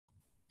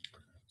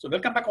So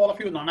welcome back all of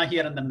you, Nana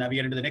here, and then we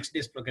are into the next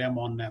day's program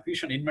on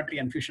Fusion Inventory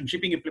and Fusion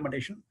Shipping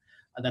implementation.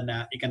 And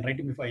then you can write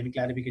to me for any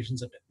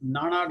clarifications at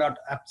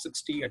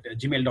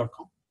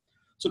nana.app60@gmail.com.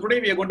 So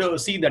today we are going to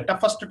see the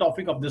toughest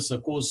topic of this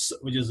course,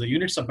 which is the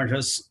units of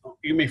measures.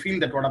 You may feel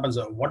that what happens,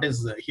 what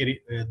is here,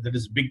 that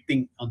is big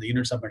thing on the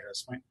units of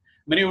measures, fine.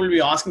 Many will be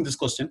asking this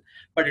question,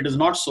 but it is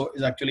not so.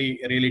 It's actually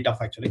really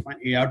tough actually, fine.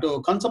 You have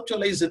to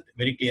conceptualize it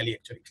very clearly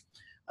actually.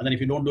 And then if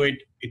you don't do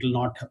it, it will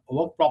not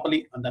work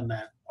properly. And then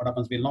what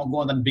happens, we'll now go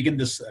and then begin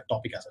this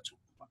topic as such.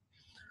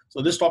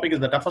 So this topic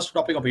is the toughest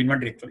topic of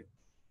inventory actually.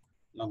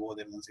 Now go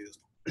there and see this.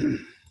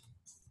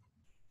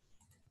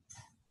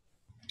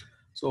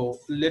 So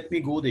let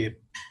me go there.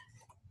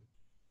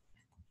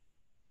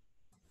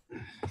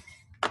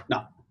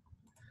 Now,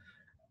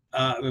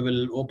 we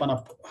will open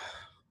up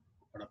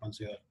what happens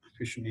here,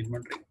 Fusion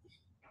Inventory.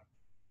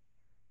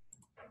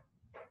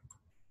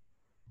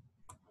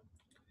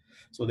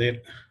 So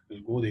there,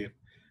 we'll go there.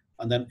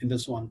 And then in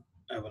this one,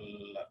 I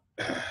will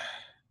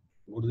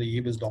go to the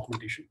EBIS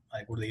documentation.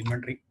 I go to the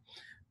inventory,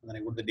 and then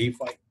I go to the day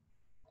 5.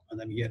 And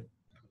then here,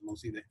 I will now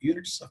see the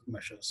units of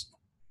measures.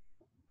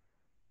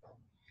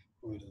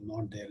 Oh, it is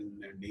not there in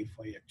day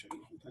 5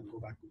 actually. Then go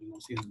back, we will now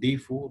see day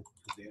 4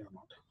 is there or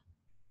not.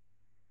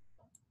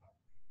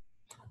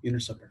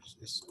 Units of measures.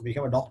 Yes. We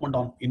have a document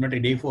on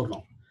inventory day 4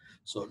 now.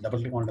 So double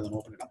click on it and then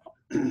open it up now.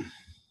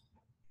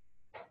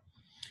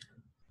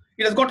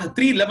 It has got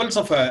 3 levels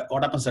of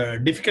what happens,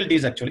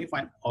 difficulties actually,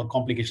 fine, or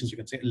complications you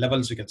can say,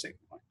 levels you can say.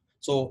 Fine.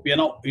 So we are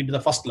now into the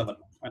first level.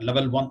 Fine.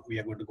 Level 1, we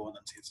are going to go and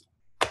then see it.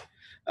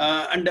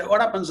 And what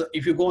happens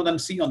if you go and then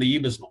see on the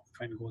EBIS now,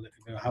 fine, go there,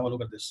 if you have a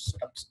look at this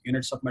setups,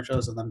 units of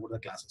measures, and then go to the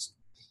classes.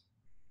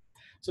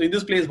 So in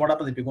this place, what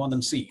happens if you go and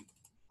then see,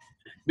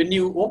 when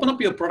you open up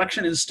your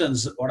production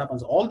instance, what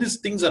happens, all these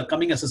things are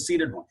coming as a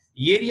seeded one.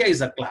 Area is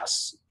a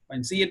class,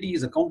 fine, CAD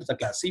is a count is a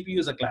class, CPU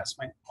is a class,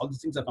 fine, all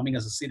these things are coming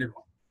as a seeded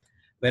one.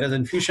 Whereas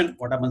in Fusion,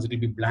 what happens, it will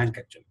be blank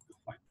actually.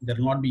 Fine. There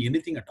will not be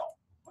anything at all.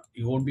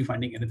 You won't be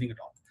finding anything at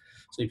all.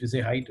 So if you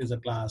say height is a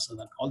class and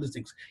then all these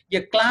things.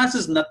 A class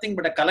is nothing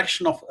but a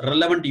collection of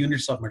relevant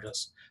units of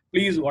measures.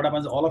 Please, what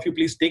happens, all of you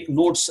please take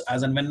notes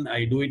as and when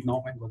I do it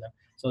now. Fine, go there.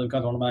 So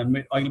because I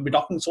will be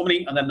talking so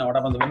many, and then what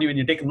happens, when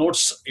you take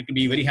notes, it will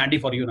be very handy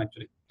for you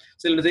actually.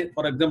 So let's say,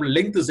 for example,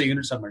 length is a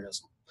units of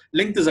measures.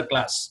 Length is a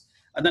class.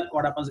 And then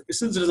what happens,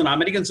 since it is an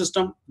American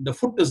system, the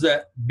foot is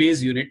the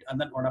base unit. And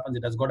then what happens,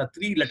 it has got a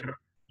 3-letter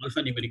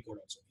alphanumeric code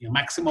also. A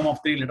maximum of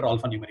 3-letter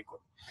alphanumeric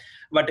code.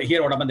 But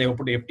here what happens, they have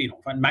put FT now.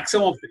 And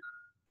maximum of 3.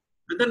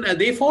 And then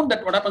they found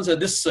that what happens,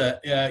 this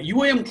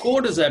UAM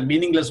code is a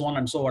meaningless one.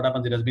 And so what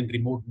happens, it has been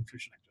removed in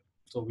Fusion actually.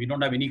 So we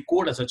don't have any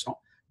code as such now.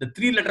 The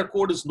 3-letter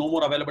code is no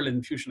more available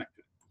in Fusion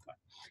actually.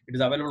 It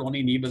is available only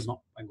in EBIS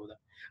now. I go there.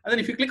 And then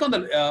if you click on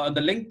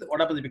the length,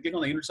 what happens if you click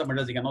on the units of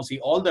measures, you can now see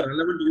all the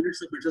relevant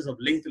units of measures of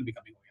length will be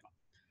coming over here.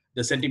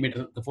 The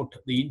centimeter, the foot,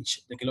 the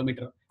inch, the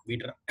kilometer,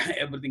 meter,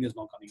 everything is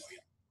now coming over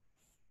here.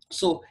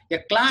 So a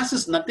class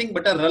is nothing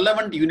but a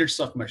relevant units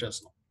of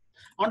measures now.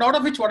 And out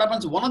of which what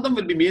happens, one of them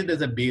will be made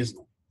as a base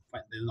now.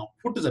 Fine, there is no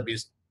foot is a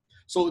base.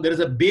 So there is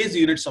a base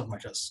units of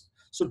measures.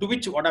 So to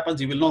which what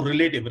happens, you will now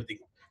relate everything.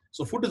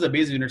 So foot is a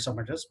base units of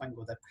measures. Fine,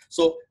 go there.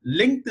 So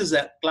length is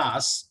a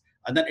class.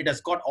 And then it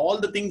has got all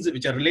the things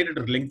which are related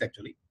to length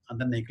actually. And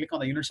then I click on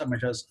the units of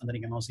measures, and then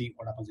you can now see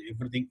what happens.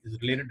 Everything is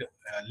related to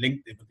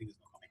length, everything is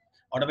now coming.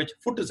 Out of which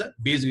foot is a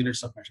base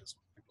units of measures.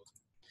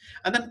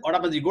 And then what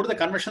happens, you go to the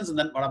conversions, and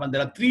then what happens,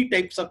 there are 3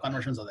 types of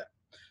conversions are there.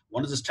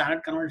 One is the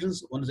standard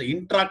conversions, one is the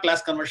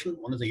intra-class conversion,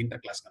 one is the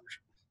inter-class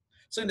conversion.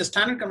 So in the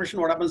standard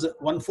conversion, what happens,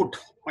 1 foot,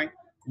 fine.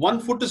 1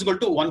 foot is equal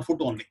to 1 foot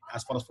only,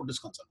 as far as foot is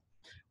concerned.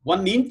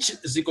 1 inch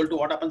is equal to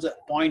what happens,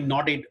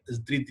 0.08 is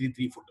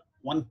 333 foot.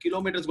 1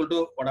 kilometer is equal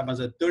to what happens,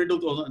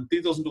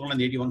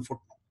 3,281 foot.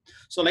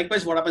 So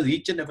likewise, what happens,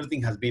 each and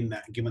everything has been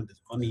given this.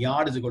 1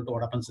 yard is equal to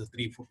what happens is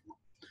 3 foot.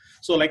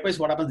 So likewise,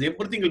 what happens,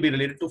 everything will be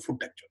related to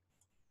foot actually.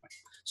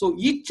 So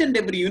each and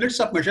every units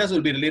of measures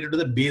will be related to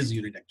the base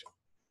unit actually.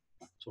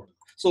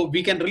 So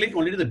we can relate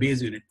only to the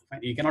base unit.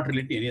 Fine. You cannot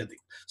relate to any other thing.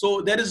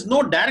 So there is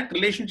no direct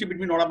relationship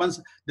between what happens,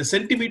 the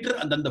centimeter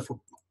and then the foot,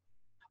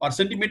 or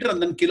centimeter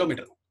and then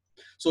kilometer.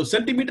 So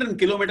centimeter and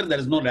kilometer, there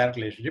is no direct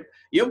relationship.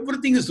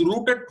 Everything is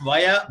routed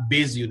via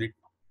base unit.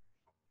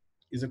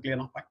 Is it clear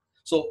now? Fine.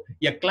 So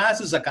a class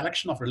is a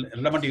collection of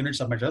relevant units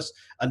of measures,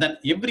 and then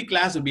every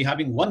class will be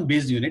having 1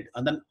 base unit,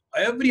 and then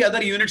every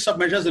other units of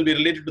measures will be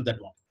related to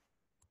that one.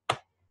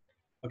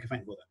 Okay,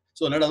 fine, go there.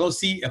 So let us now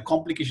see a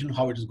complication,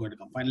 how it is going to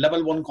come. Fine,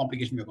 level 1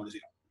 complication we are going to see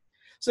now.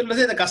 So let's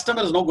say the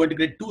customer is now going to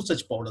create 2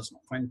 such powders now.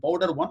 Fine,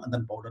 powder 1 and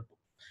then powder 2.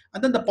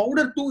 And then the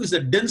powder 2 is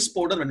a dense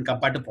powder when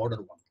compared to powder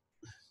 1.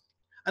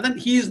 And then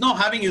he is now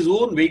having his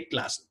own weight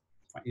class.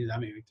 Fine, he is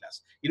having a weight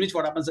class. In which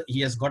what happens, he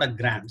has got a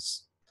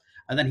grams.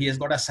 And then he has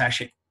got a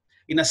sachet.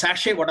 In a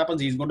sachet, what happens,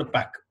 he is going to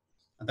pack.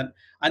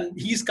 And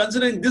he is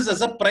considering this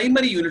as a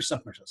primary units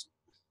of measures.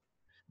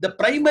 The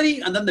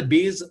primary and then the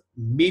base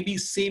may be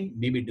same,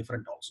 may be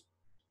different also.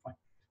 Fine.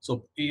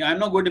 So I'm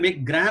not going to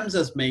make grams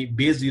as my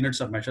base units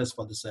of measures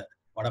for this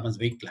what happens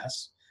weight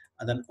class.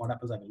 And then what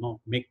happens, I will now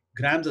make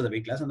grams as a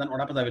weight class. And then what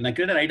happens, when I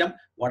create an item,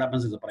 what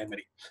happens is a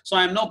primary. So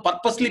I'm now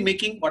purposely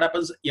making what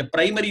happens, a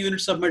primary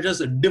units of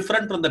measures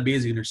different from the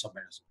base units of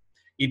measures.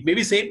 It may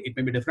be same, it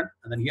may be different.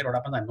 And then here what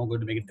happens, I'm not going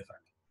to make it different.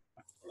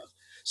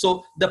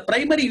 So the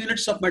primary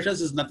units of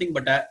measures is nothing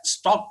but a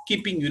stock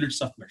keeping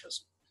units of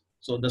measures.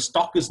 So the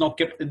stock is now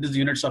kept in these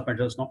units of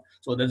measures now.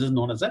 So this is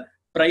known as a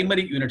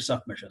primary units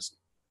of measures.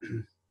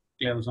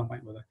 Clear? So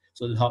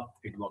this is how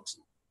it works.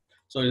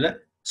 So is that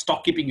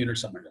stock keeping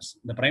units of measures.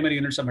 The primary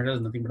units of measures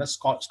is nothing but a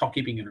stock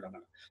keeping unit of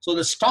measures. So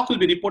the stock will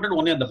be reported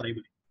only on the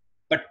primary.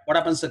 But what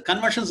happens, the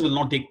conversions will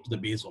not take to the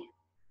base only.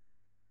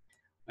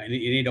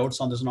 Any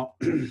doubts on this now?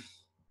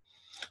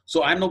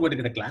 So I'm now going to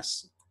get a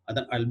class. And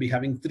then I'll be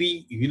having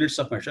 3 units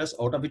of measures,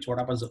 out of which what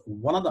happens,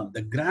 one of them,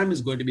 the gram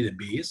is going to be the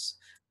base.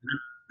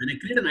 When I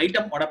create an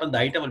item, what happens, the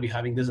item will be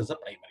having this as a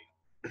primary.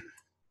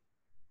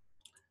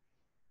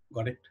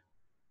 Got it?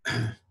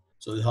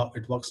 So this is how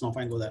it works now.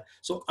 Fine, go there.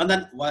 So, and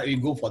then we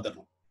go further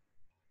now.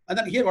 And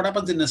then here what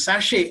happens, in a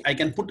sachet, I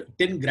can put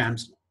 10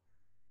 grams.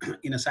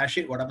 In a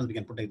sachet, what happens, we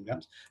can put 10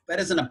 grams.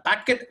 Whereas in a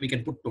packet, we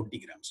can put 20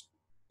 grams.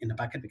 In a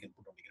packet, we can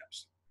put 20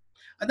 grams.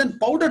 And then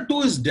powder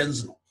 2 is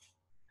dense now.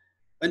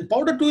 When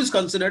powder 2 is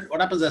considered, what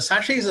happens, the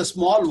sachet is a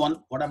small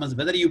one. What happens,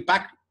 whether you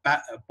pack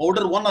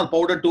powder 1 or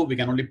powder 2, we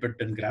can only put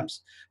 10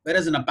 grams.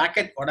 Whereas in a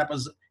packet, what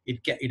happens,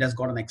 it has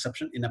got an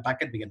exception. In a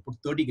packet, we can put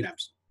 30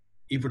 grams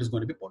if it is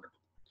going to be powder 2.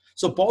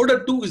 So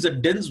powder 2 is a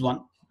dense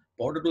one.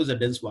 Powder 2 is a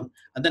dense one.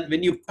 And then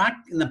when you pack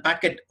in the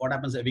packet, what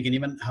happens, we can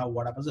even have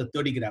what happens,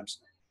 30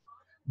 grams.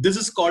 This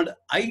is called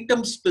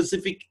item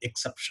specific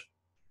exception.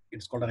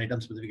 It's called an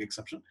item specific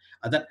exception.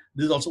 And then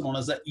this is also known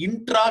as the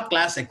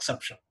intra-class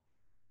exception.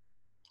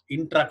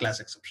 Intra-class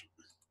exception.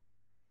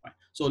 Right.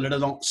 So let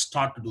us now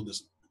start to do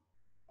this.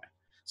 Right.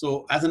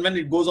 So as and when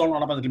it goes on, what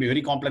happens, it will be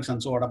very complex.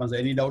 And so what happens,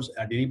 any doubts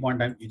at any point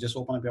in time, you just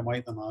open up your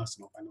mic and ask.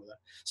 No, I know that.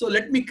 So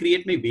let me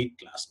create my weight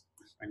class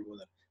and go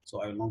there.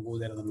 So I will now go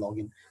there and then log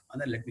in,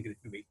 and then let me create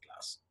my weight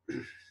class.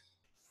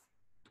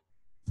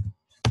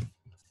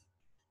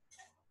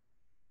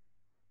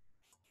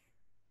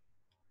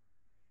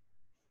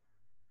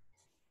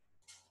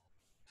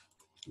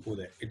 Go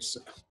there. It's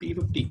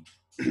P50.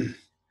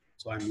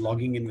 So I'm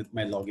logging in with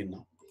my login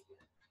now.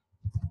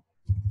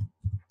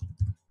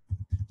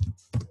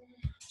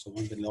 So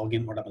once I log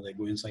in, what happens? I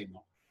go inside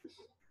now.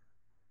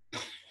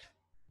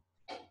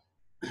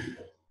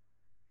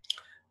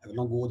 I will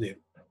now go there.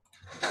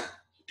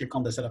 Click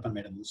on the setup and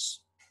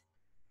maintenance.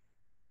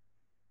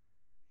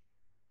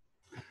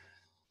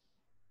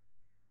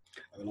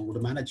 I will now go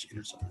to manage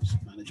units of measures,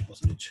 manage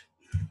percentage,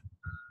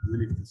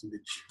 unit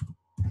percentage,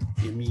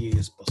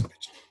 MEAS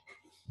percentage.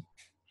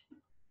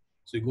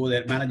 So you go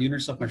there, manage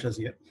units of measures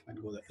here, and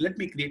go there. Let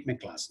me create my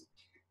class.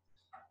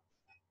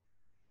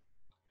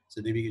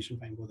 So navigation,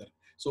 fine, go there.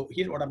 So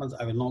here what happens,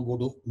 I will now go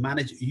to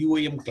manage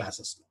UAM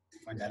classes.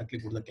 Fine, directly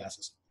go to the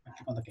classes. I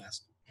click on the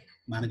class,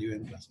 manage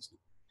UAM classes.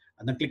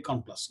 And then click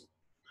on plus.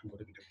 I'm going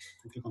to get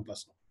it. Click on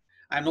plus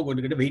now. I'm now going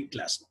to get a weight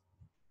class now.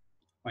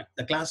 Fine.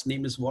 The class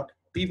name is what?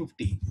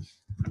 P50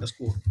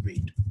 underscore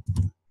weight.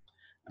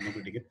 I'm not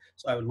going to get.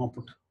 So I will now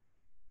put,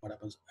 what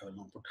happens? I will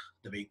now put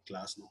the weight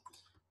class now.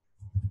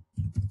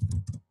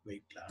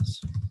 Weight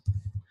class.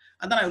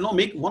 And then I will now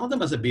make one of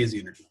them as a base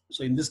unit.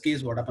 So in this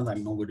case, what happens?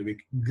 I'm now going to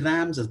make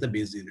grams as the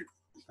base unit.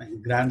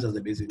 Fine. Grams as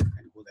the base unit.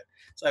 And go there.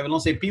 So I will now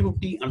say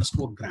P50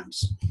 underscore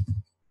grams.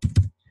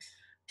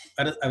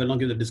 I will now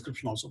give the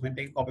description also. When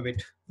take a copy of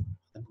it,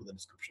 then put the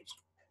descriptions.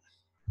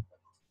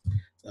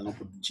 So I'll now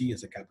put G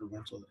as a capital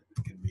one so that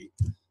it can be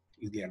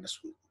easily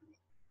understood.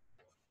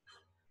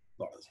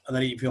 And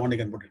then if you want, you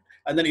can put it.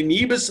 And then in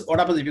EBIS, what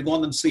happens if you go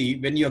on and see,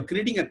 when you're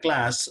creating a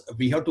class,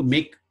 we have to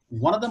make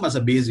one of them as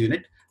a base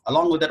unit.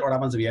 Along with that, what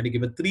happens, we have to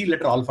give a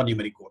 3-letter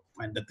alphanumeric code.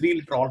 And the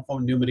 3-letter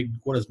alphanumeric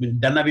code has been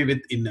done away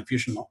with in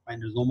Fusion now.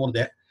 And there's no more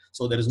there.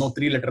 So there is no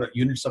 3-letter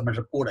units of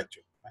measure code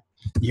actually.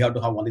 You have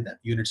to have only the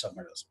units of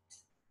measures.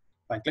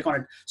 Fine, click on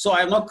it. So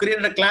I have now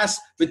created a class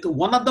with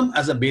one of them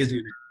as a base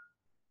unit.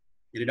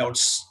 Any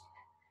doubts?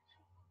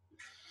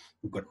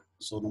 Good.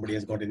 So nobody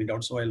has got any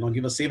doubts. So I'll now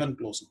give a save and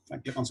close. If I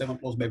click on save and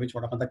close, by which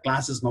what happens, the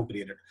class is now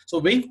created. So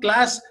weight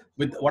class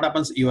with what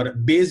happens, your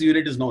base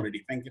unit is now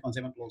ready. Fine, click on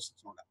save and close.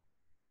 It's not done.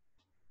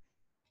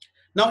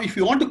 Now, if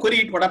you want to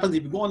query it, what happens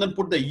if you go and then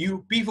put the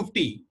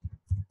P50,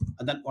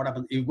 and then what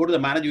happens? You go to the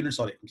manage unit.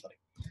 Sorry, I'm sorry.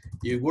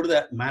 You go to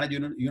the manage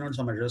units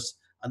of measures,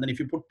 and then if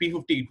you put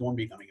P50, it won't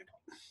be coming at all.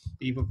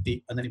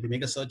 P50, and then if you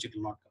make a search, it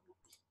will not come.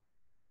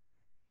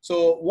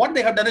 So what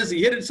they have done is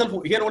here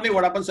itself, here only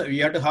what happens, we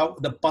have to have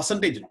the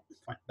percentage now.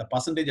 Fine. The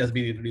percentage has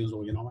been introduced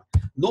over,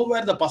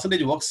 nowhere the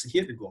percentage works,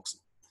 here it works.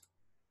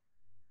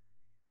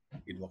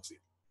 It works here.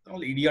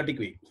 All idiotic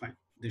way. Fine.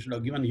 They should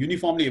have given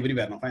uniformly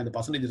everywhere. Now, fine, the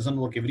percentage doesn't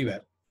work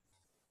everywhere.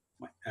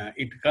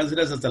 It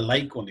considers as a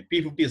like only.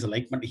 P50 is a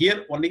like, but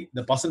here only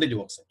the percentage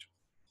works actually.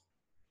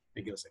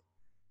 Thank you.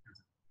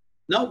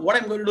 Now, what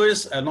I'm going to do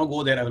is I will now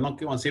go there. I will now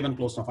click on save and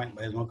close. Now, fine,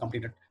 but it's not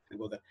completed. And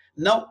go there.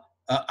 Now,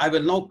 I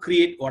will now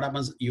create what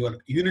happens, your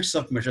units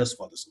of measures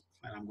for this.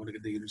 And I'm going to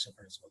get the units of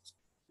measures for this.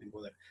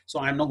 Go there. So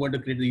I'm now going to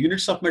create the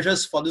units of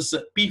measures for this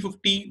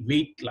P50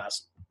 weight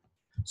class.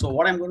 So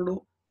what I'm going to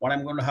do, what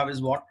I'm going to have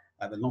is what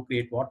I will now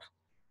create what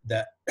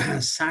the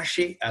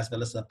sachet as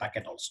well as the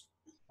packet also.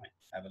 Fine.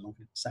 I will now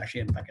create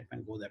sachet and packet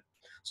and go there.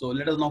 So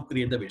let us now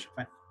create the measure.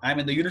 Fine. I'm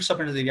in the units of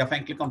measures area.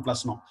 Fine. Click on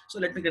plus now. So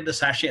let me get the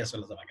sachet as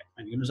well as the packet.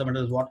 And units of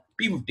measures is what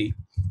P50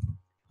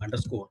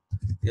 underscore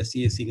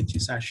SCACH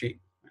sachet.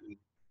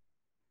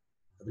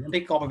 I will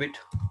take copy of it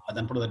and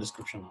then put the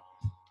description.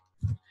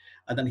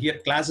 And then here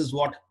class is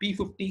what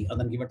P50 and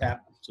then give a tab.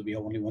 So we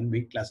have only one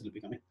weight class will be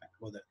coming.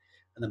 Go there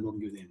and then don't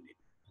give the end date.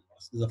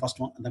 This is the first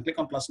one. And then click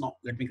on plus now.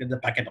 Let me create the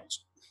packet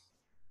also.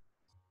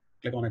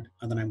 Click on it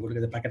and then I'm going to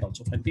get the packet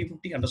also. And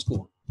P50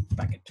 underscore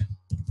packet.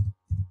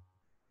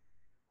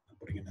 I'm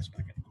putting in this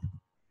packet.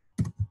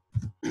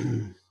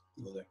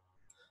 Go there.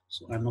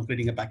 So I'm now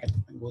creating a packet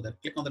and go there.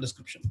 Click on the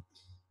description.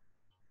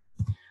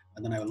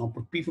 And then I will now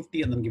put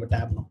P50 and then give a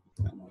tab now.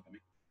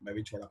 By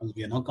which what happens,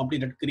 we are now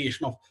completed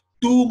creation of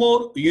 2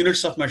 more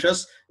units of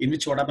measures in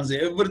which what happens,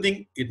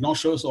 everything it now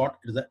shows what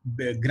it is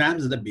the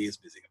grams is the base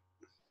basically.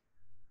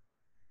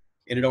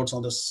 Any doubts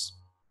on this?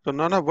 So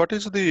Nana, what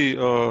is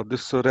the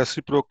this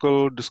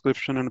reciprocal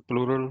description and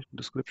plural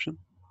description?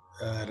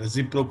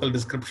 Reciprocal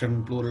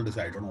description, plural,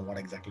 I don't know what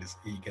exactly is.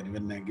 You can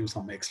even give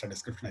some extra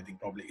description. I think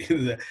probably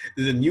this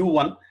is a new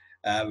one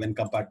when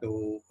compared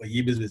to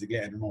EBIS basically.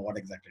 I don't know what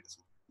exactly it is.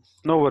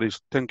 No worries.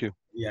 Thank you.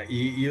 Yeah,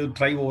 you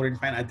try over it,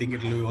 fine. I think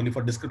it will be only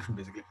for description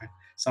basically. Fine.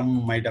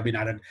 Some might have been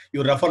added.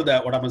 You refer the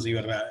what happens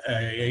your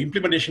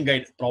implementation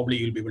guide. Probably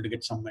you'll be able to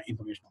get some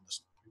information on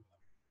this.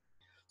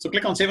 So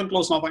click on save and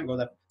close now. Fine, go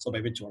there. So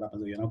by which what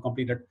happens, you now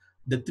completed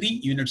the 3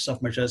 units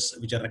of measures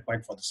which are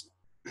required for this.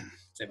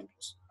 Save and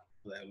close.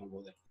 So I will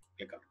go there.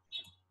 Click on.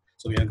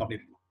 So we have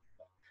completed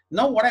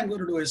now. What I'm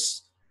going to do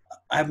is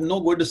I'm not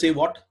going to say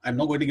what I'm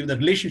not going to give the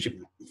relationship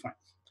now. Fine.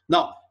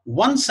 Now,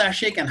 one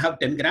sachet can have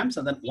 10 grams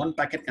and then one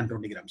packet can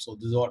 20 grams. So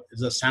this is what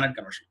is a standard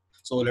conversion.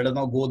 So let us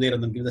now go there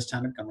and then give the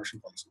standard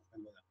conversion for this.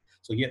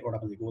 So here what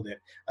happens, you go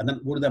there and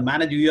then go to the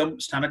manage UM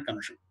standard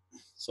conversion.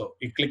 So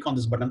you click on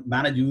this button,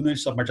 manage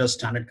units of measures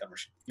standard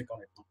conversion. Click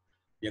on it now.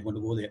 You're going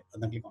to go there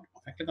and then click on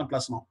it. Click on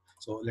plus now.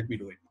 So let me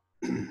do it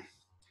now.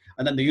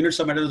 And then the units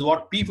of measures is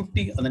what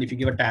P50 and then if you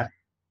give a tab,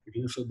 it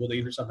will show both the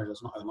units of measures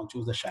now. I will now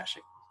choose the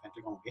sachet. And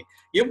click on OK.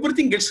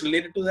 Everything gets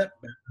related to the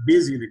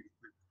base unit.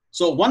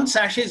 So one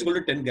sachet is equal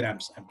to 10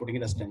 grams. I'm putting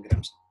it as 10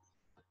 grams.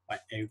 Fine.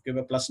 You give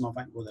a plus now.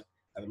 Fine. Go there.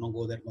 I will now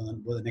go there. Go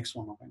to the next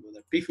one. Now. Fine. Go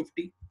there.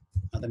 P50.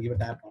 And then give a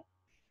tab now.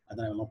 And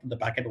then I will now put the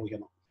packet over here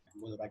now.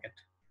 And go to the packet.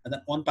 And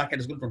then one packet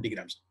is equal to 20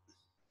 grams.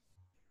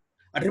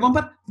 And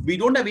remember, we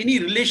don't have any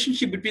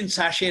relationship between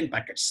sachet and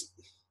packets.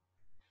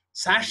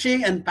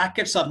 Sachet and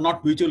packets are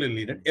not mutually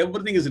related.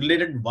 Everything is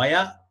related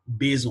via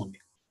base only.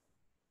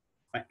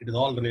 Fine. It is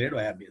all related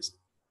via base.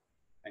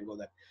 And go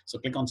there. So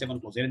click on save and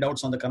close. Any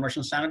doubts on the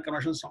conversion, standard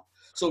conversions now?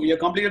 So we have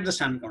completed the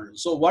standard conversion.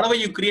 So whatever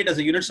you create as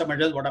a unit of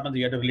measures, what happens,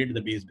 you have to relate to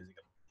the base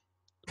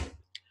basically.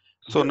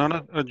 So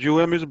Nana,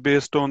 UM is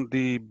based on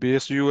the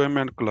base UM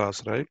and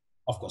class, right?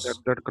 Of course.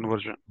 That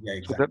conversion. Yeah,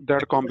 exactly. So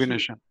that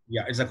combination.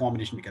 Yeah, it's a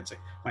combination we can say.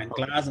 Fine,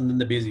 okay. Class and then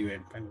the base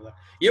UM. Fine.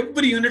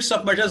 Every units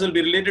of measures will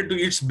be related to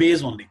its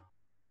base only.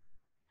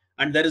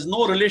 And there is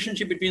no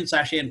relationship between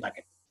sachet and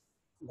packet.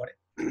 Got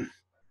it.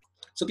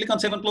 So click on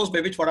save and close,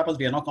 by which what happens,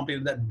 we are now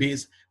completed that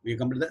base, we have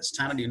completed the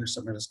standard units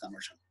of measures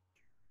conversion.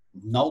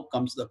 Now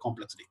comes the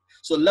complexity.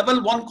 So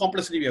level 1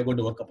 complexity we are going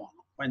to work upon.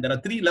 Fine, there are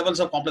 3 levels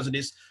of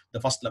complexities. The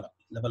first level,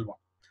 level 1.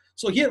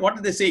 So here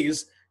what they say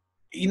is,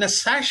 in a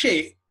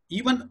sachet,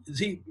 even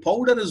see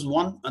powder is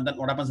 1 and then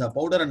what happens, the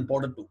powder and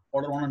powder 2.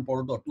 Powder 1 and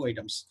powder 2 are 2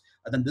 items.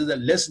 And then this is a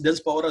less dense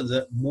powder, is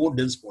a more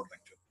dense powder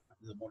actually.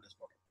 This is a more dense powder.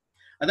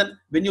 And then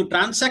when you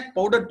transact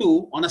powder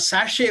 2 on a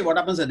sachet, what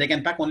happens is they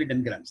can pack only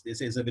 10 grams. They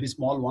say it's a very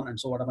small one. And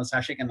so what happens,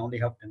 sachet can only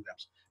have 10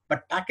 grams.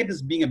 But packet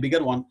is being a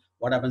bigger one.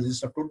 What happens is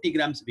for 20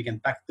 grams, we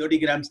can pack 30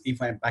 grams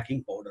if I am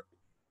packing powder 2.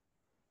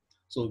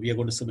 So we are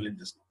going to simulate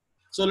this now.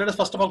 So let us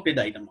first of all create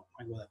the item now.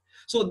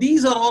 So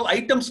these are all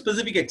item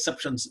specific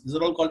exceptions. These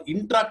are all called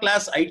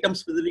intra-class item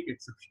specific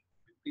exception.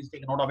 Please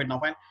take a note of it now.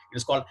 Fine. It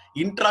is called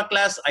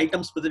intra-class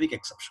item specific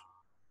exception.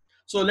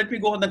 So let me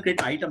go and then create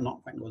an item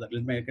now. Fine. Go there.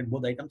 Let me get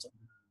both items.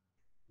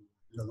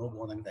 No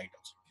more than the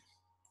items.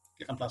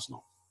 Click on plus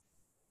now.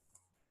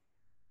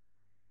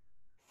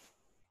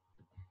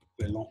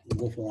 We'll now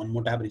go for one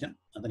more tab region.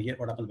 And then here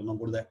what happens, we'll now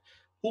go to the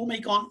home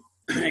icon.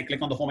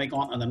 Click on the home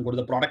icon and then go to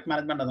the product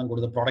management and then go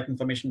to the product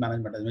information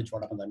management. And which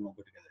what happens, I'm not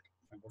going to get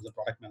it. Go to the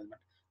product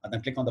management and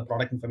then click on the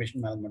product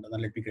information management and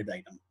then let me create the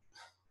item.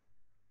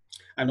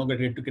 I'm now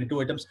going to create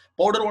 2 items,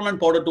 powder 1 and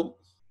powder 2.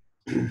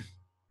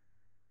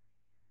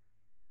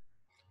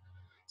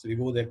 So we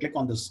go there, click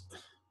on this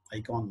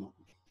icon now.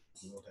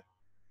 Go there.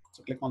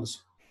 So click on this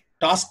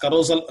task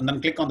carousel and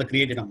then click on the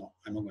create item now.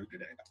 I'm not going to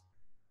create the item.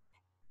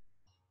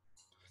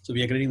 So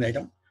we are creating the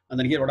item. And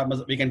then here what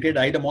happens, we can create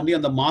the item only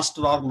on the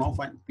master org now.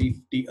 Fine,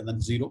 P50 and then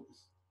 0.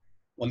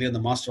 Only on the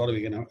master org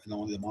we can have,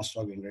 only the master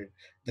org we can create.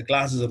 The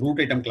class is a root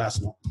item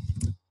class now.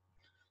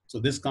 So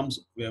this comes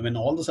when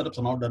all the setups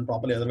are not done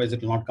properly, otherwise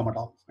it will not come at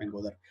all. Fine,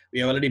 go there. We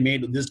have already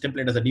made this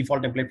template as a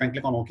default template. Fine,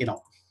 click on OK now.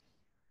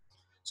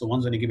 So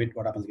once when you give it,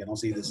 what happens? You can now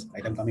see this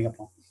item coming up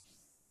now.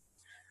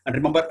 And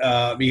remember,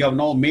 we have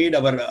now made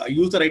our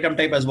user item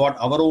type as what?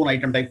 Our own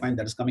item type. Fine,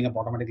 that is coming up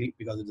automatically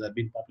because it has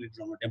been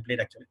populated on a template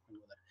actually.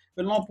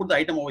 We'll now put the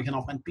item over here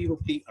now and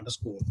P50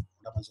 underscore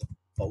what happens?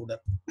 Powder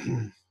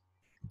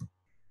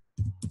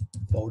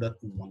powder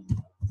 1.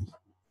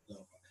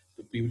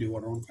 So P50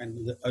 water 1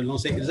 and I will now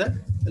say it is a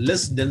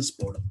less dense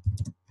powder.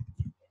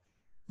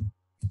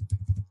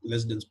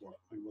 Less dense powder.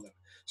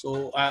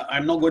 So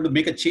I'm now going to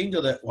make a change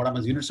of the what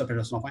happens units of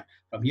measures now. Fine.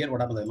 From here,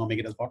 what happens? I'll now make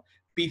it as what?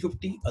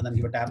 P50 and then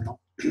give a tab now.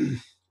 I'm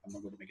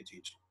not going to make a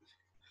change.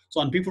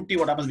 So on P50,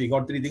 what happens? We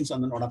got 3 things,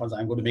 and then what happens?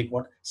 I'm going to make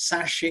what?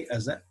 Sachet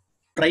as a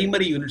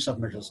primary units of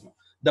measures now.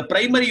 The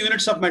primary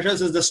units of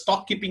measures is the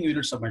stock keeping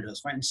units of measures.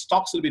 Fine.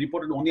 Stocks will be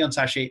reported only on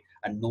sachet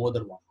and no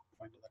other one.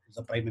 Fine. That is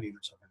the primary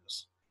units of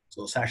measures.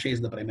 So sachet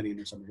is the primary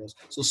units of measures.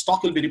 So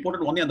stock will be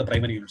reported only on the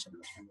primary units of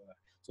measures.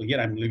 So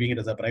here I'm leaving it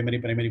as a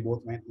primary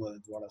both. Fine.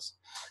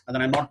 And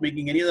then I'm not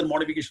making any other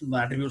modifications on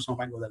the attributes now.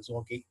 Fine. So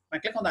okay. If I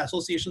click on the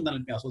association, then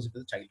let me associate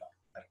with the child.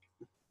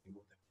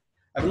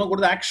 I will now go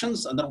to the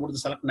actions and then go to the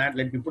select and add.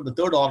 Let me put the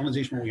third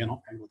organization over here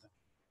now.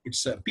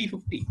 It's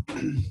P50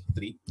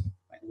 3.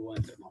 I go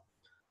enter now.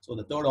 So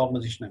the third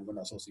organization I'm going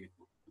to associate.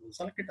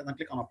 Select it and then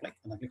click on apply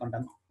and then click on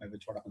done. By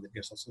which what happens? It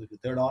gets associated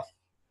with the third R.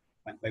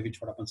 By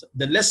which what happens?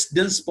 The less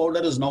dense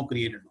powder is now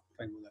created now.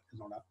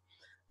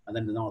 And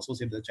then now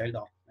associate with the child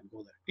R and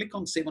go there. Click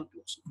on save and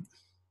close.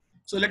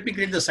 So let me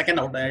create the second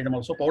item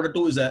also. Powder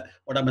 2 is a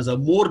what happens? A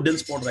more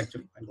dense powder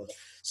actually. And go there.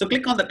 So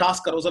click on the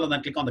task carousel and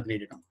then click on the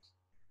create item.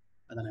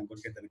 And then I'm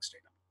going to get the next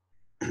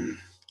item.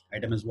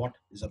 Item is what?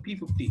 Is a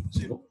P50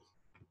 0.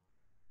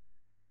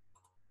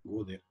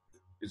 Go there.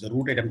 It's a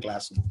root item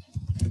class.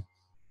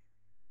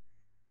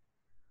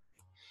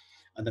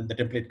 And then the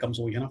template comes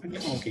over here.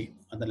 Okay.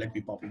 And then let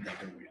me pop in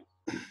that over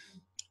here.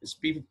 It's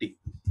P50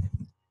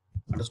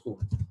 underscore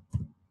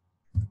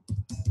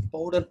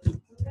powder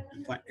 2.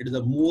 Fine. It is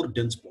a more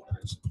dense powder.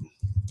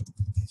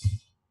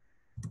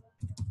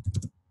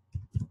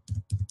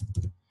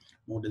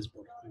 More dense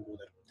powder. And go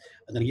there.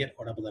 And then here,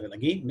 what happens? I will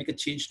again make a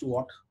change to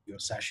what? Your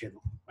sachet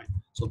now. Fine.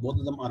 So both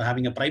of them are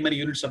having a primary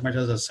units of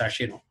measures as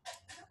sachet now.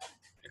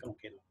 Click on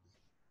OK now.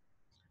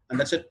 And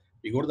that's it.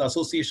 We go to the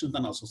associations,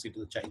 then associate to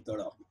the child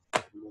third arm.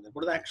 Go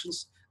to the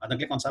actions, and then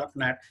click on select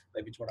and add,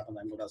 by which what happens?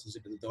 I'm going to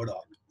associate to the third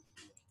arm.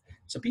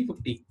 It's a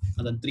P50,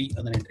 and then 3,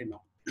 and then entry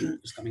now.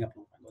 It's coming up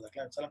now. Go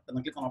to select, and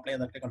then click on apply,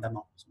 and then click on done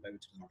now. So by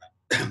which is not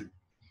done.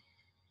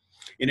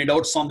 Any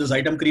doubts on this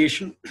item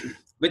creation?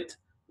 With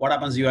what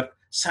happens? Your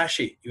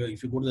sachet.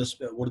 If you go to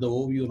the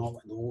overview now,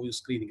 and the overview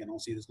screen, you can now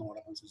see this now. What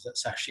happens is the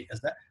sachet as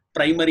the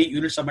primary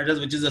units of measures,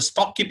 which is the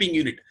stock keeping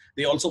unit.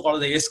 They also call it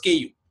the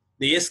SKU.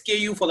 The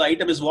SKU for the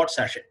item is what?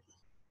 Sachet.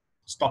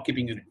 Stock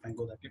keeping unit. Fine,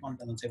 go there, click on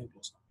it, and then save and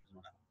close.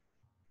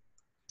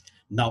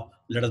 Now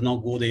let us now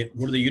go there,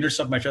 go to the units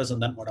of measures,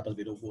 and then what happens?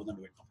 We do go and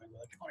do it. Fine, go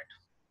there, click on it.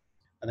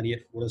 And then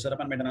here, go to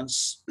setup and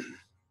maintenance.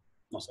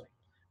 No, sorry.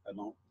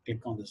 Now click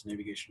on this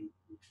navigation,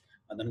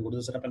 and then go to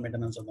the setup and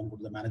maintenance, and then go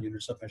to the manage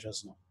units of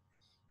measures now.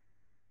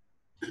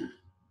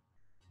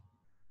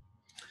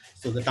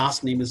 So the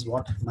task name is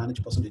what?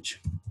 Manage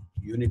percentage,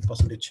 unit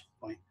percentage,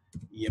 fine.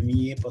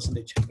 MEA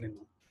percentage.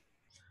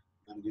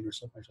 Manage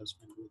units of measures.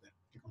 Fine, go there,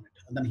 click on it.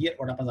 And then here,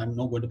 what happens? I'm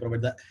now going to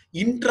provide the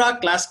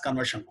intra-class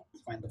conversion.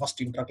 Fine, the first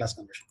intra-class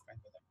conversion. Fine,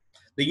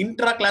 the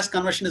intra-class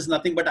conversion is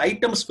nothing but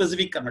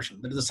item-specific conversion.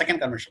 That is the second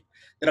conversion.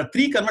 There are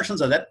 3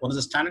 conversions of that. One is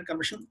the standard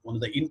conversion, one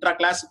is the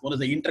intra-class, one is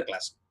the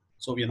inter-class.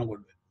 So we are not going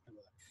to do it.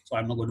 So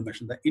I'm not going to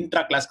mention the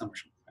intra-class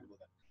conversion.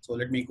 So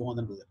let me go on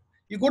and do that.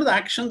 You go to the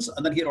actions,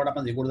 and then here what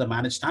happens? You go to the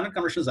manage standard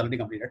conversion is already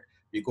completed.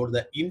 You go to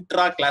the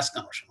intra-class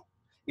conversion.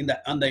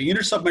 On the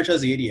units of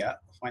measures area,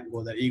 fine,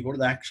 go there. You go to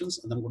the actions,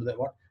 and then go to the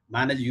what?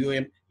 Manage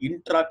UAM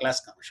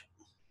intra-class conversion.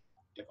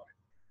 Click on it.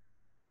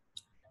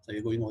 So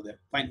you're going over there.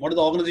 Fine. What is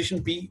the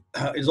organization P?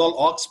 It's all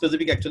org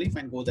specific actually.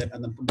 Fine. Go there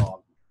and then put the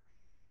org.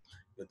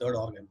 The third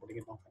org, I'm putting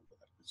it now.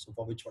 So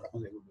for which what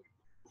happens? I will do it.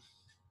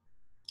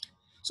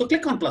 So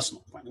click on plus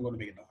now. Fine. I'm going to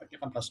make it now. I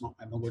click on plus now.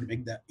 I'm now going to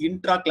make the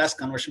intra-class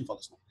conversion for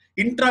this now.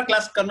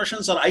 Intra-class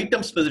conversions are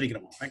item specific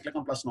now. Fine. Click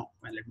on plus now.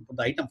 Fine. Let me put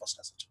the item first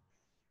as such.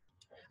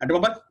 And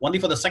remember, only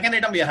for the second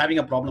item we are having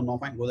a problem now.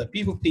 Fine. Go there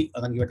P50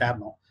 and then give a tab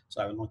now.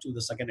 So I will now choose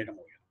the second item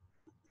over here.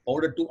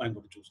 Powder 2, I'm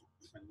going to choose.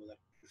 Fine, go there.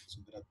 So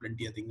there are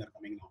plenty of things that are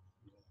coming now.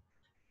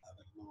 I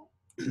will now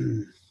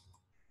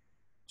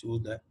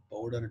choose the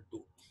powder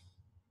 2.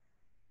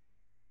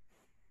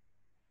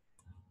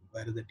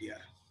 Where is the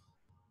TR?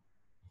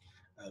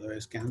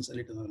 Otherwise, cancel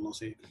it and I will now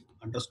say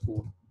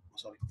underscore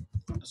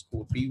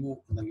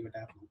PO and then give a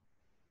tab now.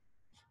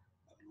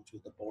 I will now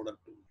choose the powder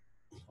 2.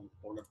 From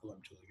the powder 2,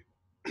 I'm choosing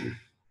it.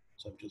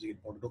 So I'm choosing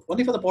it powder 2.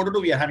 Only for the powder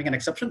 2 we are having an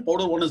exception.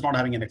 Powder 1 is not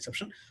having an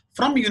exception.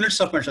 From units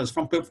of measures,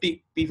 from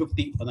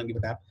P50 and then give a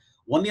tab.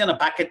 Only on a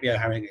packet we are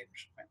having it.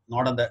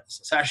 Not on the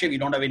sachet we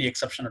don't have any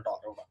exception at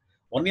all.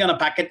 Only on a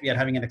packet we are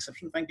having an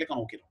exception. Fine, click on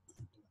OK.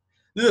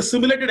 This is a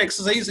simulated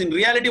exercise. In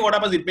reality, what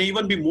happens, it may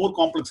even be more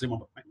complex,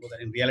 remember.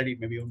 In reality, it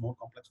may be even more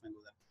complex.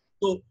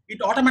 So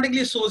it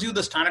automatically shows you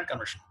the standard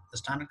conversion. The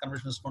standard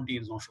conversion is 20,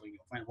 it is not showing you.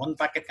 Fine. One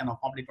packet can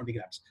accommodate 20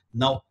 grams.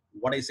 Now,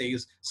 what I say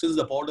is, since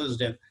the powder is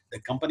done, the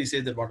company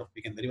says that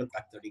we can very well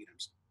pack 30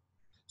 grams.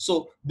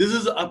 So this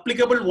is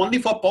applicable only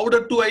for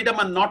powder 2 item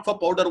and not for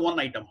powder 1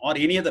 item or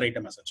any other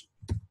item as such.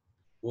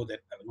 Go there.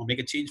 I will now make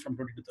a change from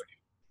 20 to 30.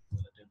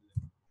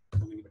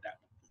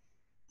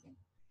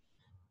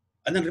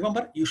 And then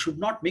remember, you should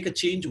not make a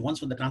change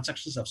once when the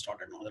transactions have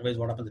started. Otherwise,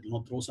 what happens? It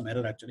will throw some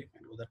error actually.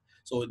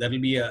 So there will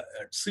be a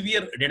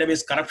severe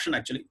database corruption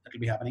actually that will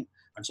be happening.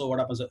 And so what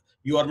happens?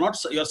 You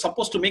are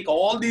supposed to make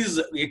all these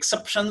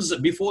exceptions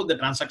before the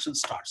transaction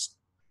starts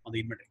on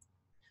the inventory.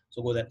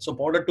 So go there. So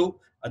powder 2,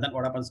 and then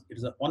what happens? It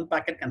is one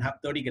packet can have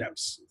 30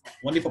 grams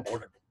only for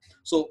powder 2.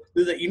 So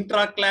this is the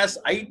intra-class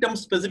item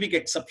specific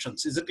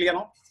exceptions. Is it clear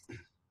now?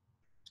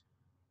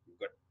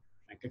 Good.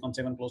 I click on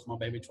save and close now,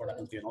 by which what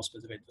happens? We are now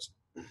specified this.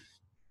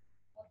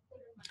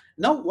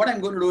 Now what I'm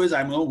going to do is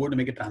I'm now going to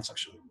make a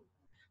transaction.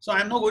 So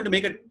I'm now going to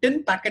make a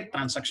 10 packet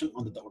transaction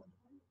on the third.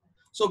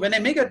 So when I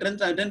make a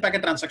 10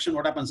 packet transaction,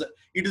 what happens?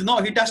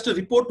 It has to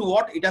report to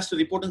what? It has to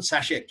report in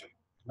sachet actually.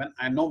 When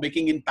I'm now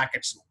making in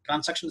packets,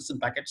 transaction is in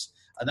packets,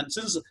 and then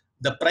since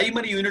the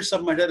primary units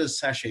of measure is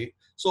sachet,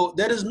 so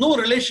there is no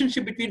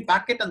relationship between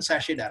packet and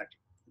sachet directly.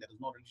 There is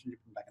no relationship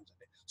between packet and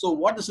sachet. So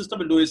what the system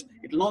will do is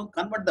it will now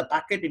convert the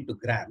packet into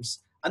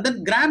grams and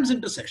then grams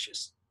into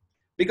sachets.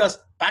 Because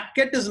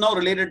packet is now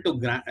related to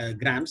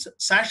grams,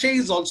 sachet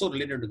is also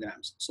related to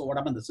grams. So what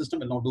happens? The system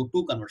will now do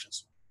 2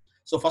 conversions.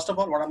 So first of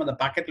all, what happens? The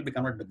packet will be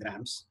converted to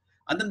grams,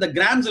 and then the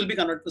grams will be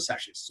converted to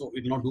sachets. So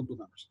it will not do 2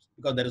 conversions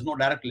because there is no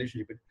direct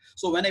relationship.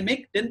 So when I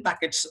make 10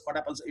 packets, what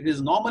happens? It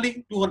is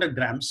normally 200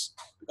 grams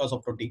because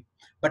of 20,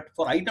 but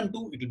for item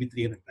 2, it will be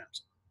 300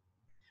 grams.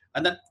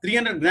 And then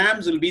 300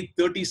 grams will be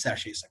 30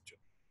 sachets actually.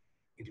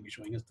 It will be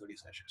showing us 30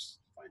 sachets.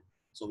 Fine.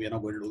 So we are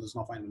not going to do this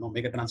now. Fine. We now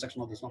make a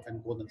transaction of this now.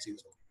 Fine. Go and see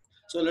this.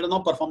 So let us now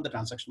perform the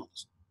transaction of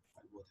this.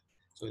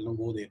 So we'll now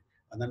go there.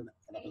 And then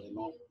what happens?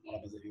 What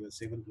happens? You will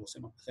save and close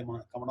same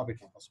come out of it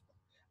now first.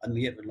 And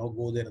here we'll now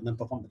go there and then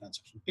perform the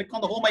transaction. Click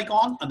on the home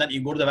icon and then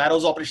you go to the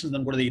warehouse operations,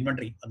 then go to the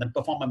inventory and then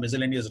perform a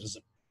miscellaneous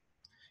receipt.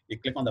 You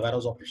click on the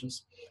warehouse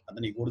operations and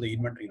then you go to the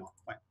inventory now.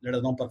 Fine. Let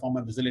us now perform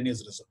a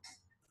miscellaneous receipt.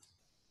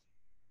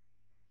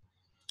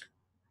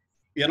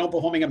 We are now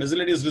performing a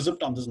miscellaneous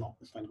receipt on this now.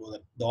 Fine, go there.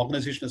 The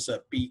organization is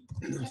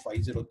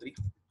P503.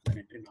 Then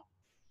enter now.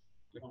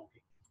 Click on OK.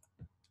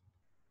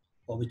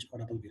 For which what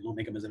happens? We'll now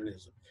make a miscellaneous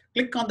receipt.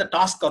 Click on the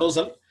task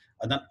carousel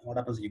and then what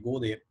happens? You go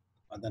there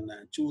and then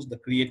choose the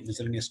create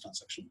miscellaneous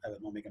transaction. I will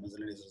now make a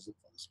miscellaneous receipt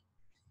for this.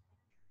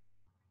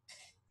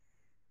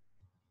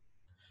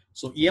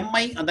 So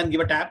EMI and then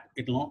give a tab.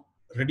 It will now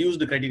reduce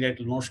the criteria. It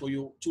will now show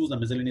you, choose the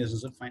miscellaneous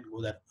receipt. Fine,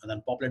 go there and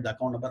then populate the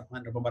account number.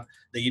 And remember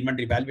the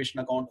inventory valuation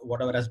account,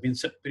 whatever has been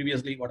set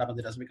previously, what happens?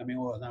 It has to be coming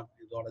over.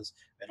 What is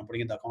when I'm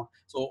putting in the account.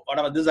 So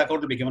whatever this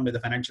account will be given by the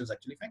financials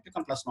actually. Fine, click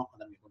on plus now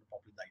and then we're going to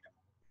populate the item.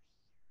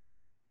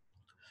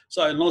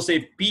 So I will now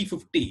say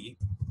P50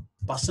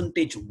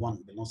 percentage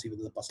 1. We'll now see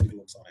whether the percentage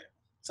works or not.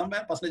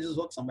 Somewhere percentages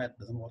work, somewhere it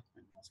doesn't work.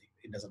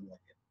 It doesn't work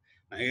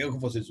yet. Now, of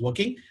course, it's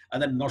working,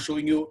 and then now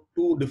showing you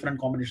 2 different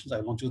combinations. I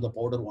will now choose the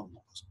powder 1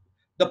 now.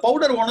 The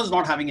powder 1 is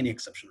not having any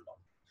exception at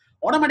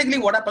all. Automatically,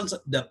 what happens?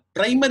 The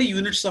primary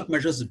units of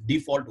measures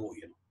default over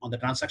here. On the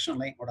transaction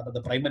line, what happens?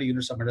 The primary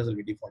units of measures will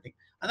be defaulting,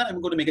 and then I'm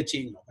going to make a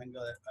change now.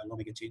 I'll now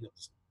make a change of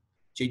this.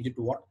 Change it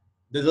to what?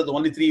 These are the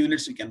only 3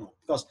 units you can know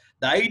because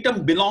the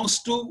item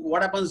belongs to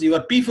what happens?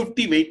 Your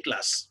P50 weight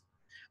class.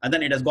 And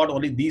then it has got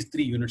only these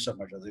 3 units of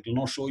measures. It will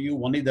now show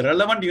you only the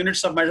relevant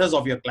units of measures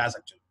of your class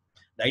actually.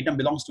 The item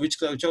belongs to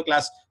whichever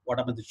class, what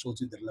happens? It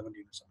shows you the relevant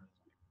units of measures.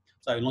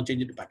 So I will now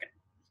change it to packet.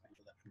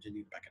 I'm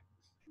changing it to packet.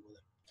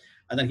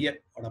 And then here,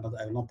 what happens?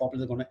 I will not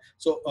populate the quantity.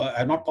 So I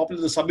have not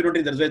populated the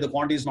sub-unitary. That's why the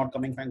quantity is not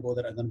coming. Fine, go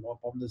there and then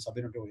populate the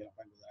sub-unitary over here.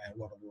 Fine, go there. I have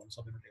got only 1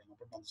 sub-unitary. I'm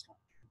put on this now.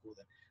 Go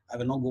there. I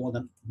will now go and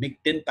then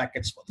make 10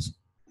 packets for this.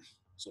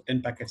 So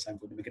 10 packets, I'm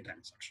going to make a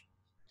transaction.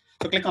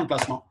 So click on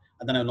plus now,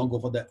 and then I will now go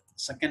for the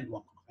second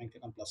one. I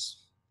click on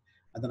plus,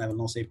 and then I will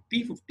now say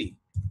P50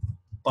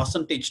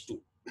 percentage 2.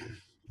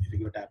 If you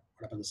give a tab,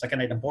 what happens? The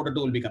second item, powder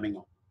 2 will be coming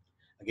now.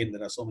 Again,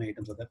 there are so many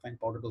items of that. Fine,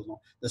 powder 2 is now.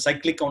 The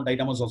cyclic count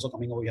item is also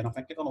coming over here. Now,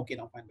 fine, click on OK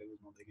now. Fine,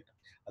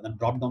 and then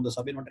drop down the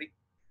sub inventory.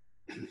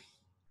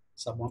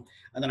 Sub 1,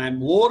 and then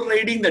I'm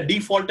overriding the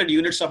defaulted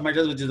units of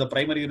measures, which is the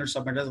primary units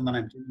of measures, and then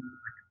I'm changing the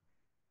packet.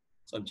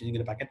 So I'm changing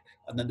the packet,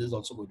 and then this is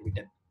also going to be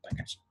 10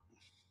 packets.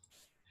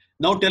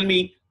 Now tell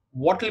me,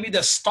 what will be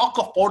the stock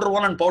of powder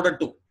 1 and powder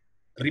 2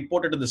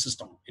 reported in the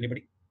system?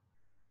 Anybody?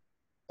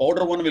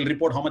 Powder 1 will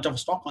report how much of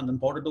stock, and then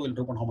powder 2 will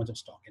report how much of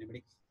stock.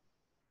 Anybody?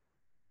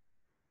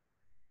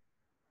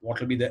 What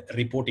will be the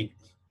reporting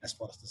as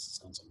far as this is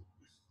concerned?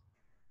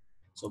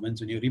 So when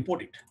you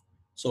report it,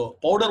 so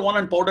powder 1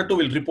 and powder 2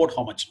 will report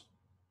how much?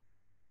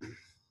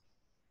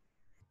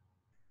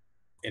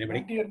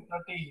 Anybody? 20 and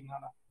 30.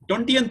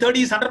 20 and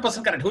 30 is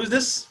 100% correct. Who is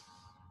this?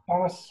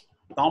 Thomas.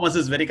 Thomas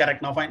is very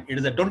correct now. Fine. It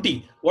is a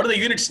 20. What are the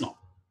units now?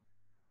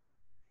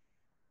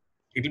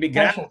 It will be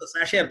gram, Sachet. the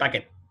sachet or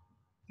packet.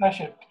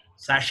 Sachet.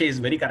 Sachet is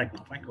very correct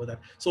now. Fine, go there.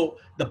 So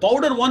the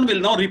powder 1 will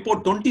now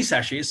report 20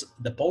 sachets.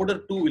 The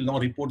powder 2 will now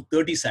report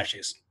 30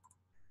 sachets.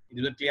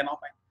 Is it clear now?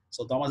 Fine.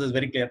 So Thomas is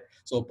very clear.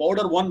 So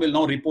powder 1 will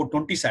now report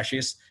 20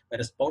 sachets,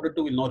 whereas powder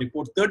 2 will now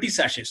report 30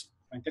 sachets.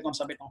 Fine, click on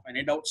submit now. Fine,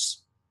 any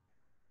doubts?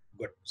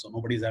 Good. So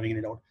nobody is having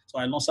any doubt. So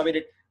I'll now submit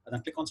it, and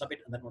then click on submit,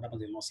 and then what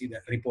happens? You'll now see the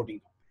reporting.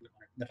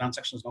 The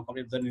transaction is now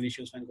complete. If there are any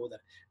issues, fine, go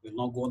there. We'll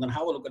now go and then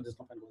have a look at this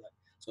now, and go there.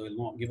 So we'll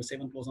now give a save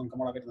and close and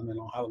come out of it, and then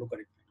we'll now have a look at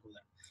it. Go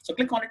there. So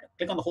click on it,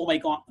 click on the home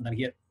icon, and then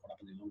here, what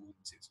happens? You'll now go and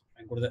see.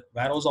 And go to the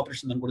warehouse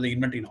operation, then go to the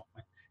inventory now.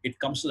 It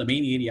comes to the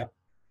main area.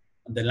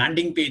 The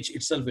landing page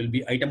itself will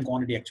be item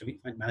quantity actually,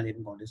 and manage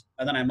item quantities.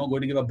 And then I'm now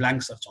going to give a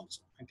blank search on this.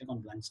 I click on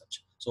blank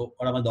search. So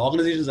what happens? The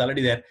organization is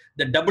already there.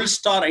 The double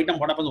star item,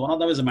 what happens? One of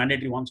them is a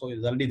mandatory one, so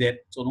it's already there.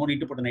 So no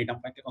need to put an item.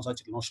 I click on search,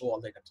 it will now show all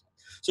the items.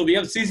 So we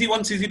have CC1,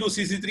 CC2,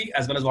 CC3,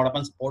 as well as what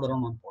happens? Powder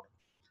 1 and powder.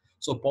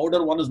 So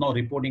powder 1 is now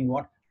reporting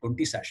what?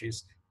 20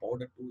 sachets.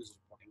 Powder 2 is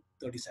reporting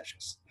 30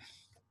 sachets.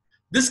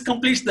 This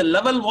completes the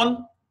level 1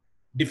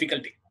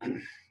 difficulty.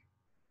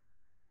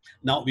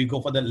 Now we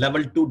go for the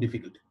level 2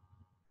 difficulty.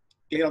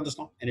 Clear on this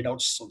now? Any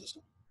doubts on this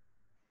now?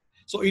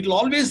 So it will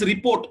always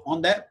report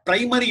on the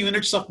primary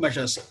units of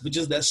measures, which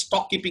is the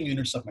stock keeping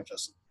units of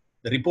measures.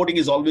 The reporting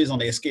is always on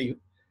the SKU.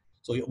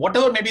 So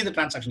whatever may be the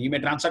transaction, you may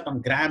transact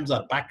on grams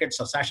or packets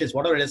or sachets,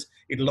 whatever it is,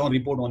 it will now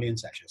report only in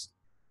sachets.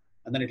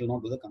 And then it will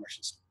not do the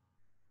conversions.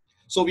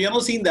 So we are now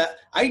seeing the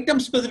item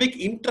specific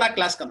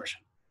intra-class conversion.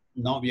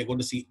 Now we are going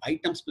to see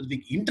item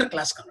specific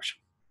inter-class conversion.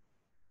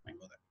 I go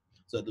there.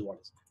 So this is what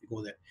is. You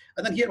go there.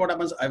 And then here what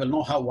happens, I will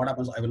know how what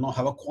happens, I will now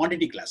have a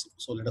quantity class.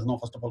 So let us know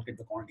first of all get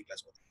the quantity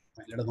class.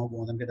 Let us now go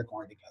and then get the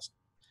quantity class.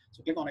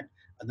 So click on it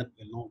and then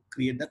we'll now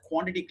create the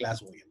quantity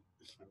class OEM.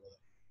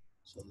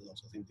 So this is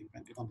also the same thing.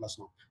 Click on plus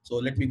now. So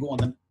let me go and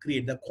then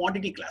create the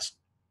quantity class.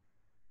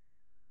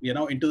 We are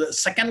now into the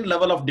second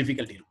level of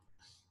difficulty.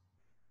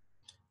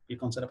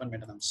 Click on setup and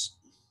maintenance.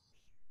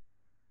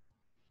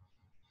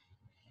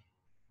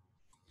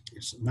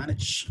 It's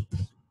manage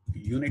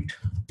unit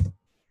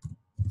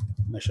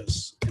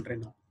measures. Enter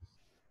now.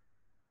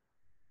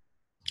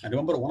 I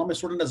remember one of my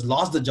students has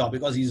lost the job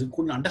because he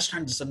couldn't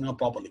understand the seminar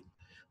properly.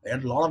 I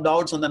had a lot of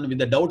doubts, and then with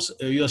the doubts,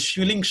 he was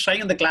feeling shy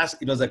in the class.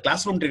 It was a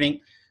classroom training.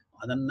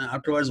 And then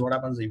afterwards, what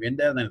happens? He went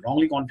there and then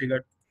wrongly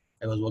configured.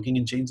 I was working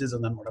in changes,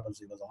 and then what happens?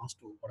 He was asked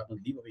to what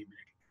happens? Leave away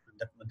immediately. And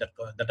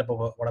that type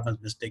of what happens?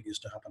 Mistake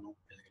used to happen.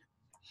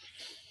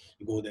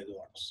 You go there,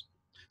 what happens?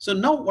 So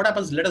now what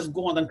happens? Let us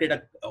go and then create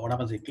a what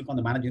happens? You click on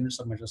the manage units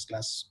of measures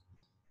class,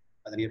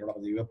 and then here what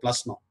happens? You have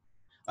plus now,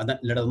 and then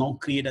let us now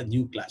create a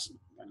new class.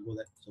 And go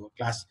there. So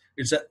class,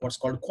 it's a what's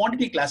called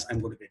quantity class. I'm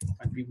going to create.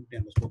 And P50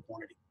 underscore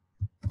quantity.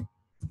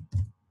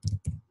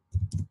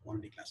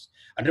 Quantity class.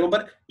 And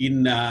remember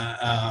in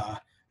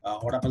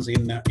what happens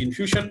in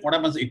Fusion? What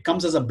happens? It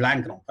comes as a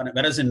blank now.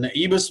 Whereas in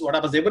EBIS, what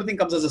happens? Everything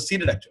comes as a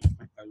seeded actually.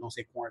 I will now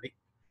say quantity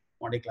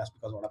class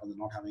because what happens is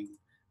not having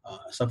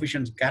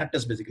sufficient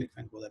characters basically.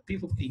 Fine, go there.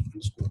 P50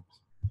 underscore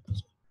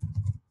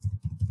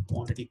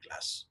quantity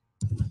class.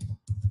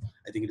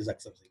 I think it is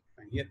accepted.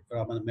 Here,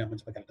 I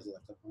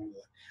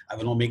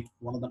will now make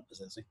one of them.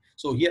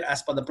 So here,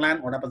 as per the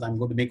plan, what happens? I'm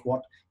going to make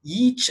what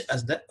each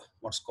as the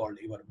what's called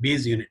your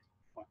base unit.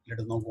 Let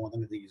us now go on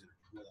with the user.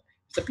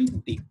 It's a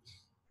P50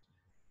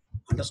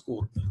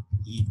 underscore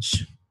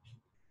each.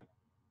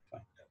 I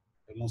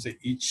will now say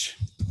each.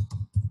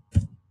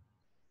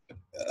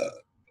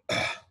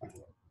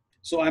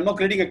 So I'm now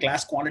creating a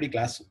class, quantity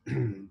class.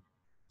 And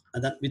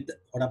then with the,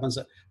 what happens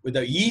with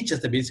the each as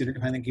the base unit,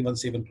 I then give on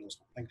save and close.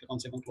 I click on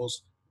save and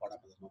close. What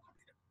happens? Now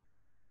completed.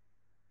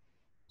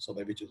 So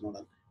by which is not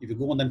done. If you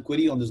go and then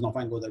query on this now,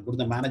 fine, go there, go to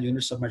the manage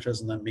units of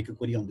measures and then make a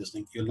query on this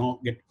thing. You'll now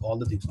get all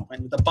the things now.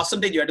 Fine. With the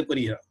percentage, you have to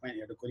query here. Fine,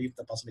 you have to query if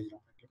the percentage now.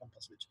 Click on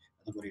percentage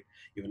and query.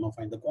 You will now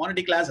find the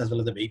quantity class as well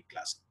as the weight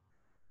class.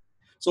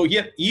 So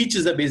here each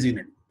is a base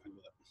unit.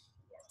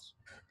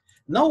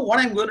 Now what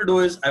I'm going to do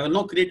is I will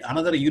now create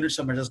another unit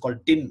of measures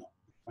called tin now.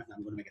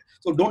 I'm going to make it.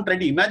 So don't try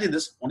to imagine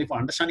this. Only for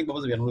understanding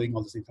purposes, we are doing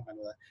all this things.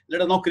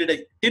 Let us now create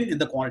a tin in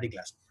the quantity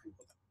class.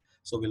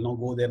 So we'll now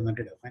go there and then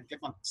create a click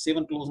on save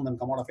and close and then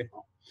come out of it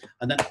now.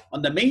 And then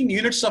on the main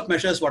units of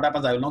measures, what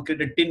happens? I will now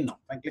create a tin now.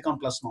 If I click on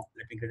plus now,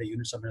 let me create a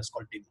units of measures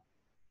called tin.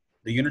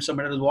 The units of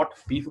measures is what?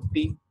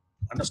 P50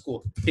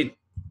 underscore tin.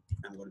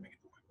 I'm going to make it.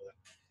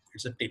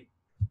 It's a tin.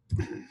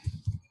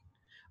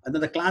 And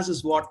then the class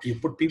is what? You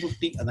put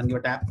P50 and then give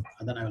a tab.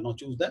 And then I will now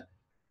choose the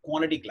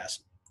quantity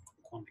class.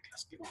 Quantity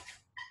class. Click on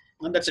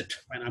it. And that's it.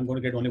 Fine. I'm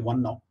going to get only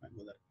one now.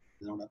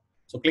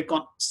 So click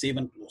on save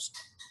and close.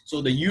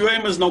 So the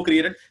UIM is now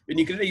created. When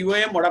you create a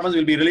UIM, what happens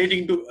will be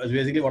relating to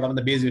basically what happens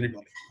the base unit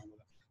only.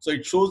 So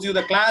it shows you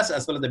the class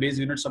as well as the base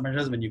units of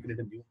measures when you create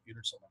a new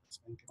unit of measures.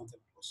 Click on save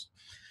and close.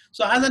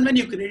 So as and when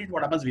you create it,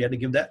 what happens? We have to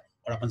give that.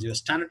 What happens? Your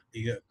standard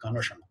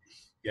conversion.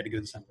 You have to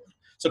give the standard.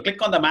 So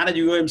click on the manage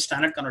UIM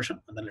standard conversion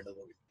and then let us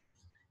go.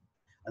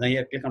 And then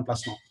here click on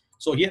plus now.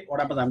 So here what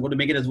happens? I'm going to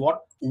make it as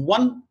what?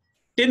 1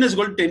 10 is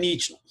equal to 10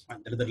 each now.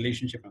 Fine. That is the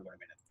relationship I'm going to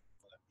make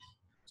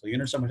it. So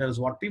units of measure is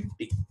what? P50.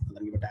 And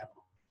then give a tab.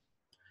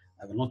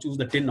 I will not choose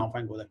the tin now.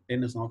 Fine, go there.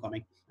 Tin is now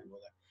coming. And go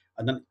there.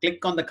 And then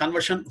click on the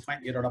conversion.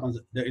 Fine, here what happens?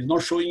 There is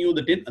not showing you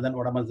the tin. And then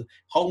what happens?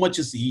 How much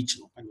is each?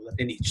 Fine, go there.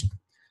 10 each.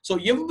 So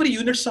every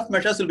units of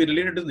measures will be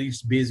related to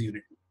this base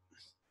unit.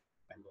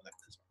 Fine, go there.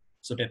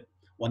 So 10.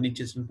 1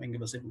 each is fine.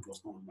 Give a second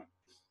close. No, no.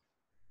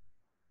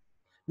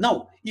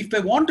 Now, if I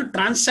want to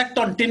transact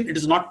on tin, it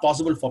is not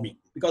possible for me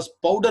because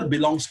powder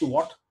belongs to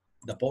what?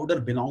 The powder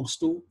belongs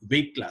to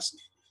weight class.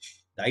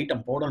 The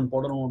item powder and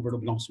powder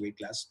belongs to weight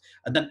class.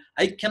 And then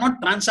I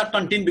cannot transact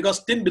on tin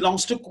because tin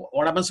belongs to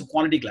what happens to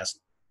quantity class.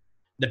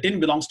 The tin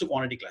belongs to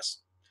quantity class.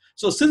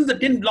 So since the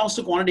tin belongs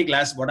to quantity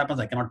class, what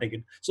happens? I cannot take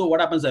it. So what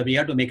happens? We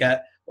have to make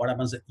a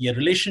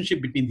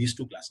relationship between these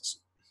two classes.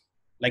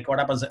 Like what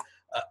happens?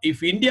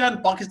 If India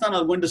and Pakistan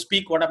are going to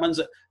speak, what happens?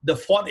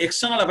 The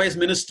external affairs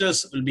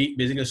ministers will be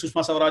basically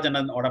Sushma Swaraj, and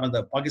then what happens?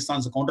 The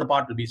Pakistan's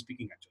counterpart will be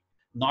speaking actually.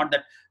 Not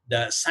that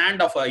the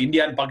sand of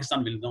India and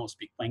Pakistan will now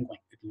speak. It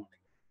will not.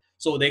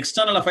 So the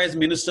external affairs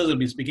ministers will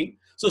be speaking.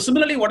 So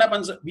similarly, what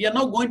happens? We are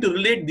now going to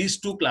relate these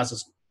two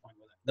classes,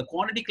 the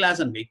quantity class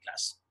and weight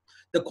class.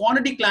 The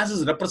quantity class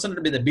is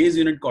represented by the base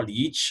unit called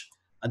each,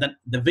 and then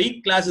the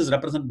weight class is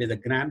represented by the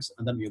grams,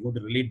 and then we are going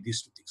to relate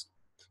these two things.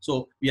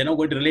 So we are now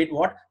going to relate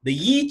what? The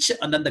each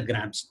and then the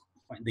grams.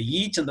 The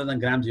each and then the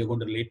grams we are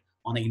going to relate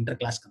on an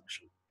interclass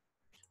conversion.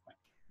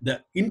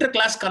 The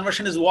interclass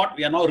conversion is what?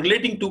 We are now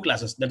relating two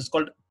classes. That is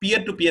called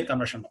peer-to-peer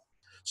conversion.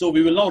 So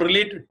we will now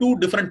relate two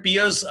different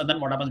peers, and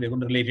then what happens? We are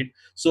going to relate it.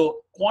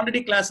 So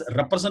quantity class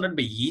represented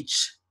by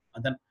each,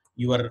 and then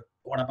your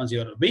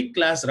weight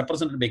class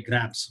represented by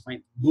grams.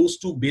 Fine. Those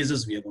two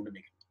bases we are going to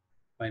make it.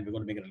 Fine. We're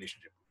going to make a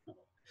relationship.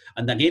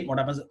 And then again, what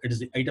happens? It is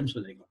the item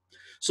specific.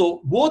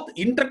 So both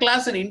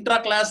interclass and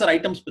intraclass are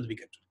item specific.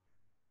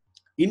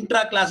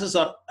 Intraclasses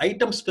are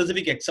item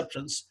specific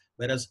exceptions,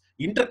 whereas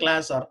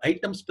interclass are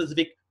item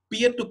specific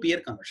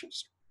peer-to-peer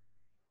conversions.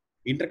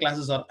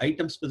 Interclasses are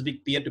item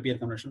specific peer-to-peer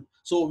conversion.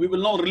 So we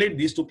will now relate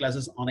these two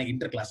classes on an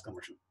interclass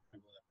conversion.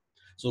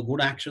 So go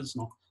to actions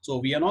now. So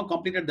we have now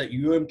completed the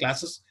UOM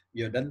classes.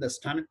 We have done the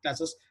standard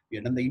classes. We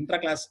have done the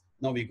intraclass.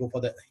 Now we go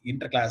for the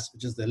interclass,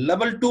 which is the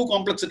level 2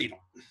 complexity now.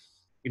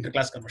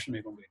 Interclass conversion,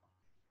 we're going to do it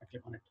now. I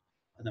click on it,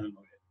 and then we'll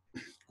go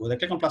there.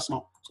 Click on plus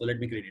now. So let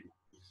me create it now.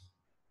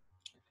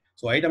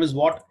 So item is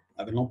what?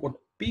 I will now put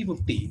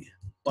P50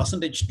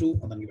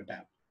 %2 and then give a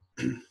tab.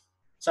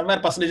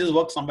 Somewhere percentages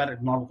work, somewhere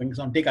it not working.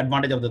 So take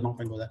advantage of the now.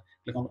 Go there.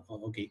 Click on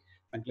okay.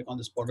 And click on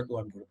this border 2.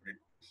 I'm going to put it.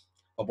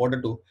 For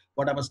border 2,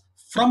 what happens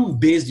from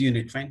base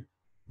unit? Fine.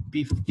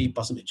 P50 %.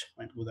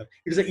 Fine. Go there.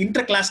 It is an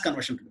interclass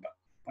conversion to the back.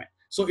 Fine.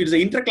 So it is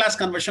an interclass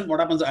conversion. What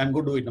happens? I'm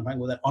going to do it now. Fine.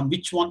 Go there. On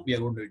which one we are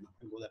going to do it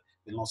now? Go there.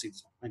 We'll now see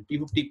this now. Fine.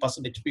 P50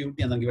 %,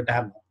 P50, and then give a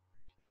tab now.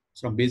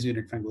 So from base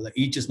unit, fine. Go there.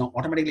 Each is now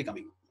automatically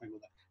coming. Fine. Go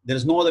there. There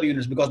is no other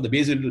units because the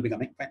base unit will be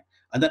coming. Fine.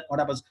 And then what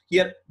happens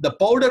here? The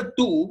powder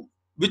 2,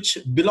 which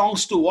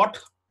belongs to what?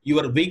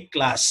 Your weight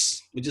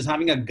class, which is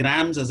having a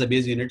grams as a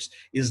base units,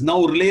 is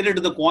now related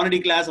to the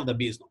quantity class of the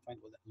base now. Fine.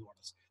 Go there.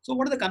 So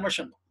what is the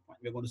conversion? Fine.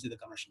 We're going to see the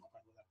conversion now.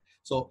 Fine. Go there.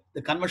 So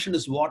the conversion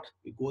is what?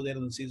 We go there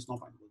and see this now.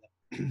 Fine. Go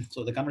there.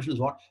 So the conversion is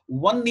what?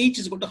 1 each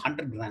is equal to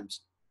 100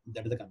 grams.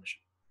 That is the conversion.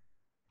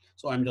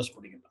 So I'm just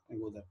putting it now. I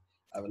go there.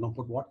 I will now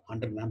put what?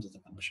 100 grams as the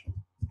conversion.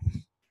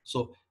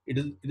 So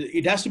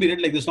it has to be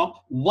read like this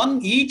now.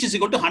 1 each is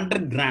equal to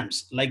 100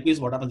 grams. Likewise,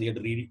 what happens? You have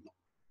to read it now.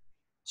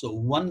 So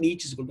 1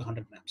 each is equal to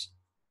 100 grams.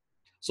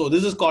 So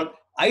this is called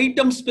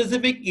item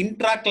specific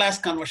intra-class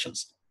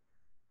conversions.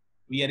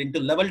 We are into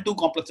level 2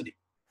 complexity.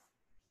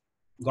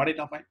 Got it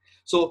now? Fine.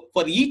 So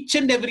for each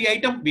and every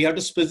item, we have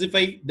to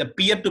specify the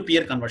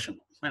peer-to-peer conversion.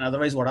 And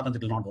otherwise, what happens?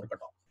 It will not work at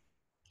all.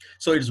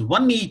 So it's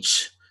 1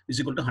 each is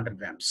equal to 100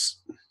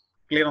 grams.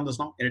 Clear on this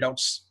now? Any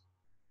doubts?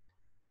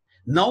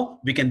 Now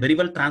we can very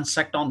well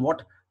transact on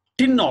what?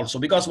 Tin also,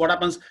 because what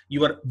happens?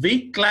 Your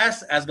weight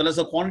class as well as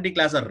the quantity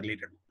class are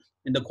related.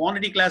 In the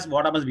quantity class,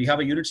 what happens? We have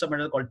a unit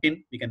submeasure called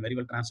tin. We can very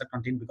well transact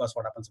on tin because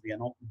what happens? We are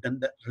now done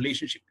the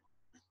relationship.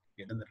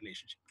 We have done the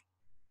relationship.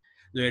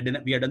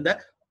 We have done the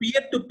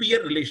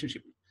peer-to-peer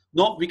relationship.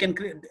 Now we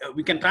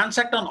can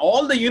transact on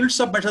all the units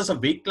of measures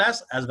of weight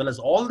class as well as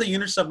all the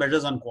units of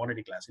measures on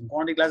quantity class. In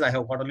quantity class, I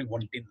have got only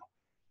 1 tin now.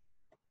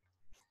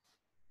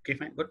 Okay,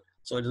 fine, good.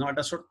 So it is not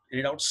understood.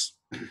 Any doubts?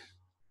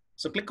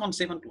 So click on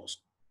save and close.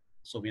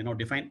 So we are now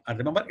defined. And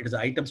remember, it is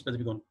an item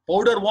specific one.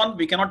 Powder 1,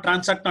 we cannot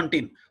transact on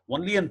tin.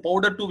 Only in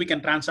powder 2, we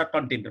can transact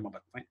on tin.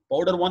 Remember, fine.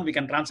 Powder 1, we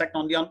can transact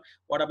only on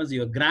what happens?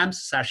 Your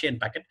grams, sachet,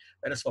 and packet.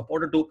 Whereas for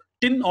powder 2,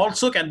 tin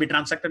also can be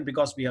transacted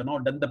because we have now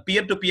done the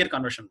peer-to-peer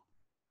conversion.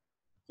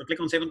 So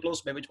click on save and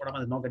close, by which what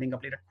happens is now getting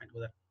completed. Fine, go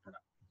there.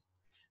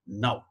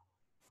 Now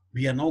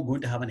we are now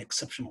going to have an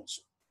exception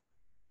also.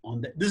 On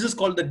the, this is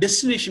called the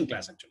destination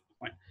class actually.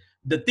 Fine.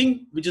 The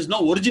thing which is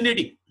now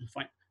originating.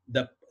 Fine.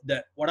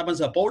 What happens?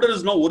 The powder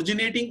is now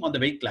originating on the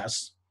weight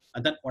class,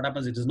 and then what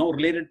happens? It is now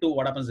related to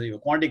what happens in your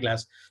quantity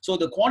class. So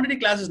the quantity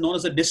class is known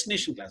as a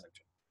destination class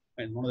actually.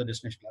 Fine, one of the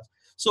destination class.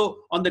 So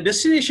on the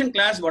destination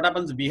class, what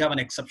happens? We have an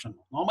exception.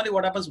 Normally,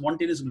 what happens? One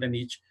tin is written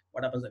each.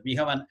 What happens? We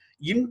have an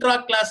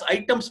intra-class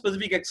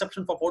item-specific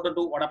exception for powder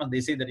 2. What happens?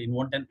 They say that in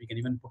one tin we can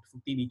even put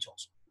 15 each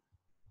also.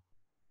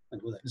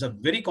 And do that. It's a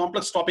very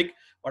complex topic.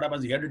 What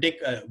happens? You have to take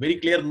very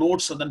clear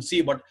notes and then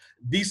see. But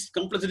these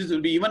complexities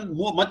will be even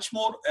much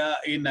more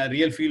in a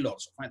real field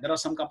also. Fine. There are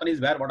some companies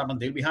where what happens?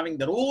 They'll be having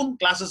their own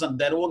classes and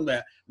their own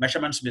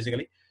measurements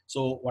basically.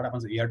 So what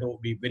happens? You have to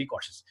be very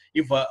cautious.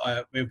 If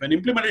an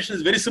implementation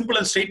is very simple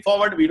and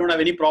straightforward, we don't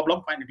have any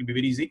problem. Fine, it will be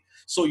very easy.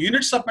 So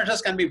units of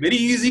measures can be very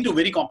easy to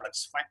very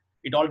complex. Fine,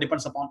 it all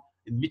depends upon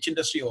in which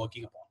industry you're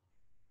working upon.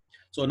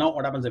 So now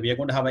what happens? We are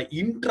going to have an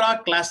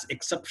intra-class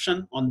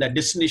exception on the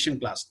destination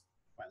class.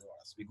 Fine,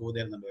 we go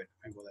there and then do it.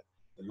 And go there.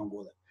 We'll not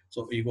go there.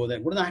 So you go there,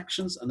 go to the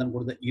actions, and then go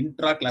to the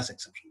intra-class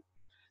exception.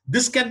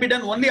 This can be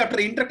done only after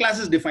intra-class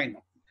is defined.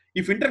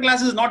 If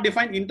intra-class is not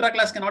defined,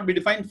 intra-class cannot be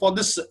defined for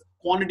this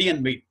quantity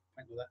and weight.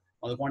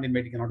 Or the quantity and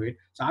weight cannot do it.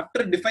 So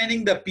after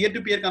defining the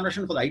peer-to-peer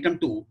conversion for the item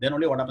 2, then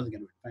only what happens you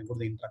can do it. Fine, go to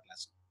the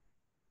intra-class.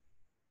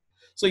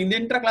 So in the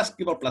intra-class,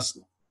 give a plus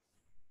now.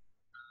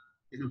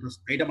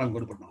 Item I'm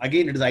going to put now.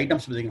 Again, it is item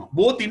specific now.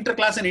 Both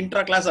inter-class and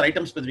intra-class are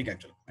item specific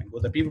actually. Fine, go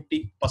to the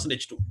P50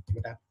 percentage 2. Give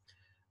a tab.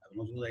 I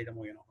will not use the item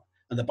 1.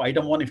 And the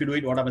item 1, if you do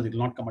it, what happens? It will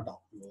not come at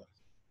all.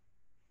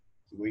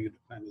 So going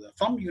to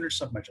from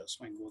units of measures.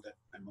 Fine, go there.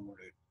 I'm going to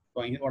do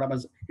it. So what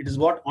happens? It is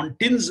what on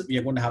tins we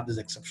are going to have this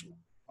exception.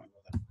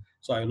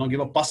 So I will now give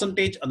a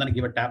percentage and then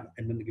give a tab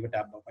and then give a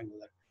tab.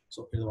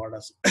 So it is what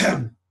as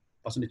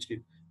percentage.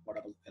 What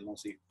happens? I'll now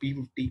say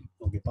P50.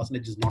 Okay,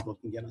 percentage is not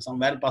working here.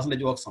 Somewhere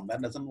percentage works, somewhere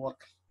doesn't work.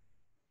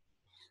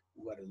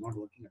 Where is not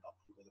working at all.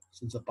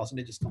 Since the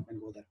percentage is come and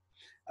go there,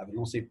 I will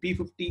now say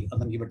P50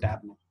 and then give a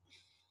tab now.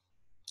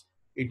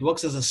 It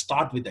works as a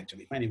start with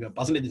actually. Fine, if your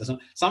percentage doesn't,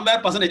 somewhere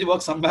percentage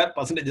works, somewhere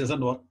percentage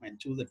doesn't work. Fine,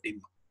 choose a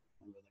tin.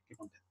 Click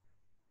on 10.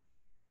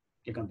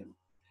 Click on 10.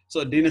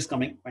 So tin is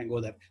coming, fine,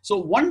 go there. So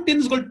one tin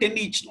is called 10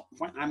 each now.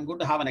 Fine, I'm going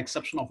to have an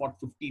exception of what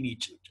 15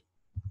 each.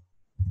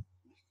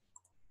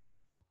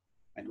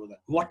 And go there.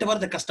 Whatever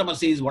the customer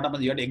says, what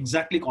happens, you have to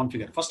exactly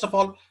configure. First of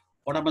all,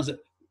 what happens,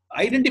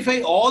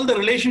 identify all the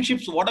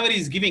relationships, whatever he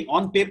is giving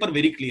on paper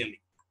very clearly.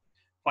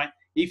 Fine.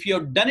 If you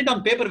have done it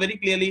on paper very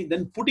clearly,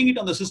 then putting it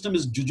on the system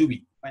is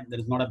jujube. Fine, there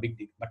is not a big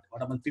deal. But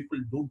what happens, people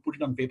don't put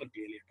it on paper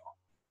clearly at all.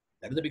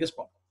 That is the biggest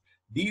problem.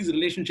 These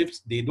relationships,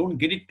 they don't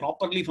get it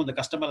properly from the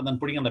customer and then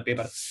putting on the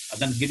paper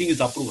and then getting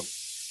his approval.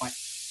 Fine.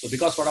 So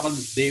because what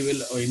happens, they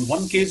will, in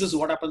one cases,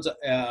 what happens,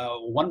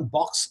 one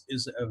box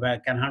is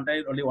can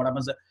handle only what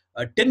happens,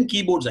 10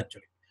 keyboards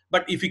actually.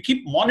 But if you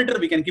keep monitor,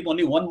 we can keep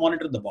only one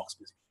monitor in the box.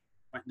 Basically.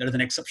 Fine. There is an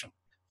exception.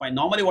 Fine.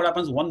 Normally what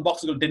happens, one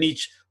box will 10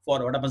 each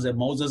for what happens,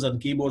 mouses and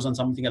keyboards and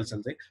something else.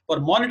 For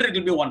monitor, it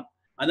will be 1.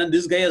 And then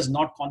this guy has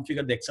not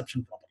configured the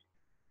exception properly.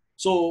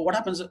 So what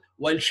happens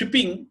while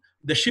shipping,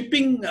 the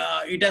shipping,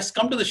 it has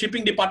come to the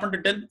shipping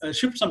department to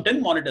ship some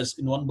 10 monitors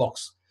in one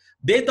box.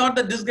 They thought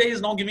that this guy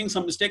is now giving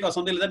some mistake or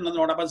something like that. And then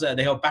what happens,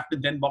 they have packed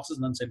in 10 boxes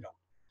and then sent out.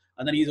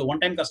 And then he's a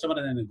one-time customer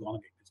and then he's gone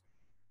again.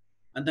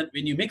 And then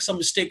when you make some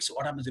mistakes,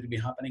 what happens, it will be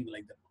happening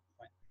like that.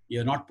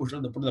 You're not put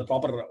the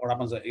proper, what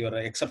happens, your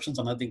exceptions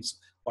and other things.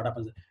 What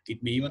happens,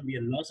 it may even be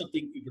a loss of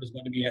thing if it is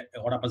going to be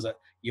what happens,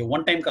 your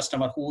one-time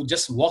customer who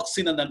just walks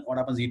in and then what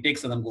happens, he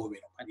takes and then go away.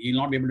 And he'll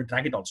not be able to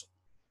track it also.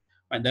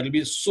 And there will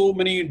be so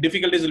many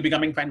difficulties will be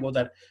coming. Fine, go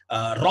there.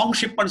 Wrong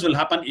shipments will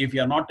happen if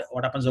you are not,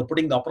 what happens,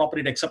 putting the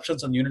appropriate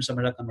exceptions and units of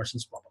measure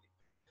conversions properly.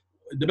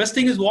 The best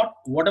thing is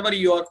whatever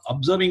you are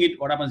observing it,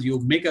 what happens, you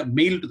make a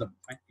mail to them.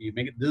 Right? You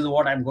make it, this is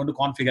what I'm going to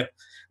configure.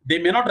 They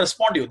may not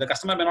respond to you. The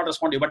customer may not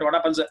respond to you. But what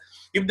happens,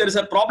 if there is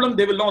a problem,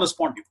 they will not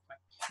respond to you.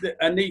 Right?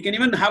 And you can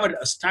even have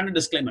a standard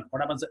disclaimer.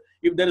 What happens,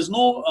 if there is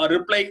no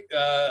reply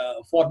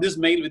for this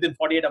mail within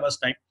 48 hours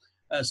time,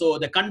 so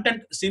the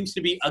content seems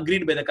to be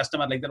agreed by the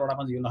customer like that. What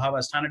happens, you'll have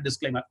a standard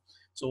disclaimer.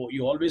 So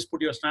you always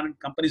put your standard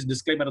company's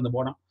disclaimer on the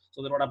bottom.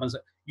 So that what happens,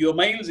 your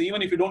mails,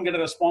 even if you don't get a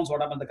response,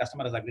 what happens, the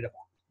customer has agreed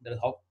upon. That is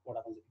how what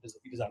happens, it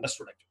is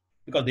understood actually,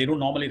 because they don't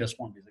normally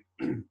respond.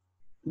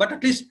 But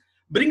at least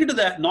bring it to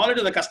the knowledge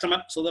of the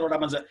customer so that what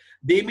happens,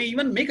 they may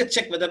even make a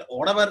check whether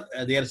whatever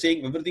they are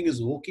saying, everything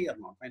is okay or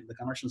not. Fine, the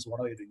conversions,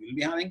 whatever you will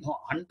be having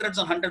hundreds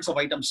and hundreds of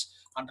items,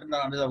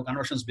 hundreds of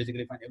conversions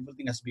basically. Fine,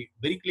 everything has to be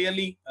very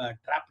clearly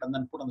trapped and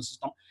then put on the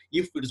system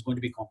if it is going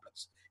to be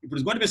complex. If it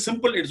is going to be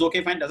simple, it is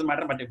okay, fine, doesn't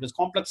matter. But if it is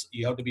complex,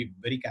 you have to be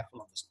very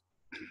careful on this.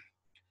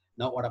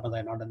 Now what happens, I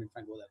have not done it,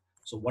 fine, go there.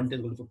 So one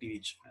table to 50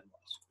 each.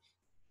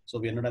 So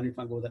we are not done it,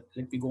 fine, go there.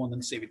 Let me go and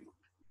then save it.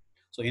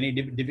 So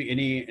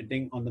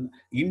anything on the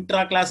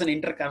intra-class and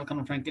inter-class,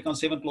 click on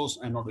save and close.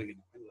 I'm not doing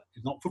it.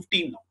 It's now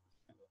 15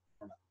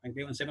 now. I'm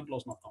going save and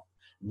close not now.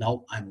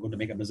 Now I'm going to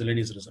make a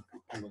miscellaneous result.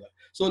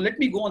 So let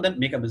me go and then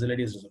make a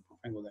miscellaneous result.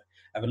 I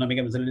will not make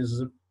a miscellaneous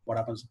result. What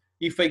happens?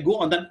 If I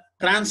go and then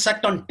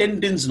transact on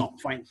 10 tins now,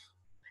 fine.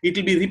 It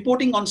will be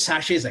reporting on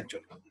sachets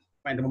actually.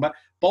 Fine. Remember,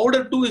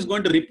 powder 2 is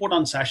going to report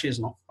on sachets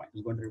now. Fine.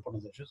 It's going to report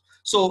on sachets.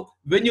 So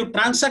when you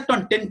transact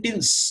on 10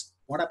 tins,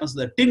 what happens?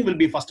 The tin will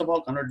be first of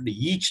all converted to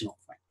each now.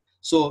 Fine.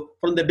 So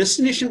from the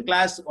destination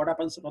class, what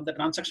happens from the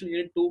transaction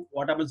unit to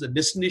what happens the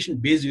destination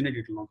base unit,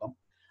 it will now come.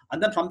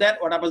 And then from there,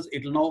 what happens,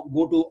 it will now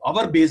go to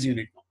our base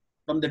unit now.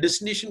 From the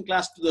destination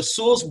class to the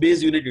source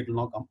base unit, it will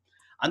now come.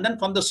 And then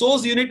from the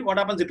source unit, what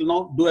happens, it will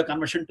now do a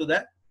conversion to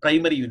the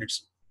primary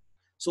units.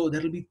 So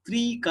there will be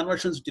 3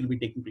 conversions which will be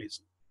taking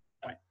place.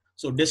 Right.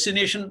 So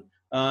destination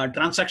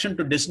transaction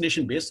to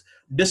destination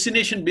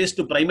base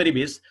to primary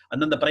base,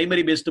 and then the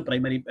primary base to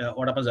primary,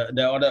 what happens, on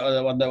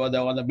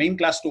the main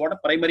class to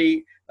what,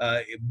 primary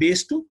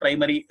base to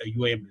primary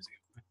UAM.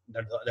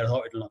 That's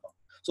how it will now come.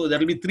 So there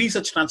will be 3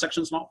 such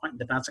transactions now. Fine.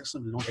 The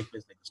transaction will not take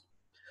place like this.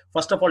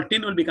 First of all,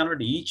 10 will be converted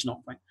to each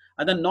now. Fine.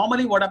 And then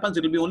normally what happens,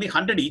 it will be only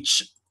 100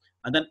 each.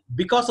 And then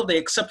because of the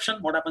exception,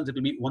 what happens, it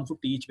will be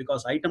 150 each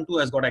because item 2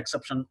 has got an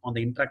exception on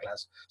the intra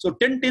class. So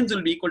 10 tens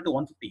will be equal to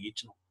 150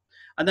 each now.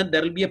 And then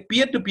there will be a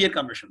peer-to-peer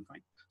conversion.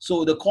 Fine.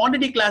 So the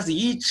quantity class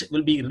each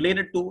will be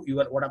related to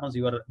your, what happens,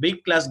 your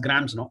weight class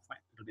grams now. Fine.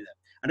 It will be there.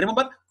 And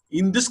remember,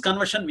 in this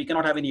conversion, we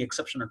cannot have any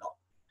exception at all.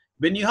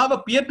 When you have a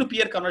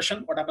peer-to-peer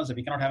conversion, what happens if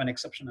we cannot have an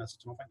exception as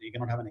such? No, fine. You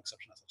cannot have an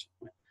exception as such.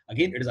 Fine.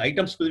 Again, it is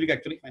item specific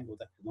actually. Fine, go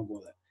there. No,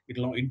 go there. It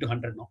will now into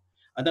 100 now.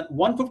 And then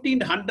 150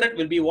 into 100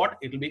 will be what?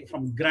 It will be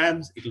from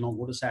grams. It will now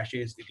go to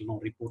sachets. It will now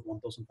report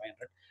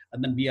 1,500.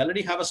 And then we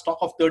already have a stock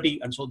of 30.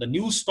 And so the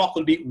new stock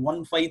will be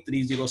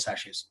 1530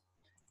 sachets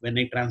when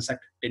I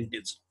transact 10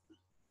 tins.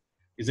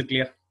 Is it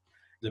clear?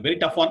 It's a very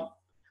tough one.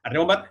 And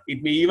remember,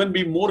 it may even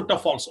be more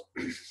tough also.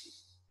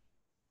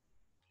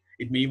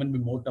 It may even be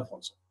more tough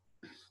also.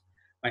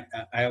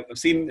 I have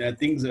seen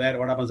things where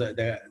what happens,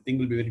 the thing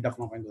will be very tough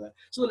now.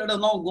 So let us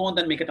now go on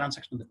and make a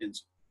transaction on the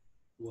tins.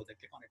 Go there,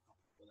 click on it now.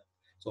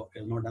 So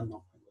it is not done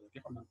now.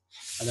 Click on done.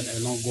 And then I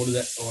will now go to the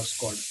what's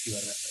called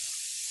your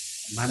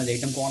manage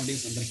item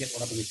quantities. And then here,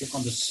 what happens, you click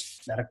on this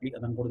directly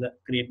and then go to the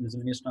create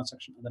miscellaneous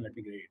transaction and then let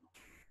me create it now.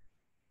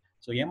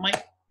 So MI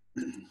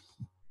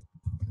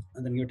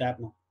and then you tap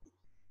now.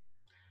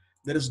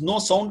 There is no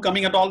sound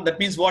coming at all. That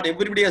means what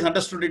everybody has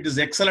understood. It is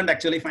excellent,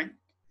 actually. Fine.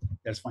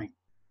 That's fine.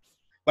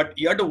 But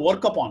you have to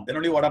work upon. Then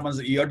only what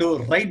happens, you have to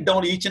write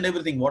down each and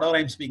everything, whatever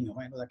I'm speaking.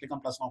 Fine. Click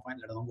on plus now. Fine.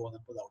 Let us go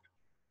and put out.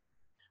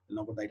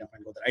 Now put the item.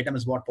 Fine. Go there. Item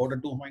is what? Powder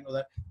 2. Fine. Go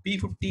there.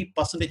 P50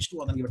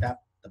 %2 and then give a tap.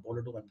 The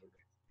powder 2 and go there.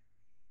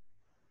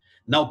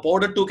 Now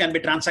powder 2 can be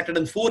transacted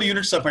in 4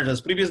 units of measures.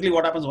 Previously,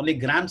 what happens, only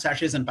gram,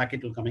 sachets, and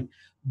packet will coming.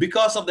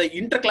 Because of the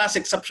interclass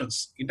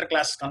exceptions,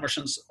 interclass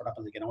conversions, what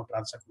happens, you can now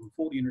transact in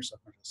 4 units of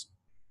measures.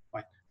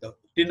 Fine. The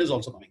tin is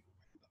also coming.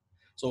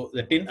 So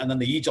the tin and then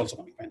the each also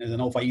coming. Fine. There's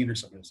now 5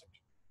 units of measures.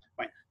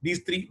 Fine.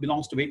 These 3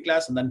 belongs to weight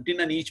class, and then tin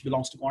and each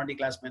belongs to quantity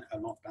class. Fine.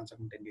 I'll now transact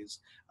in 10 days.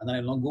 And then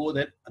I'll now go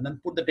there and then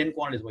put the 10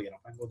 quantities over here.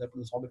 Fine. Go there, put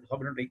the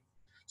sub-unit.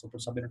 So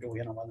put sub-unit over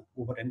here now.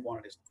 Go for 10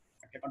 quantities.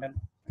 Click on 10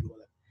 and go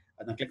there.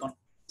 And then click on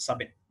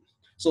submit.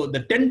 So the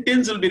 10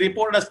 tins will be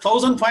reported as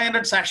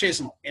 1,500 sachets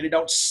now. Any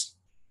doubts?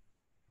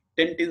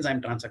 10 tins I'm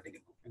transacting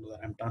it.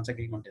 I'm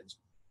transacting on tins.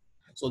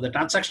 So the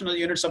transactional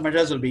units of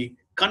measures will be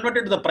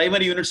converted to the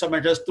primary units of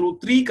measures through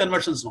 3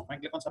 conversions now.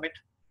 Click on submit.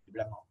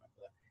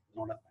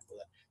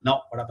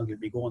 Now what happens,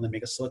 we'll go on and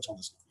make a search on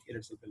this. Here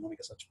itself will make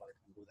a search for it.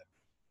 Go there.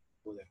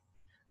 Go there.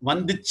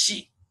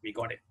 Vandichi, we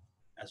got it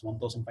as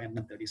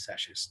 1,530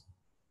 sachets.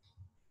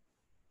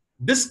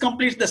 This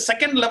completes the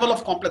second level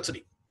of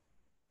complexity.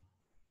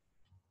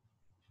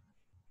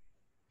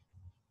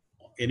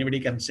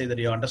 Anybody can say that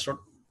you understood?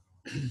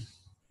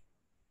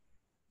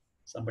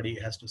 Somebody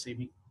has to say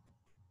me.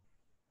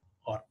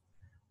 Or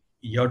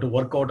you have to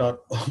work out, or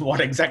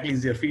what exactly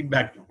is your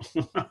feedback?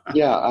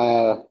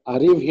 Yeah,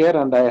 Arif here,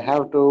 and I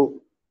have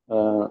to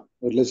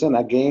listen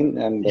again.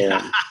 And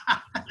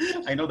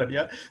I know that,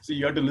 yeah. So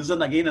you have to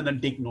listen again and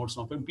then take notes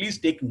now. Please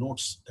take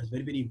notes. That's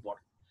very, very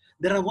important.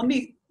 There are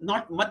only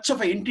not much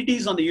of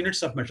entities on the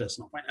units of measures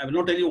now. I will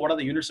not tell you what are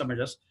the units of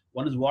measures.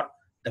 One is what?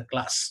 The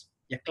class.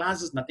 A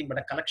class is nothing but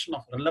a collection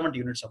of relevant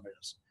units of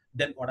measures.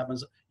 Then what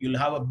happens? You'll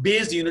have a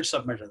base units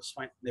of measures.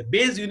 Fine. The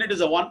base unit is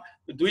the one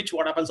with which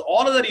what happens?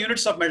 All other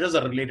units of measures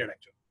are related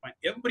actually. Fine.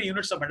 Every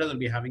units of measures will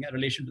be having a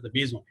relation to the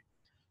base only.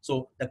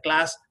 So the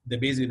class, the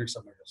base units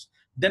of measures.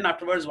 Then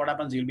afterwards, what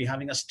happens? You'll be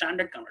having a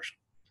standard conversion.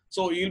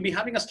 So you'll be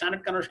having a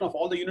standard conversion of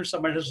all the units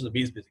of measures to the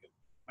base basically.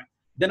 Fine.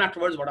 Then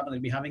afterwards, what happens?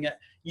 You'll be having a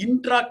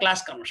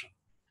intra-class conversion.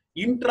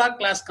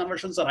 Intra-class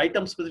conversions are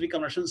item-specific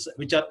conversions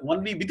which are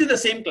only within the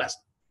same class.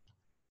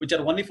 Which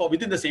are only for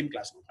within the same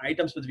class,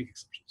 item-specific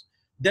exceptions.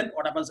 Then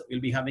what happens? We'll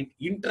be having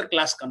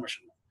inter-class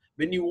conversion.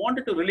 When you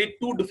wanted to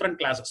relate 2 different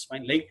classes,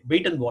 fine, like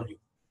weight and volume,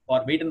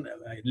 or weight and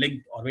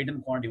length, or weight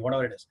and quantity,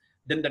 whatever it is,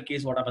 then in that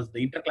case, what happens?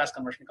 The inter-class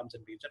conversion comes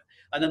in picture,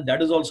 and then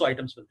that is also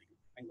item-specific.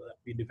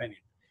 We define it.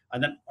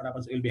 And then what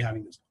happens? We'll be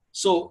having this.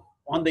 So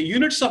on the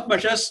units of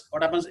measures,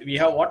 what happens? We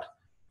have what?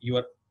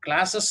 Your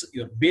classes,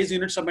 your base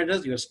units of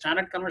measures, your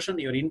standard conversion,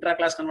 your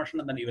intra-class conversion,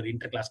 and then your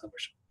inter-class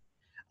conversion.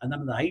 And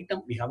then the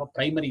item, we have a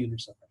primary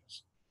units of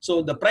measures.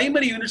 So the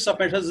primary units of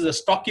measures is the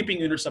stock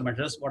keeping units of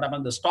measures. What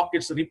happens? The stock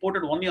gets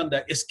reported only on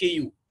the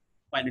SKU.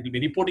 Fine, it will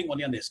be reporting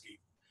only on the SKU.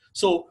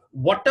 So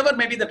whatever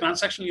may be the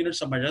transactional units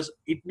of measures,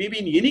 it may be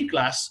in any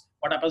class,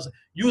 what happens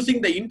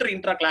using the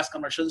intra class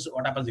conversions,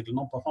 what happens, it will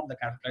now perform the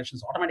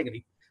calculations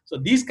automatically. So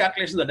these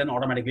calculations are done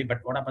automatically, but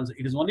what happens,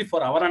 it is only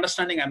for our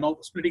understanding. I'm now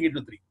splitting it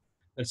into 3.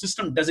 The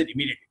system does it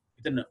immediately.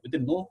 Within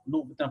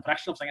a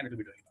fraction of a second, it will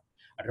be doing it.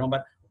 And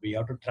remember, we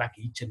have to track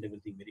each and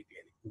everything very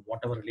clearly.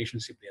 Whatever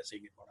relationship they are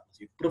saying, what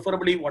happens.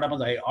 Preferably, what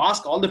happens, I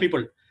ask all the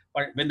people,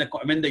 but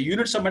when the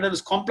unit submitted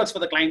is complex for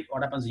the client,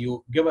 what happens,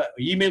 you give an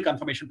email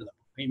confirmation to them.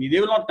 They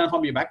will not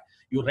confirm you back.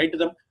 You write to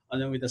them,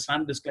 and then with a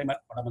standard disclaimer,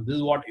 what happens, this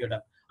is what you're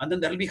done. And then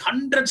there will be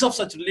hundreds of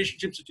such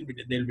relationships which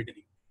they'll be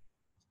telling.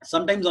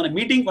 Sometimes on a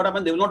meeting, what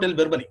happens, they will not tell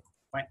verbally.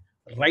 Fine.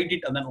 Write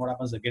it, and then what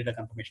happens, they get a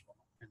confirmation.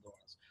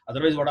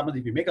 Otherwise, what happens,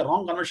 if you make a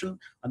wrong conversion,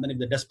 and then if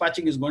the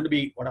dispatching is going to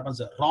be, what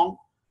happens, wrong,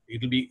 it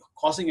will be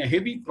causing a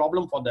heavy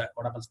problem for the,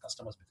 what happens,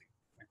 customers.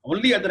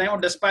 Only at the time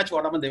of dispatch,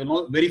 what happens, they will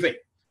not verify.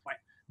 Fine.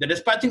 The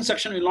dispatching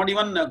section will not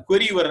even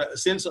query your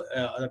sales,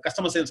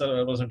 customer sales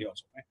representative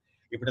also. Right?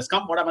 If it has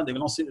come, what happens, they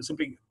will not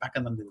simply pack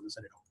and then they will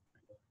send it out.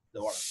 The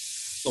order.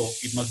 So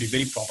it must be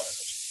very proper.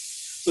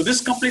 So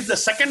this completes the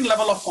second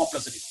level of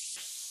complexity.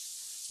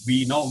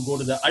 We now go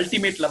to the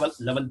ultimate level,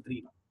 level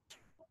 3 now.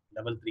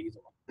 Level 3 is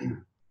the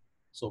one.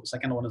 So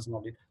second one is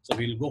not it. So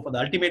we will go for the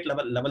ultimate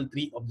level, level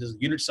 3 of this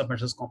unit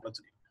submissions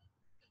complexity.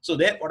 So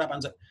there, what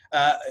happens,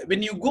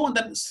 when you go and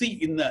then see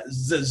in the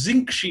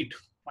zinc sheet,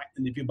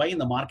 and if you buy in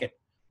the market,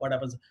 what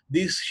happens,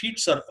 these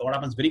sheets are, what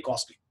happens, very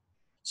costly.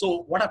 So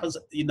what happens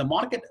in the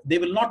market, they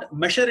will not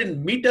measure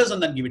in meters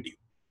and then give it to you.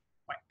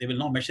 They will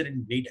not measure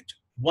in weight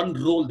actually. One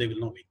roll they will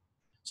not weigh.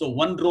 So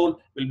one roll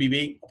will be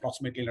weighing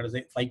approximately, let us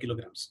say, 5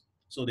 kilograms.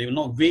 So they will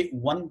not weigh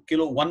 1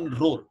 kilo, one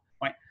roll.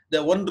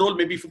 The one roll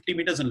may be 50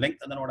 meters in length,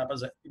 and then what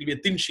happens, it will be a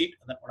thin sheet,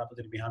 and then what happens,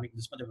 it will be having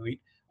this much of a weight,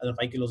 and then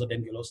 5 kilos or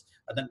 10 kilos,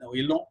 and then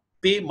we'll not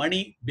pay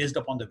money based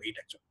upon the weight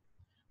actually.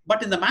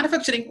 But in the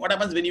manufacturing, what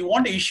happens, when you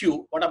want to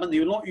issue, what happens,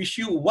 you will not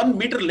issue 1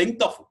 meter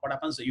length of, what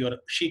happens, your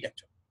sheet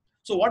actually.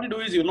 So what you do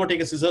is you will not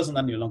take a scissors and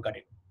then you will not cut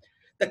it.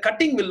 The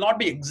cutting will not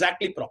be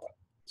exactly proper.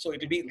 So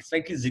it will be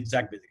slightly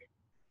zigzag basically.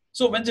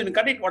 So when you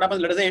cut it, what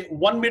happens, let us say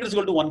 1 meter is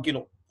equal to 1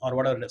 kilo or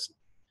whatever it is.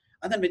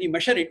 And then when you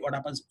measure it, what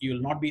happens, you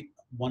will not be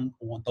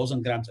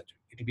 1,000 grams actually.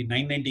 It will be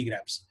 990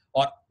 grams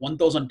or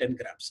 1,010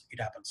 grams.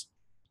 It happens.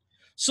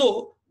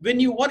 So when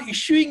you are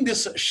issuing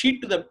this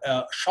sheet to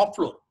the shop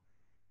floor,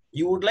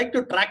 you would like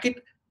to track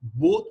it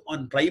both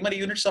on primary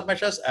units of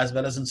measures as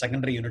well as in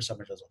secondary units of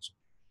measures also.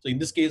 So in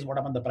this case, what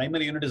happens, the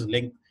primary unit is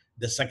length,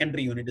 the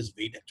secondary unit is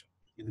weight actually.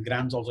 In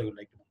grams also you would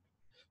like to know.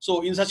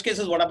 So in such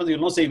cases, what happens, you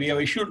will not say we have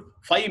issued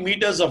 5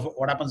 meters of,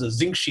 what happens, a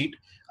zinc sheet,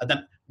 and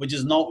then which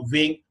is now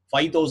weighing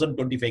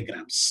 5,025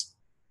 grams.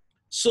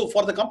 So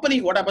for the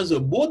company, what happens,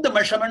 both the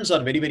measurements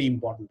are very, very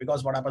important,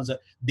 because what happens,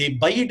 they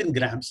buy it in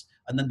grams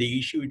and then they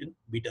issue it in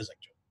meters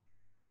actually.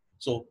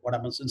 So what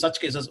happens in such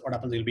cases, what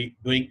happens, they'll be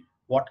doing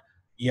what?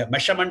 Yeah,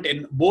 measurement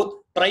in both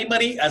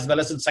primary as well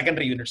as in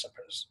secondary units of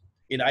measures.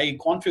 I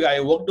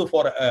worked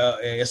for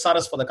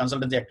SRS for the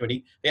consultancy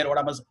activity. Here, what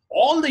happens,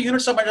 all the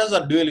units of measures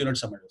are dual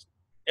units of measures.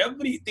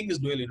 Everything is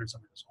dual units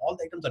of measures. All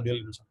the items are dual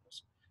units of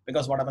measures.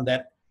 Because what happens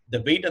there,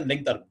 the weight and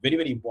length are very,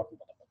 very important.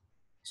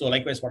 So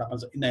likewise, what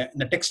happens in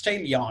the textile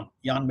yarn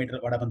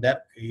material, what happens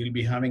there, you'll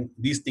be having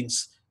these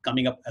things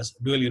coming up as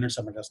dual units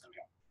of measures coming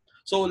up.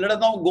 So let us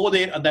now go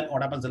there, and then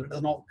what happens, let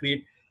us now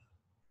create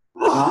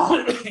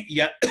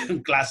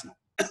class now.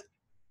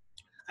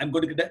 I'm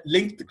going to get a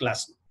linked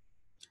class now.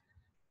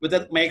 With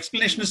that, my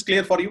explanation is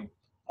clear for you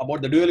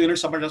about the dual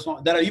units of measures.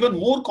 There are even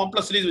more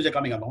complexities which are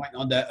coming up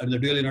on the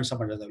dual units of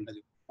measures. I will tell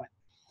you. Fine.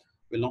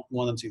 We'll not go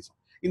on and see so.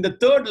 In the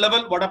third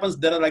level, what happens?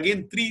 There are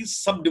again 3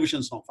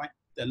 subdivisions now. Fine.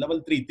 The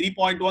level 3,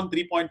 3.1,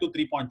 3.2,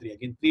 3.3.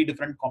 Again, 3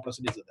 different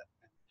complexities are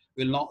there.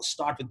 We'll now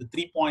start with the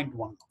 3.1.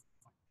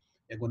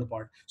 We're going to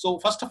part. So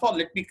first of all,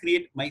 let me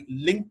create my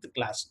linked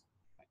class.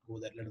 Go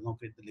there. Let us now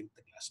create the linked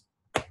class.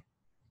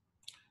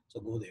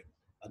 So go there.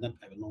 And then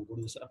I will now go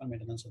to the setup and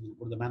maintenance, and then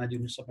go to the manage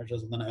units of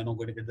measures, and then I will now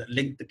go to get the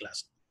linked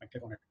class. I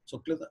click on it. So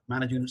click the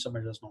manage units of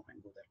measures now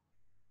and go there.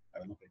 I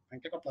will now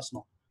click on plus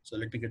now. So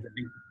let me get the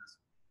linked class.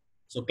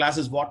 So class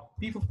is what?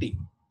 P50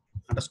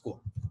 underscore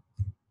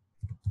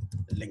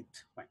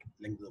linked. Fine.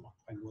 Linked the one.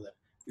 Fine. Go there.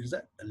 It is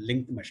a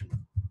linked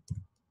measurement.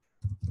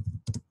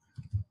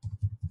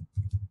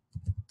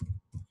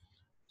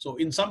 So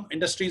in some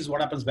industries,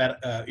 what happens where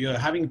you're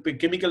having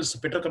chemicals,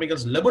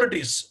 petrochemicals,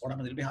 laboratories, what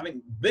happens? They'll be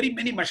having very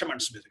many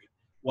measurements basically.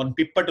 One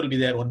pipette will be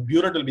there, one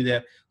burette will be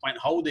there. Find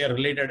how they are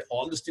related.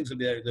 All these things will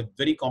be there. It's a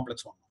very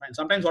complex one. And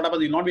sometimes what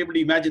happens, you'll not be able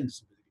to imagine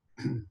this.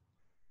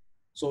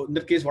 So in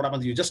that case, what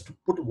happens? You just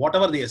put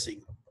whatever they are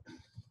saying.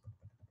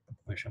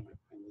 Measurement.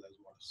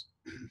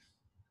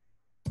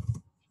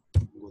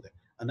 Go there.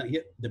 And then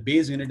here, the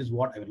base unit is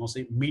what? I will now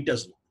say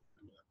meters.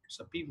 It's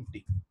a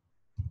P50.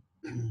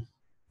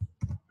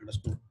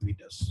 Understood?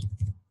 Meters.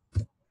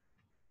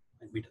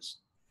 And meters.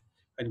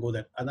 And go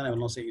there. And then I will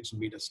now say it's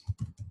meters.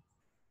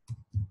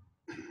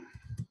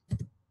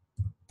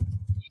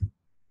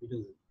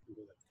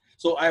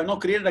 So I have now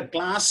created a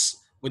class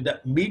with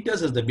the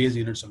meters as the base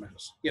units of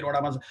measures. Here what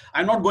happens,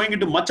 I'm not going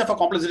into much of a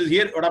complexity.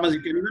 Here what happens,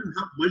 you can even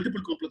have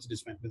multiple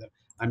complexities.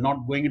 I'm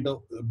not going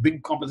into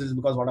big complexities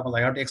because what happens,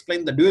 I have to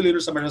explain the dual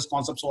units of measures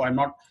concept, so I'm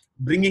not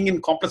bringing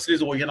in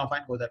complexities over here. Now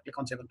fine, go there, click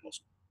on save and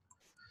close.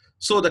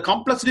 So the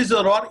complexities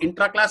are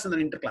intra-class and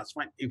then inter-class.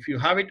 Fine. If you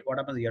have it, what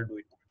happens, you have to do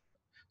it.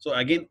 So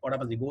again, what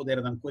happens, you go there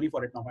and then query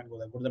for it. Now fine, go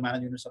there, go to the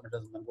manage units of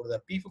measures and then go to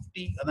the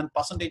P50 and then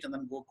percentage and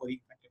then go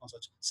query. Fine, click on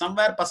search.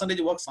 Somewhere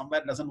percentage works,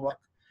 somewhere doesn't work.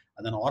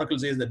 And then Oracle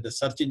says that the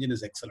search engine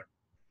is excellent.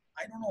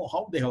 I don't know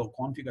how they have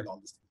configured all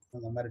this.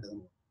 Somewhere it doesn't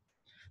work.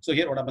 So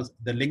here what happens,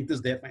 the length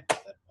is there. Fine.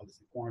 All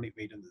this quantity,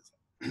 weight, and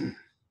this.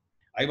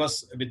 I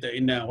was with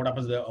what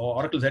happens, the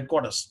Oracle's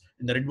headquarters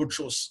in the Redwood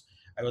shows.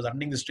 I was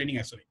attending this training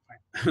actually.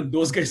 Fine.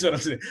 Those guys were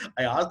actually,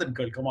 I asked that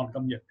girl, come on,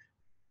 come here.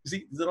 You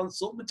see, there are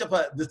so much of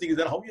this thing is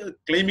there. How you're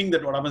claiming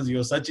that what happens,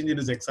 your search engine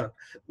is excellent.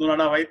 No,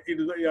 I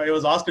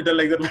was asked to tell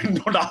like that.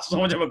 Don't ask so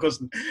much of a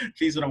question.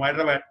 She's from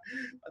Hyderabad.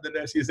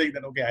 She's saying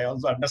that okay, I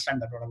also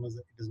understand that what happens,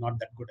 it is not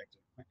that good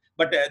actually.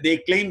 But they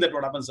claim that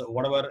what happens,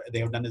 whatever they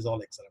have done is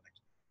all excellent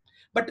actually.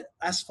 But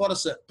as far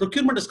as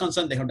procurement is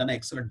concerned, they have done an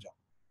excellent job.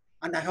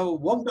 And I have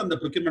worked on the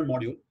procurement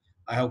module.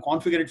 I have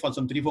configured it for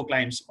some 3-4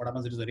 clients. What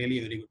happens, it is a really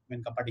very good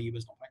when compared to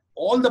eBiz.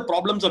 All the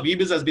problems of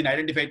eBiz has been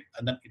identified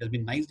and then it has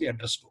been nicely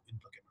addressed in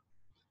procurement.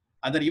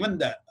 And then even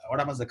what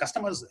happens, the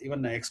customers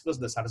even express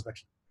the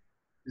satisfaction.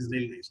 It's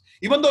really nice.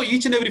 Even though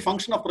each and every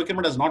function of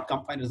procurement has not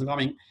come, fine, is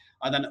coming,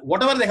 and then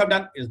whatever they have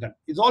done is done.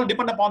 It's all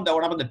dependent upon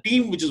what happens, the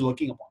team which is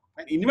working upon.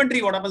 Fine.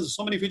 Inventory, what happens,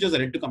 so many features are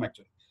ready to come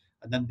actually.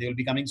 And then they will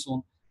be coming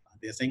soon.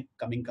 They're saying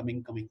coming.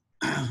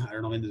 I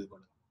don't know when this is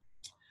going to.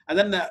 And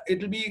then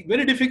it will be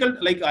very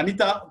difficult, like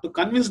Anita, to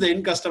convince the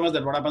end customers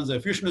that what happens,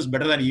 Fusion is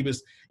better than eBiz.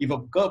 If a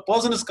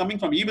person is coming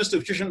from eBiz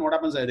to Fusion, what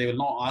happens, they will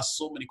not ask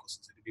so many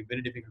questions. It will be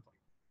very difficult for you.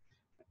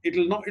 It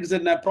will not, it's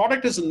a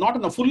product is not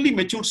in a fully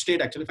matured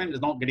state actually, fine,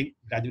 it's not getting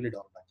gradually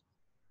developed.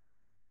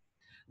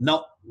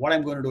 Now, what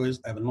I'm going to do is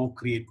I will now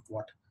create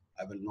what?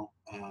 I will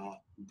now,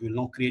 we will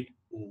now create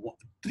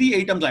 3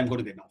 items I'm going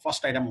to get now.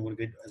 First item I'm going to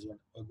create as well.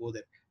 I'll go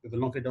there. We will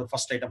now create our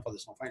first item for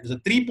this now. Fine. It's a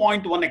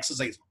 3.1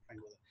 exercise. Fine.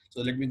 Go there.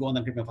 So let me go and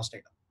then create my first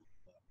item.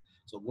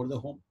 So go to the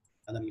home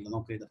and then we'll now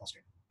create the first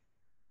item.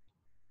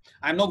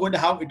 I'm not going to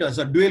have it as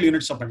a dual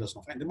unit subheaders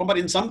now. Fine. Remember,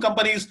 in some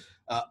companies,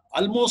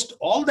 almost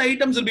all the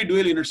items will be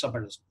dual unit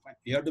subheaders. Fine.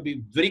 You have to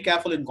be very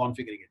careful in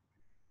configuring it.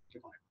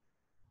 Click on it.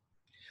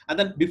 And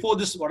then before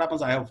this, what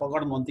happens? I have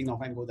forgotten one thing now.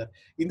 Fine. Go there.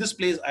 In this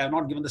place, I have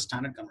not given the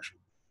standard conversion.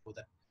 Go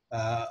there.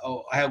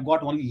 I have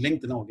got only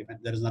length now. Okay, fine.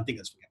 There is nothing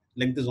else.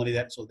 Length is only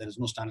there, so there is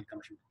no standard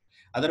conversion.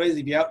 Otherwise,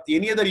 if you have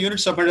any other unit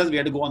subheaders, we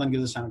have to go on and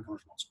give the standard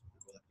conversion also.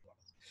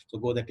 So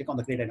go there. Click on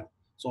the create item.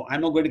 So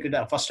I'm not going to create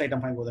a first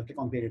item. Fine. Go there. Click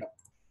on create item.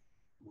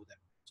 Go there.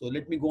 So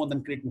let me go and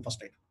then create my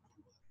first item.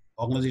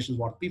 Organizations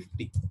what?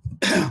 P50.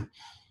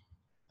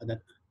 And then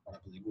what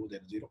happens? You go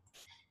there 0.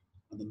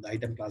 And then the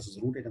item class is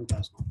root item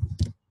class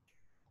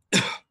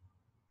now.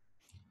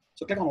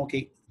 So click on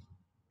OK.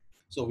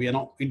 So we are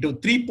now into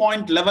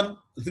 3.11,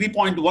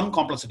 3.1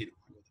 complexity.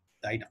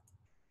 The item.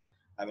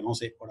 I will now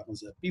say what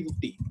happens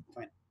P50.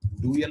 Fine.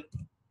 Dual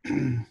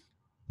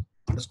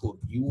underscore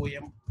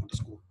UOM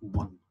underscore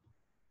 1.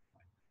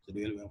 So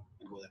dual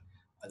and go there.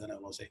 And then I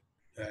will now say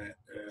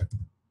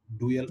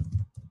dual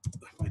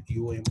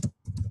UOM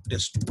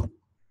test 1.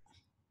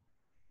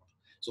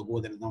 So go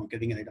there. Now I'm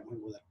getting an item.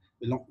 Go there.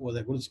 We'll not go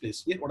there. Go to this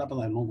place. Here, what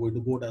happens? I'm not going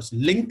to go as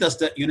length as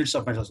the units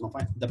of measures. No,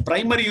 fine. The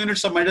primary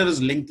units of measure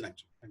is length.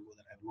 Actually. Fine. Go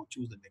there. I will not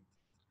choose the length.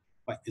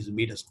 Fine. Is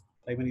meters.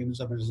 Primary units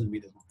of measures is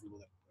meters. Go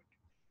there.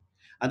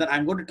 And then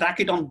I'm going to track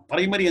it on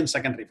primary and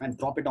secondary. Fine.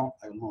 Drop it down.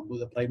 I will not do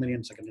the primary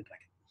and secondary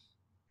tracking.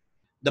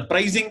 The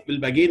pricing will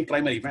be again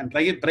primary. Fine.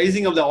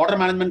 Pricing of the order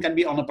management can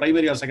be on a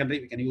primary or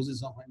secondary. We can use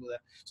this now. Fine. Go there.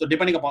 So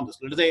depending upon this,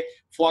 let us say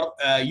for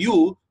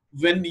you,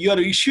 when you are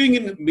issuing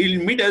in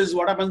meters,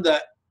 what happens?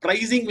 The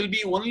pricing will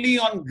be only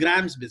on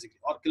grams basically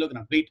or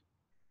kilogram weight.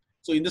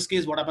 So in this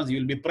case, what happens? You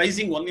will be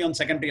pricing only on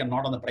secondary and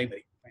not on the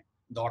primary. Fine.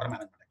 The order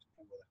management.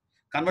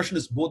 Conversion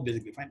is both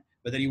basically fine.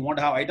 Whether you want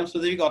to have item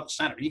specific or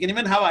standard. You can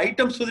even have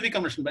item specific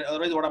conversion, but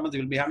otherwise what happens?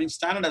 You will be having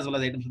standard as well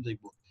as item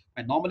specific both.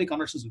 And normally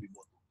conversions will be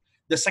both.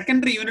 The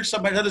secondary unit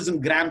submeasure is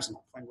in grams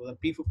now. Fine. Go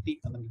P50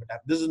 and then give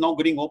it. This is now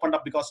getting opened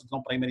up because it's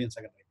now primary and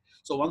secondary.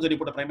 So once you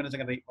put a primary and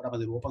secondary, what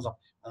happens? It opens up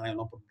and I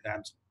will now put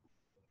grams.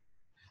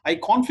 I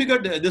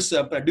configured this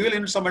dual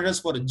unit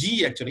submeasures for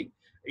G actually.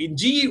 In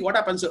G, what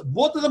happens?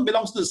 Both of them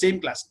belongs to the same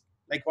class.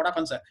 Like what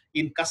happens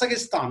in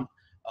Kazakhstan,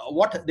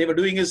 what they were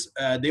doing is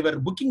they were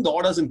booking the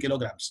orders in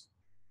kilograms.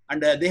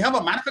 And they have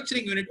a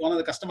manufacturing unit. One of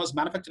the customers'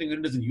 manufacturing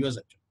unit is in US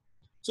actually.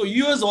 So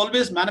US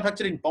always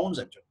manufacture in pounds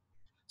actually.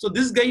 So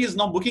this guy is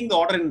now booking the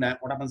order in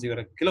what happens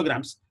here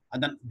kilograms,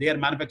 and then they are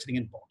manufacturing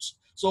in pounds.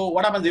 So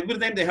what happens every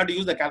time they have to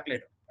use the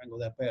calculator. And go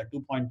there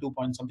 2.2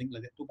 point something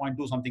like that,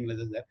 2.2 something like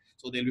that.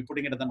 So they'll be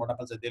putting it, and then what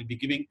happens? They'll be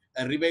giving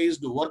a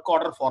revised work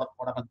order for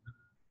what happens.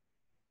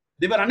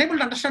 They were unable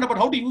to understand about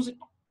how to use it.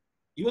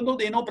 Even though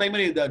they know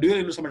primary the dual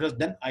unit submeasures,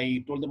 then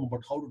I told them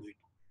about how to do it.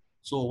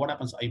 So what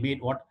happens? I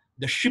made what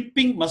the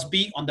shipping must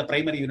be on the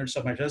primary units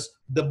of measures.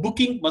 The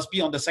booking must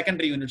be on the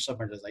secondary units of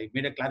measures. I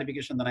made a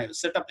clarification, then I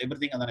set up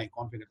everything, and then I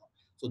configured it.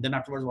 So then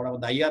afterwards, whatever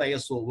the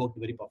IRISO worked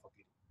very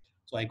perfectly.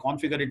 So I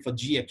configured it for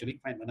G actually.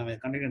 Fine. When I was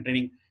conducting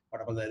training,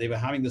 whatever they were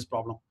having this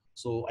problem.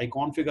 So I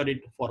configured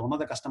it for one of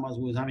the customers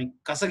who is having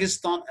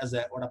Kazakhstan as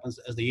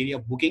as the area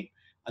of booking,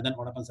 and then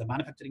what happens, the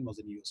manufacturing was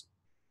in US.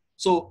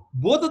 So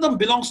both of them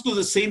belongs to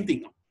the same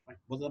thing. Right?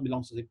 Both of them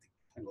belongs to the same thing.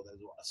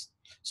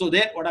 So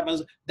there, what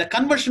happens, the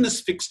conversion is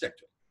fixed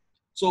actually.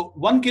 So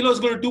 1 kilo is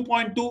going to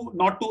 2.2,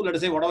 not 2, let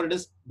us say whatever it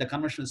is, the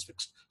conversion is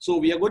fixed. So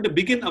we are going to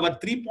begin our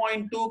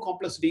 3.2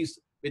 complexities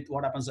with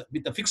what happens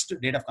with the fixed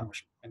date of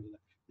conversion. And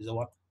this is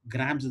what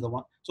grams is the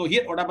one. So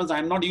here what happens, I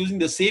am not using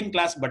the same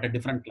class but a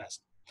different class.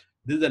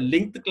 This is a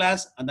length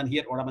class, and then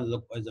here what happens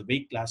is a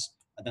weight class,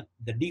 and then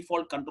the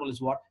default control is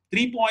what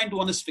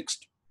 3.1 is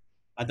fixed,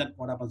 and then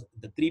what happens,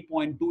 the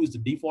 3.2 is the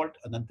default,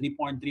 and then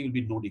 3.3 will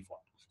be no default.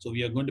 So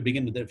we are going to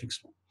begin with the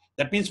fixed one.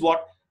 That means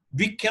what,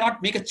 we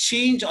cannot make a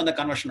change on the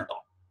conversion at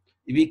all.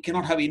 We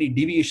cannot have any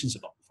deviations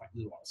at all.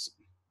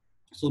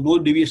 So no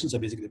deviations are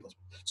basically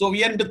possible. So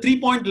we are into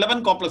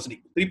 3.11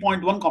 complexity,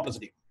 3.1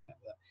 complexity.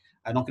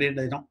 I now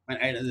created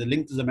the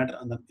length is a matter,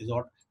 and then is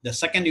what the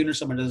second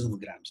units of measures in the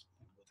grams.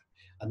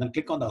 And then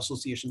click on the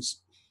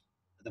associations,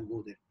 and then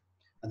go there.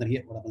 And then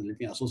here, what happens? Let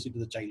me associate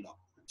with the child log.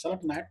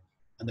 Select that,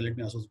 and then let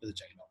me associate with the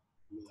child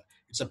log.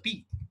 It's a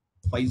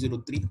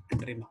P503.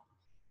 Enter it now.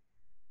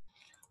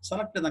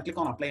 Select and then click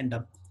on apply and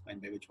done. Fine,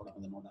 by which what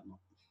happens? Not done now.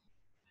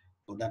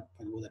 So that,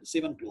 and go there.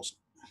 Save and close.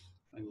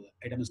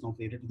 Item is now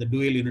created. The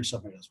dual units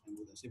of measures.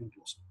 Go there. Save and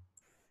close.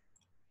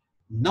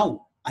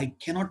 Now I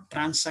cannot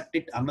transact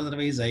it.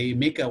 Otherwise, I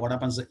make a what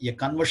happens a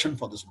conversion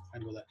for this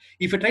one. Go there.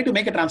 If I try to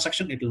make a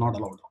transaction, it will not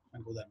allow it.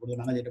 Go there. Go to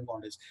manage item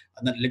counts,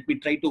 and then let me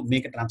try to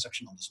make a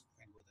transaction on this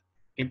one. Go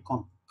there. Click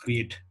on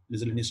create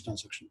miscellaneous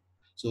transaction.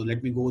 So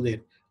let me go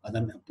there and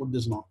then put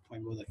this now.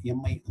 Go there.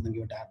 EMI and then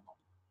give a tab now.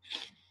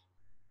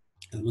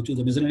 And go to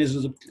the miscellaneous.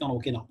 Click on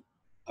OK now.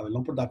 I will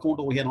now put the account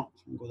over here now.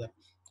 Go there.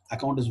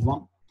 Account is 1.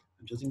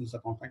 I'm choosing this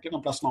account. I click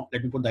on plus now.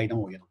 Let me put the item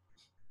over here now.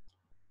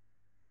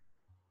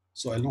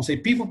 So I'll now say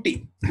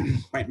P50.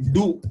 Fine.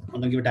 Do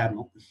and then give a tab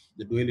now.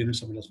 The dual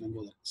units of measures.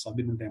 Go there.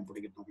 Subinventory. I'm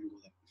putting it now. Go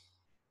there.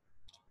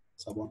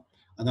 Sub 1.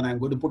 And then I'm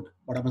going to put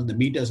what happens. The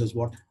meters is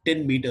what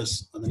 10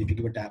 meters. And then if you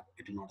give a tab,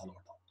 it will not allow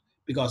it out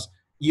because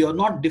you are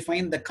not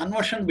defined the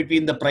conversion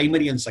between the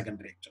primary and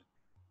secondary. Actually,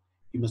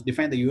 you must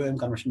define the UAM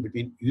conversion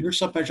between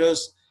units of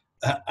measures.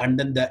 And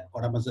then the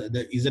what happens,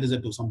 the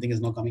Z2 something is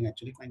now coming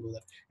actually. Fine, go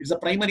there. It's a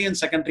primary and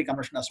secondary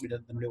conversion has to be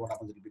done. Then what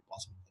happens, it will be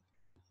possible.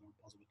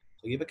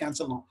 So give a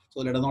cancel now.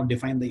 So let us now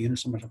define the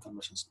units of measure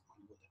conversions.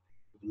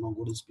 We will now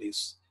go to this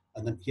place,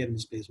 and then here in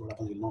this place, what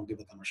happens, we will now give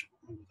a conversion.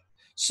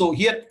 So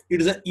here it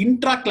is an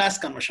intra-class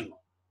conversion now.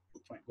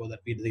 Fine, go there.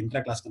 It is the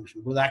intra-class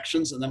conversion. Go to the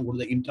actions and then go to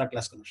the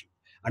intra-class conversion.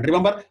 And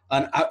remember,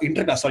 an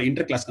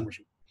inter-class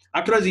conversion.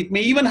 Afterwards, it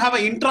may even have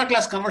an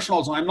intra-class conversion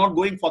also. I'm not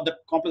going for the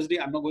complexity.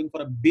 I'm not going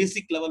for a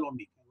basic level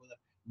only.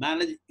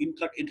 Manage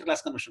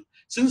inter-class conversion.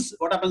 Since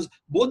what happens,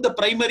 both the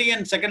primary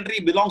and secondary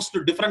belongs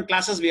to different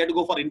classes, we have to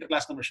go for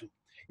inter-class conversion.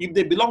 If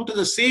they belong to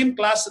the same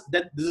class,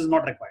 then this is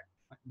not required.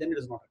 Then it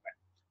is not required.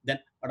 Then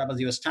what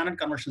happens, your standard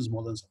conversion is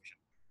more than sufficient.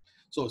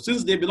 So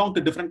since they belong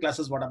to different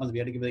classes, what happens, we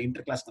have to give the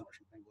inter-class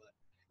conversion.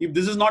 If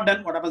this is not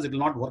done, what happens, it will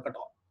not work at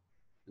all.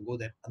 Go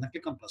there and then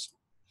click on plus.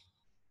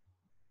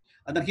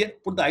 And then here,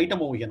 put the item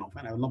over here now.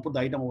 Fine. I will now put the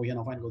item over here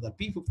now. Fine. Go there.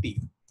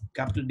 P50,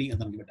 capital D, and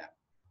then give a tab.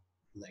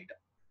 The item.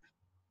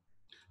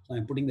 So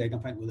I'm putting the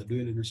item. Fine. Go there.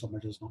 Dual units of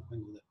measures now.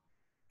 Fine. Go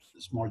there.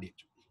 Small d.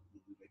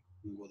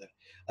 Go there.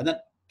 And then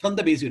from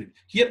the base unit.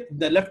 Here,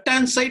 the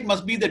left-hand side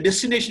must be the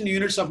destination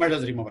units of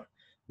measures. Remember,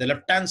 the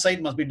left-hand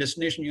side must be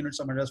destination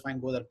units of measures. Fine.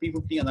 Go there.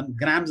 P50, and then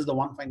grams is the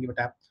one. Fine. Give a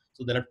tab.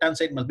 So the left-hand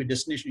side must be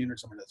destination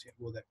units of measures. Here.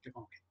 Go there. Click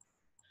on OK.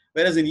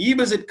 Whereas in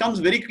EBIS, it comes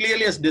very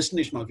clearly as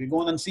destination. Now, if you go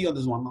on and see on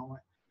this one now.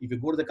 If you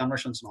go to the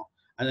conversions now,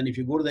 and then if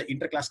you go to the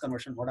interclass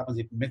conversion, what happens?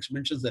 It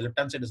mentions the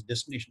left-hand side as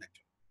destination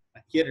actually.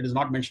 Right? Here it is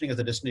not mentioning as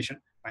a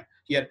destination. Right?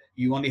 Here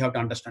you only have to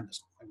understand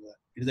this. Right?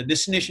 It is a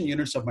destination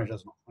units of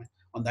measures now. Right?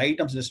 On the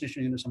items,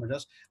 destination units of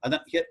measures, and then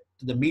here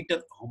to the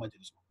meter, how much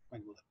it is now.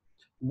 Right?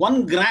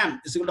 1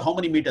 gram is equal to how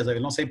many meters? I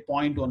will not say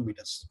 0.1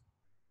 meters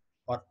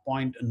or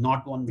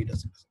 0.01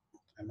 meters.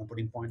 I'm not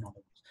putting 0.01.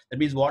 That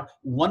means what?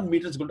 1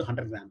 meter is equal to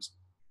 100 grams.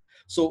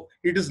 So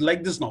it is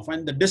like this now.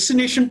 Find the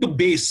destination to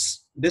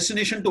base,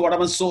 destination to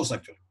whatever source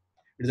actually.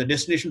 It is a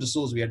destination to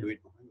source we are doing.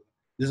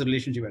 This is a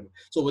relationship.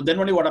 So then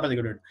only what happens? If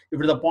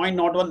it is a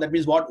 0.01, that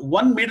means what?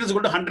 1 meter is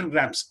equal to 100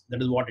 grams.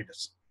 That is what it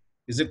is.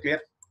 Is it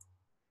clear?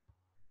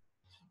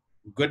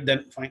 Good,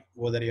 then fine.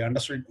 Whether you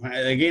understood.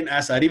 Again,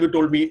 as Arivu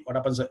told me, what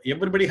happens?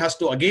 Everybody has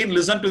to again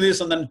listen to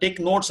this and then take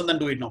notes and then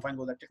do it now. Fine,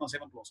 go there. Click on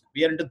save and close.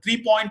 We are into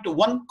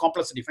 3.1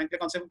 complexity. Fine,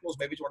 click on save and close,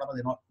 by which what happens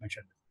is not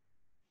mentioned.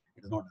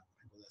 It is not done.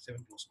 Fine, go there. Save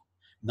and close.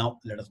 Now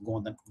let us go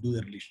and then do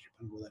the relationship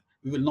and go there.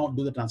 We will now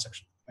do the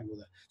transaction and go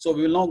there. So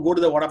we will now go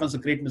to the what happens to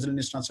create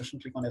miscellaneous transaction.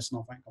 Click on S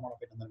now. Fine, come out of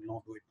it and then we'll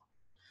now do it now.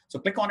 So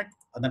click on it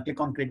and then click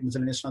on create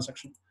miscellaneous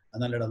transaction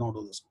and then let us now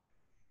do this.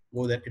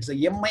 Go there. It's a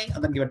MI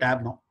and then give a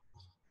tab now.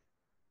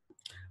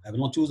 I will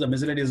not choose the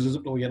miscellaneous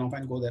receipt over here now.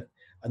 Fine, go there.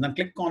 And then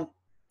click on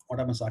what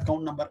happens,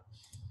 account number.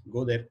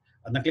 Go there.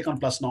 And then click on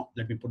plus now.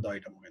 Let me put the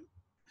item again.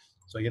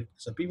 So here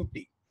it's a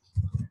P50.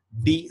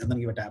 D and then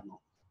give a tab now.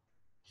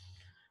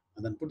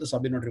 And then put the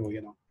sub-unitary over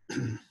here now.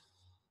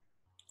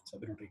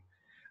 Sub-unitary.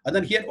 And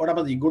then here, what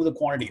happens? You go to the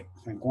quantity.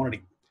 Fine,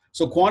 quantity.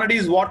 So quantity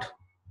is what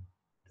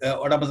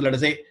happens? Let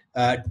us say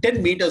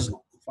 10 meters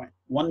now. Fine.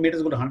 1 meter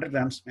is equal to 100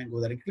 grams. Fine, go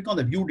there. You click on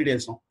the view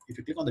details now. If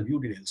you click on the view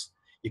details,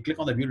 you click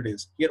on the view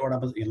details. Here, what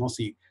happens? You'll now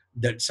see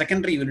that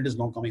secondary unit is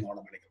now coming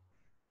automatically.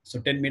 So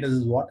 10 meters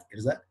is what? It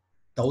is a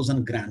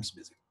 1000 grams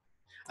basically.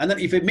 And then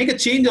if you make a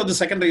change of the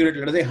secondary unit,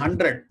 let us say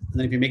 100, and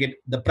then if you make it,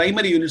 the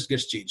primary units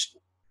gets changed.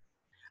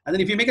 And then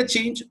if you make a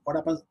change, what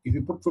happens? If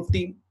you put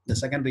 15, the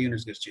secondary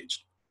units gets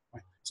changed.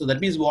 Right? So that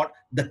means what?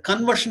 The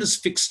conversion is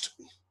fixed.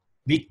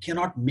 We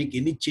cannot make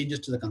any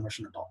changes to the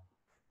conversion at all.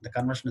 The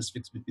conversion is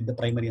fixed between the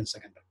primary and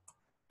secondary.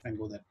 Fine,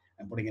 go there.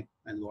 I'm putting it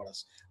and what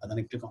else? And then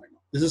I click on it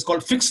now. This is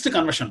called fixed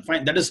conversion.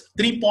 Fine. That is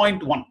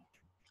 3.1.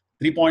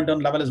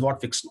 3.1 level is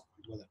what fixed now.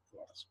 Go there.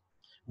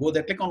 Go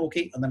there, click on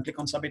OK, and then click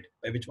on submit,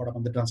 by which what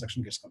happens, the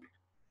transaction gets completed.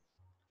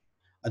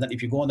 And then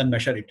if you go and then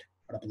measure it,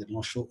 what happens, it will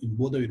now show in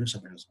both the units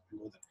of measures.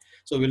 Go there.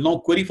 So we'll now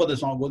query for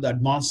this now, go to the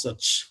advanced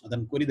search, and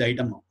then query the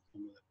item now.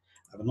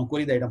 I will now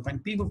query the item, find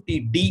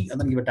P50D, and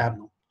then give a tab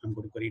now. I'm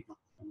going to query it now.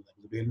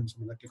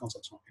 Click on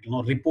search now. It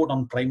will now report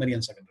on primary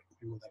and secondary.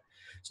 Go there.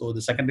 So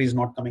the secondary is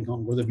not coming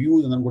on. Go to the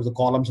views and then go to the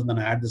columns and then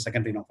add the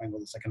secondary now. Find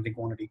the secondary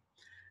quantity.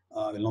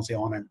 Will now say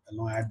on and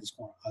will now add this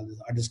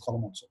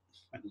column also.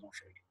 And will now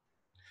show it.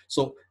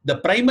 So the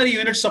primary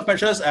units of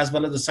measures as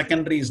well as the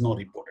secondary is now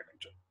reported.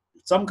 Actually,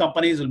 some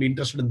companies will be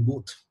interested in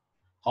both.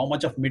 How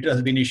much of meter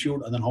has been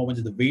issued and then how much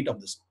is the weight of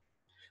this.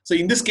 So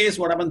in this case,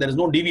 what happens? There is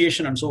no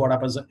deviation, and so what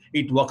happens?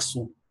 It works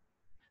soon.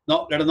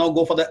 Now let us now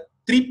go for the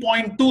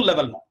 3.2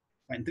 level now.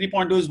 Fine.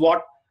 3.2 is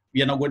what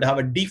we are now going to have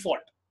a default.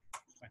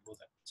 Fine. Go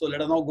there. So let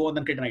us now go and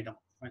then create an item,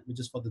 fine, which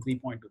is for the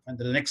 3.2. And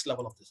the next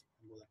level of this.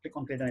 Go there. Click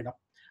on create an item.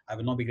 I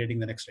will now be creating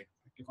the next item.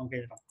 Click on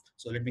create item.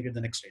 So let me get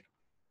the next item.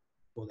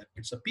 Go there.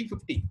 It's a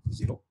P50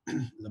 0.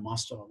 The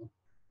master. Go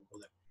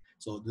there.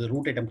 So the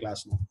root item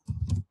class now.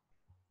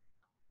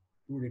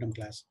 Root item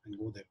class and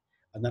go there.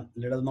 And then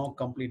let us now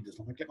complete this.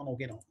 Click on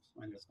OK now.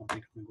 And let's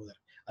complete it and go there.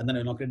 And then I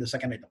will now create the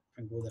second item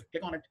and go there.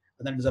 Click on it.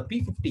 And then it is a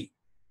P50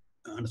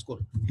 underscore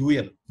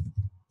dual.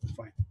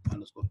 Fine.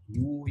 Underscore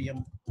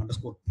UM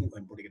underscore 2.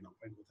 I'm putting it now.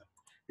 Fine. Go there.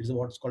 It is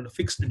what's called a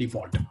fixed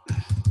default.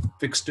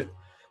 Fixed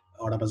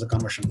what happens a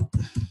conversion now.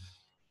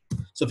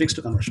 So fixed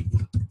conversion.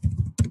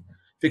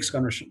 Fixed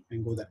conversion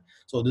and go there.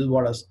 So this is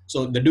what is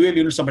so the dual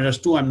unit sum measures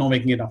 2. I'm now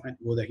making it up and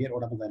go there. Here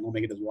what happens? I now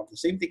make it as what the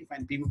same thing.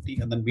 Fine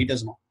P50 and then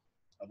meters now.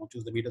 I'll now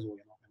choose the meters over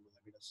here now and go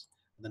there meters.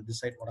 And then this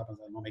side what happens?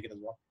 I'll now make it as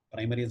what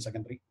primary and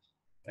secondary.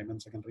 Primary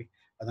and secondary.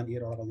 And then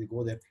here what happens? We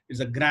go there. It's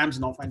a grams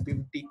now. Fine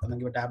P50 and then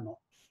give a tab now.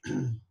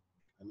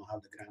 I now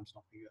have the grams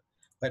now here.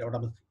 Right, what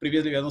happens?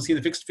 Previously we have not seen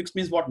the fixed. Fixed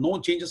means what? No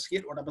changes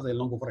here. What happens? I'll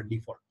now go for a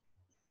default.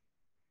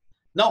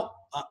 Now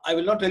I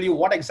will not tell you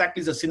what exactly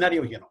is the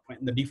scenario here now. Fine,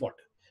 the default.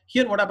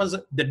 Here what happens,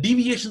 the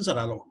deviations are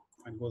allowed.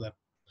 And go there.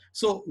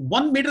 So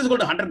 1 meter is equal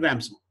to 100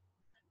 grams.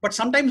 But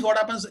sometimes what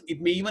happens, it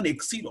may even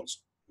exceed also.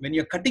 When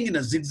you're cutting in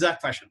a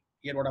zigzag fashion,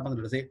 here what happens,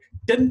 let us say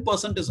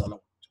 10% is allowed.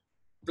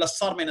 Plus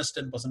or minus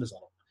 10% is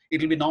allowed.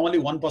 It will be normally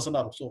 1%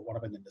 or so what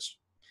happens in this.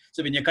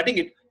 So when you're cutting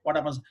it, what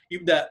happens,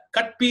 if the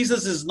cut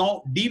pieces is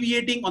now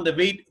deviating on the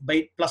weight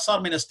by plus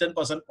or minus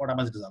 10%, what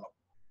happens, it is allowed.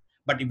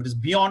 But if it is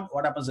beyond,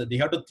 what happens, they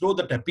have to throw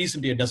that piece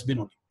into a dustbin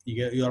only.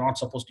 You are not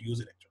supposed to use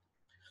it actually.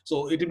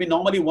 So it will be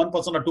normally 1%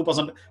 or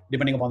 2%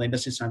 depending upon the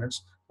industry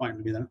standards. Fine,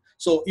 will be then.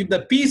 So if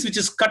the piece which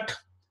is cut,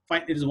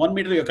 fine, it is 1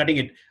 meter, you're cutting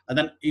it. And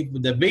then if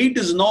the weight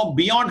is now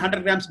beyond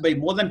 100 grams by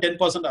more than 10%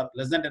 or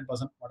less than 10%,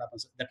 what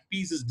happens? That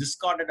piece is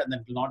discarded and then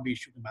it will not be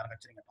issued to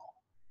manufacturing at all.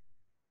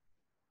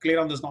 Clear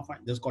on this now? Fine.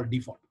 This is called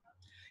default.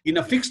 In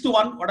a fixed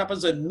one, what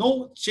happens?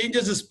 No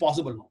changes is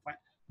possible now. Fine.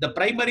 The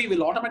primary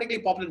will automatically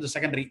populate the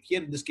secondary.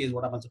 Here in this case,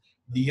 what happens?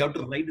 You have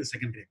to write the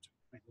secondary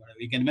actually.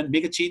 We can even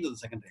make a change of the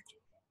secondary actually.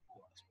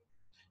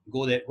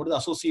 Go there, go to the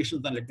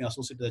associations, then let me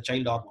associate to the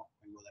child or now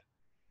and go there.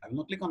 I will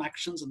now click on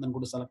actions and then go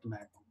to select and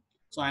add.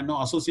 So I'm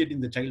now associating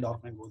the child or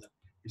and go there.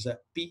 It's a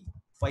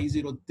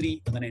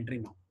P503 and then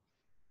entering now.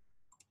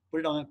 Put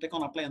it on, click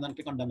on apply and then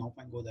click on done now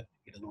and go there.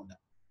 It is not done.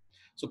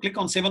 So click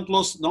on save and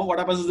close. Now what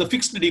happens is the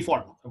fixed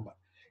default. Remember,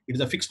 it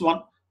is a fixed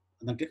one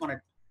and then click on it.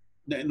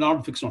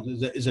 Not fixed one,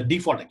 it's a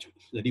default actually.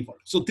 It's the default.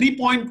 So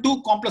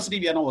 3.2 complexity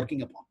we are now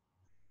working upon.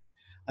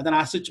 And then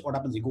as such, what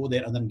happens? You go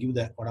there and then give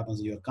the what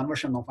happens? Your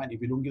conversion now fine.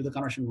 If you don't give the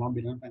conversion, it will not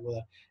be done. Fine, go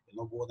there. You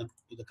know, go then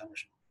do the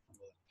conversion.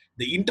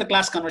 The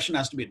interclass conversion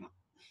has to be done.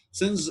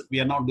 Since we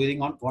are now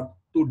doing on what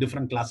 2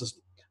 different classes.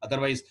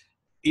 Otherwise,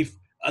 if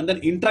and then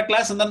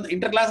intraclass and then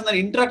interclass and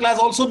then intraclass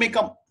also may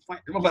come. Fine.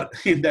 Remember,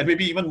 there may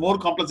be even more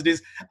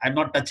complexities. I'm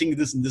not touching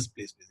this in this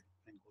place.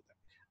 Fine, go there.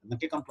 And then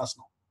click on plus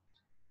now.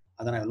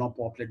 And then I will now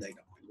populate the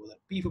item. Go there.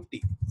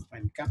 P50.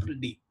 Fine. Capital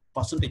D.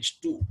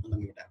 %2. And then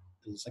give it tab.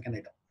 This is the second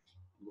item.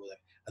 Go there.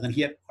 And then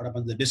here, what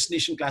happens? The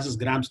destination class is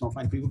grams now.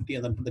 Fine, P50,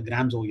 and then put the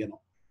grams over here now.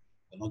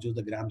 Will not choose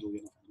the grams over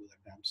here now. Do the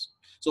grams.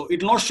 So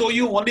it will not show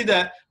you only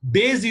the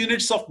base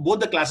units of both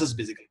the classes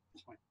basically.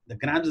 Fine. The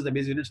grams is the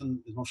base units and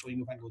is not showing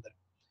you. Fine, go there.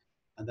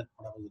 And then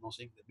what happens? Is not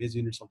saying the base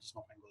units of this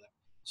now. Fine, go there.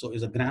 So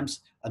is the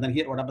grams, and then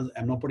here what happens?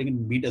 I'm not putting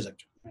in meters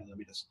actually. The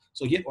meters.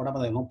 So here what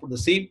happens? I will not put the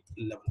same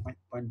level.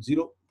 Fine,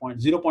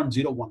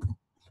 0.01.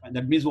 And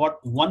that means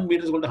what? 1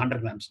 meter is equal to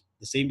 100 grams.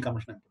 The same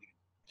conversion I'm putting in.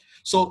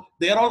 So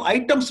they are all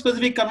item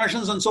specific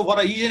conversions, and so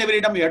for each and every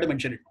item we have to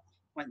mention it.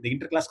 Fine. The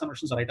interclass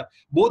conversions are item.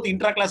 Both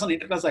intraclass and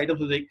interclass items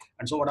specific.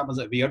 And so what happens?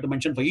 We have to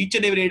mention for each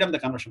and every item the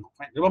conversion.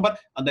 Fine. Remember,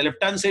 on the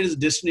left hand side is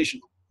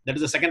destination. That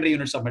is the secondary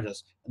units of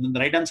measures. And then the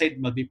right hand side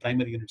must be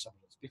primary units of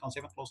measures. Click on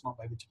save and close now,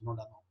 by which it's not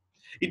done now.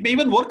 It may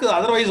even work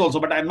otherwise also,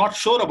 but I'm not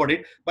sure about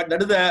it. But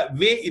that is the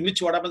way in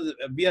which what happens.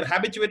 We are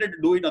habituated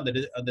to do it on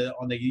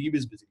the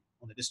EBs basically.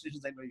 On the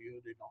destination side,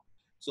 you do it now.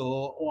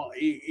 So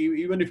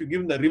even if you give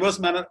them the reverse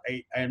manner,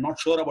 I am not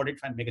sure about it.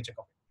 Fine, make a check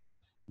of it.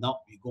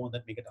 Now we go on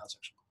that, make a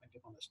transaction.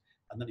 Click on this,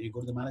 and then you go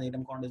to the manage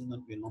item contents, and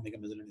then we'll now make a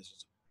miscellaneous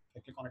system.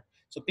 Click on it.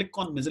 So click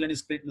on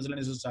miscellaneous, create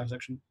miscellaneous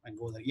transaction, and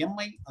go there.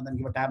 MI, and then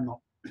give a tab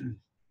now.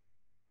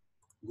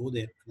 Go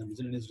there, and then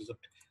miscellaneous result,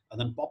 and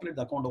then populate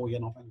the account over here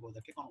now, and go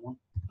there. Click on one,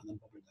 and then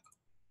populate the account.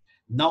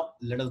 Now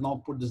let us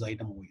now put this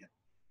item over here.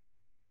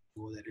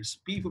 Go there. It's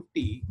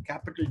P50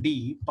 capital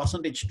D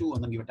 %2,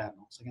 and then give a tab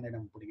now. Second item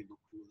I'm putting it now.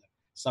 Go there.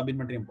 Sub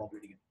inventory I'm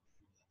populating it.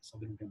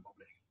 Sub inventory I'm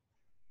populating it.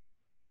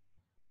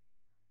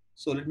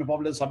 So let me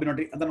populate the sub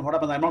inventory, and then what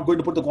happens? I'm not going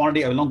to put the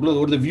quantity. I will not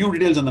go to the view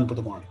details and then put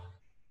the quantity.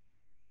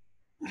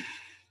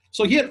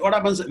 So here what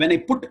happens when I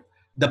put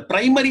the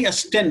primary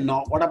as 10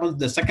 now, what happens?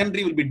 The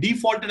secondary will be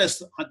defaulted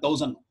as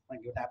 1000.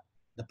 Fine, give a tab.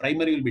 The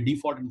primary will be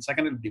defaulted and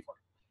secondary will be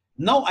defaulted.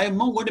 Now I am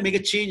not going to make a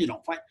change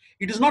now. Fine.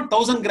 It is not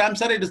 1000 grams,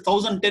 sir. It is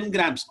 1010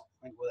 grams now.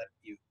 Fine, go there.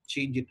 You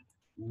change it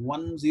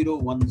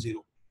 1010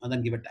 and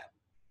then give a tab.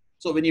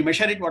 So when you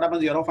measure it, what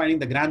happens? You are now finding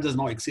the grams is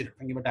now exceeded.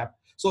 Fine, give a tab.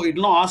 So it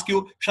will now ask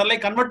you, shall I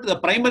convert the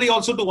primary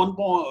also to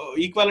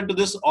equivalent to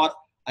this, or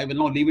I will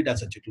now leave it as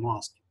such. It will not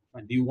ask you.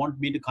 Fine. Do you want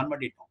me to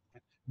convert it now?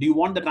 Fine. Do you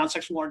want the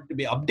transaction to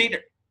be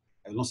updated?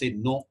 I will not say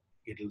no.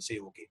 It will say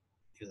okay.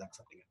 It is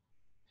accepting it.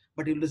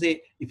 But it will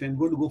say if I'm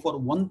going to go for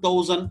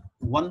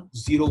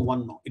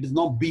 1,101 now, it is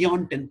now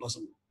beyond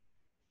 10%.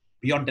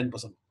 Beyond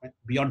 10%. Right?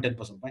 Beyond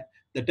 10%. Right?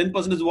 The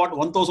 10% is what?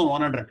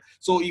 1,100.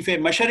 So if I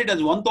measure it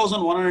as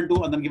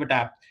 1,102 and then give a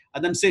tab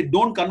and then say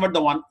don't convert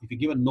the one, if you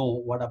give a no,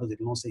 what happens? It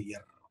will not say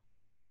error.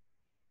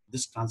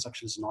 This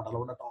transaction is not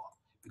allowed at all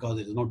because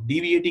it is not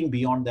deviating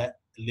beyond the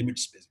limit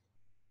space.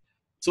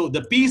 So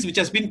the piece which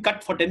has been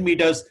cut for 10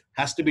 meters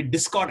has to be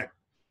discarded.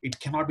 It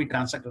cannot be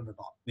transacted at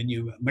all. When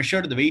you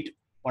measure the weight,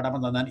 what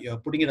happens? And then you're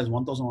putting it as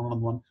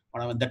 1,101.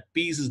 What happens? That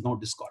piece is not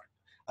discarded.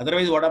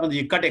 Otherwise, what happens?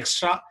 You cut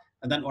extra,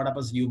 and then what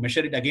happens? You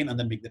measure it again, and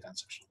then make the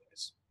transaction.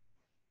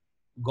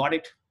 Got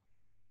it?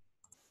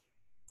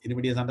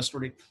 Anybody has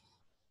understood it?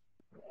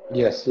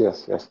 Yes. Very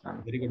good.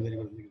 Very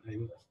good. Very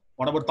good.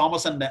 What about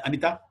Thomas and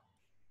Anita?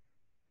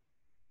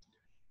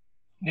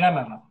 Yeah,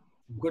 ma'am.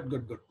 Good.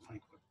 Fine. Good.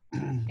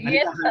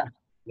 Yes, Anita,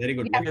 very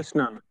good. Yeah. Yes,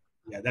 Nana.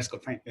 Yeah, that's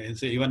good. Fine.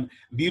 So even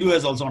Viru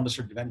has also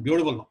understood it.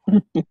 Beautiful.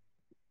 No?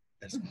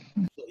 That's good.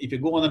 So if you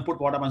go on and put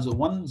what happens,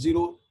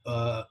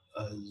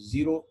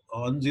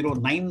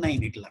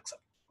 1099, it will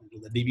accept.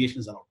 The deviation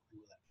is allowed.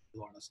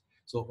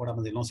 So what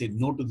happens? They don't say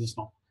no to this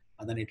now,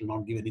 and then it will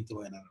not give any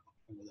throw an error.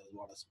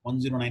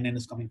 1099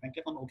 is coming. Fine.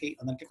 Click on OK,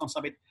 and then click on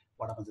submit.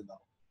 What happens in the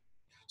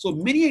So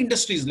many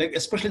industries, like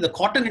especially the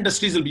cotton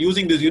industries, will be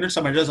using these units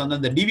of measures, and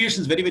then the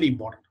deviation is very, very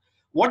important.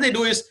 What they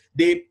do is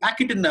they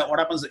pack it in what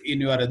happens in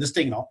your this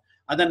thing now.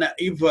 And then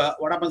if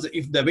what happens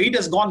if the weight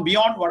has gone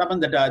beyond what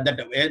happens that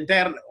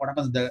entire what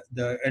happens the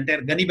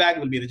entire gunny bag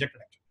will be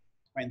rejected actually.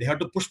 Fine. They have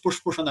to push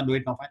and then do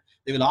it now. Fine.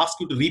 They will ask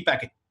you to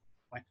repack it.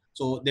 Fine.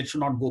 So they should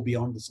not go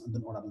beyond this. And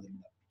then what happens?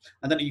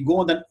 And then you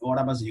go and then what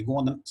happens? You go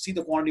and then see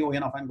the quantity over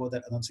here now. Fine. Go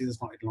there and then see this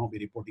now. It will now be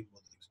reporting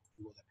both things.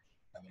 Go there.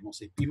 I will now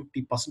say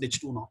P50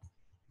 %2 now.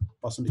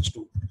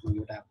 %2. And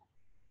give a tab.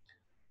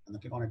 And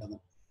then click on it and then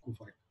go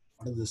for it.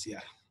 What is this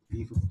here?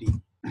 P50.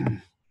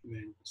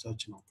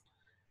 Search now.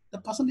 The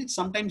percentage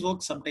sometimes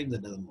works, sometimes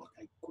it doesn't work.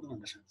 I couldn't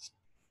understand this.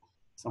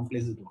 Some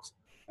places it works.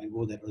 I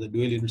go there, or the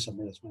dual unit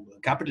submit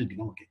capital D.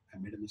 No, okay. I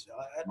made a mistake.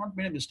 I have not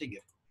made a mistake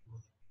here.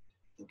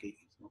 Okay,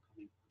 it's not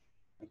coming.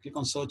 I click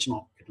on search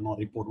now. It will now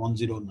report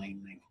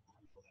 1099.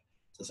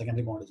 The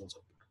secondary point is also.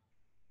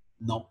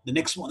 Now the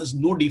next one is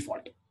no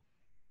default.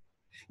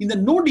 In the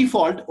no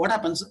default, what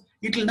happens?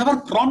 It will never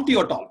prompt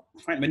you at all.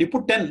 Fine. When you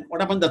put 10, what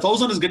happens? The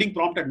 1000 is getting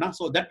prompted now,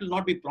 so that will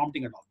not be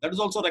prompting at all. That is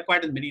also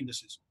required in many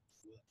industries.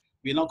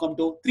 We now come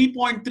to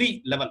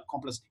 3.3 level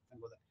complexity. And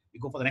go there. We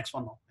go for the next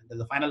one now. And there's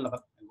the final level.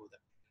 And go there.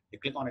 You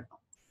click on it now.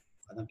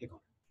 And then click on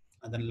it.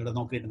 And then let us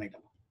now create an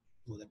item.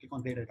 Go there. Click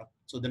on create item.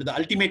 So that is the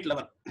ultimate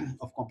level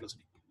of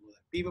complexity. Go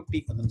there.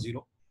 P50 and then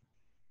 0.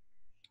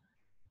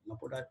 Now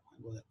put that.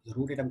 And go there. The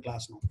root item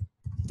class now.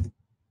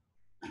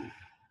 And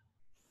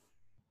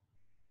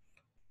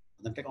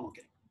then click on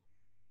OK.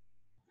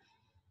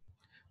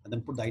 And then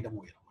put the item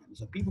over here.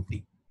 So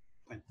P50.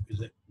 fine,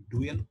 is a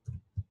dual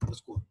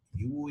underscore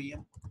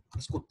UOM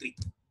underscore 3.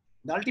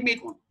 The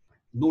ultimate one,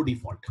 no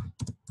default.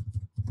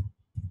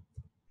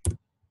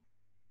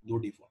 No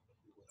default.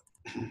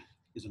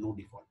 Is a no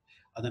default.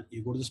 And then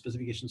you go to the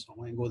specifications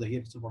now and go there.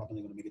 Here, so what happens?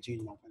 I'm going to make a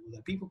change now. And go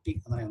there,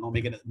 P50, and then I now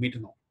make it a meter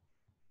now.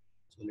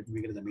 So let me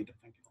make it as a meter.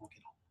 Thank you. Okay,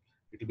 now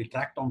it will be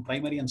tracked on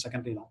primary and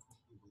secondary now.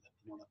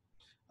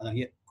 And then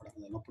here, what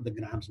happens? I'll now put the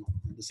grams now.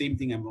 And the same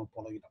thing I'm now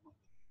following it up now.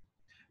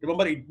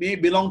 Remember, it may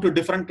belong to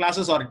different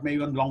classes or it may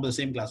even belong to the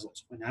same class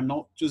also. And I'm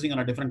now choosing on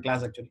a different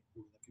class actually.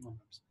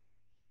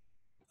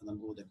 And then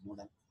go there, no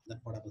done. Then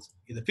what happens?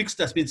 The fixed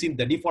has been seen,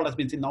 the default has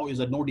been seen, now is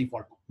a no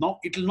default. Now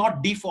it will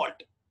not default.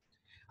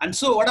 And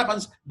so what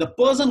happens? The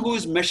person who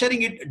is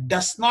measuring it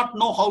does not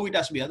know how it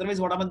has to be. Otherwise,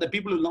 what happens? The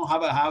people will now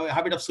have a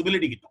habit of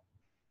simulating it now.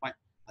 Fine.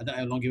 And then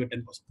I will now give it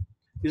 10%.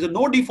 Is a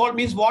no default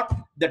means what?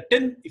 The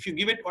 10, if you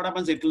give it, what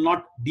happens? It will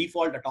not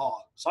default at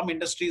all. Some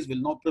industries will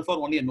not prefer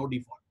only a no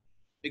default.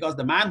 Because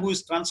the man who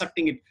is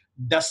transacting it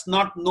does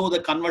not know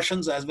the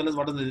conversions as well as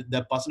what are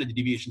the percentage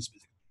deviations.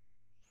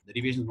 The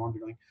deviations not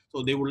be knowing.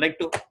 So they would like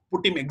to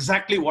put him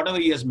exactly whatever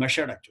he has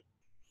measured actually.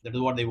 That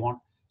is what they want.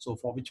 So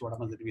for which what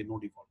happens, there will be a no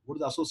default. Go to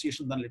the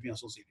association, then let me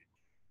associate it.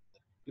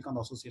 Click on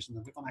the association,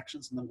 then click on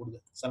actions, and then go to the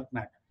select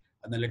NAT,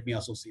 and then let me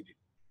associate it.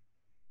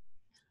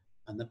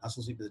 And then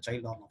associate with the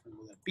child or not.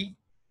 Go there.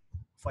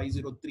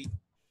 P503,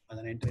 and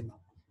then enter it now.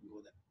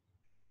 Go there.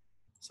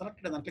 Select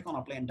it and then click on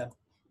apply and done.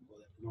 Go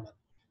there. No done.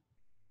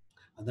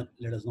 And then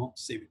let us now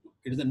save it.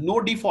 It is a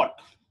no default.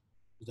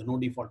 It's a no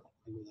default.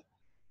 Go there.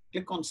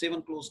 Click on save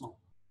and close now.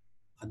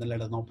 And then let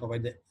us now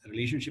provide the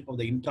relationship of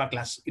the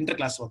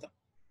interclass for them.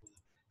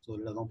 So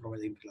let us now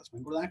provide the interclass.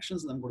 Go to the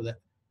actions, then go to the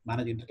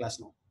manage interclass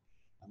now.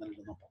 And then let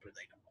us now populate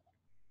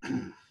the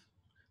item.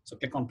 So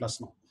click on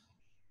plus now.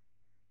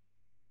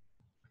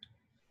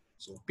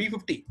 So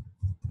P50,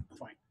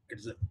 fine. It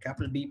is a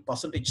capital D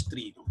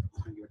 %3 now.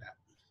 And give it app.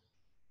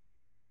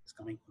 It's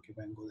coming. Okay,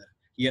 fine, go there.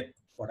 Here,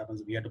 what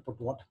happens? We have to put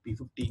what?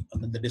 P50,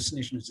 and then the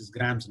destination, which is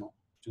grams now.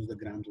 Choose the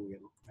grams over here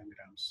now. 10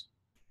 grams.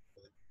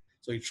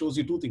 So it shows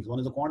you two things. One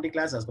is the quantity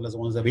class as well as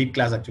one is the weight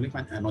class actually.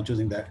 Fine. I'm not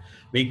choosing the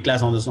weight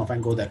class on this now.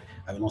 Fine, go there.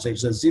 I will now say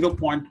it's a 0.01.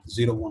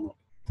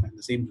 Fine.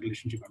 The same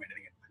relationship I'm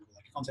entering it.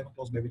 Click on save and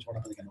close, by which what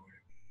happens again over here.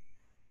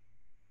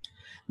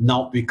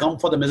 Now we come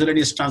for the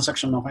miscellaneous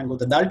transaction now. Fine, go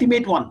there. The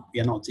ultimate one, we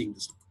are now seeing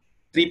this.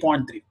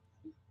 3.3.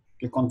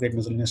 Click on create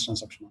miscellaneous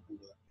transaction. Now.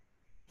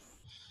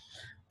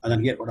 And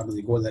then here what happens?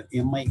 You go there,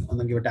 MI, and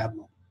then give a tab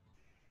now.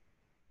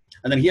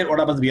 And then here what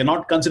happens? We are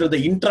not consider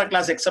the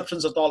intra-class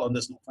exceptions at all on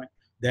this now. Fine.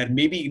 There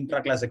may be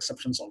intra-class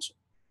exceptions also.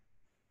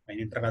 Fine,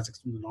 intra-class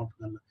exceptions not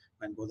done.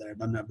 And go there. I've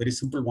done a very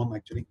simple one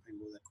actually. And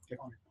go there. Click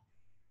on it now.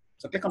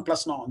 So click on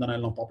plus now, and then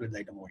I'll now populate the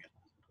item over here.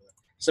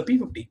 It's a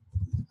P50,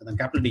 and then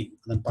capital D,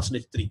 and then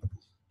 %3.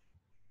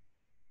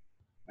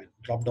 Fine.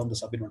 Drop down the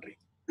sub-inventory.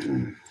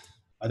 And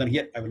then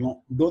here I will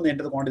now don't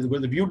enter the quantities, go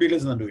to the view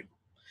details and then do it.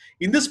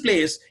 In this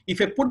place, if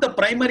I put the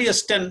primary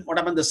as 10, what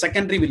happens? The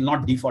secondary will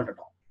not default at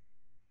all.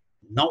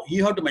 Now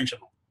you have to mention.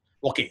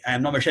 Okay, I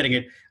am now measuring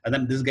it, and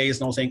then this guy is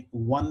now saying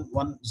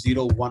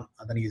 1101,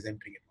 and then he is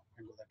entering it.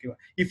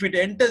 If it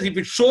enters, if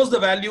it shows the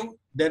value,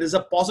 there is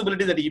a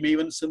possibility that he may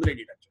even simulate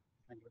it actually.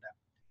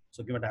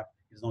 So give a tap.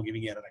 It's now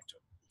giving error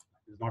actually.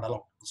 It's not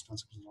allowed. This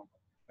transaction is not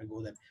allowed. I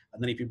go there,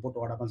 and then if you put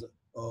what happens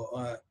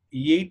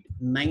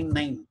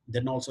 899,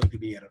 then also it will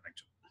be error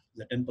actually.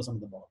 The 10% of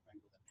the ball.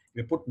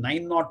 If you put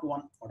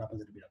 901, what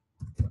happens? It will be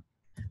done.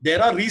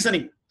 There are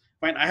reasoning.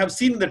 Fine. I have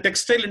seen in the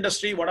textile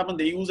industry what happens.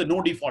 They use a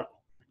no default.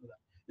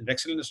 In the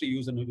textile industry,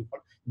 use a no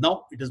default.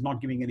 Now it is not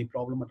giving any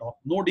problem at all.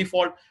 No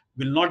default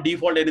will not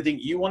default anything.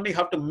 You only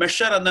have to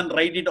measure and then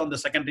write it on the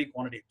secondary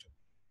quantity. Actually.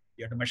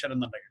 You have to measure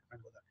and then write it.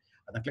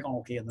 And then click on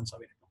OK and then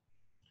submit it.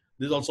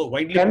 This is also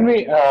widely. Can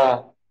we?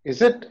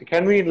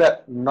 Can we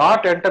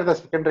not enter the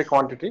secondary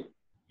quantity?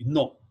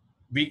 No.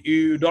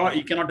 You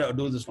cannot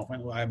do this now.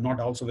 I am not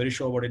also very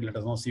sure about it. Let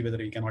us now see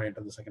whether you cannot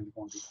enter the secondary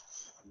quantity.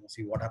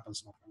 See what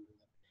happens now.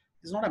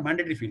 It's not a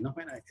mandatory field. No,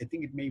 I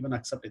think it may even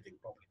accept it.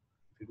 Probably.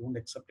 If you don't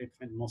accept it,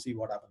 we'll see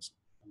what happens.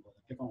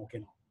 Click on OK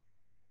now.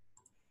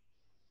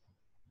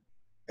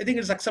 I think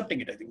it's accepting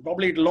it. I think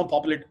probably it will not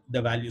populate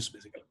the values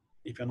basically.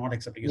 If you're not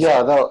accepting it.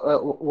 Yeah,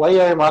 why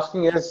I am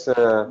asking is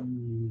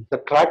the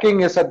tracking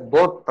is at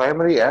both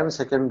primary and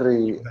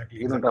secondary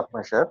unit of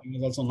measure. It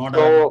is also not.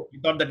 So we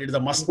thought that it is a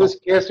must. In this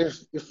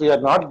case, if we are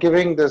not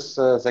giving this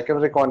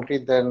secondary quantity,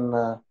 then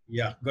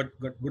yeah,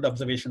 good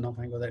observation of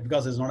that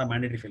because it's not a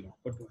mandatory field.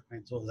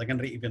 So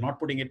secondary, if you're not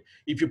putting it,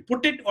 if you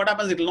put it, what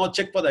happens? It will not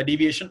check for the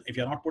deviation. If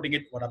you're not putting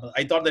it, what happens?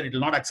 I thought that it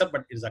will not accept,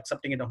 but it is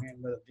accepting it.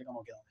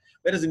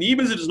 Whereas in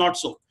eBiz, it is not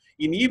so.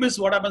 In eBiz,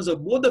 what happens?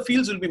 Both the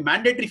fields will be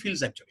mandatory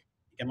fields actually.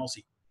 You can now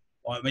see.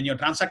 Or when you're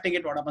transacting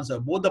it, what happens?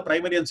 Both the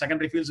primary and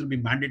secondary fields will be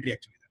mandatory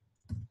actually.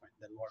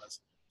 Then what else?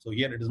 So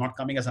here it is not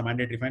coming as a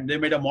mandatory field. They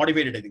made a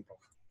modified it, I think.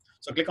 Probably.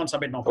 So click on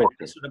submit now. Okay.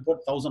 It is to report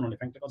 1000 only.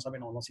 Click on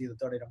submit now. Now see the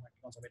third item. Click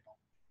on submit now.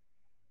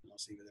 Now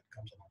see whether it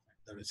comes or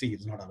not. See,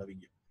 it's not allowing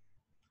you.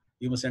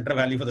 You must enter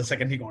value for the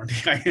secondary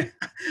quantity.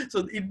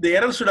 So the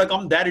error should have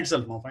come there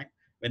itself now. Fine.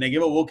 When I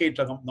give a OK, it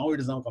will come. Now it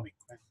is now coming.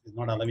 It's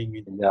not allowing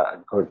me. Yeah,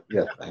 good.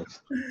 Yeah,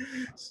 thanks.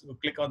 So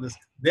click on this.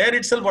 There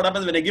itself, what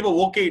happens when I give a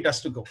OK, it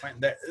has to go. Fine.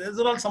 There's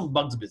all some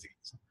bugs basically.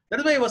 So that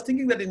is why I was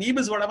thinking that in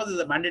eBiz, what happens is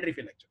a mandatory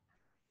field actually.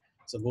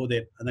 So go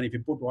there, and then if you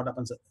put what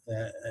happens,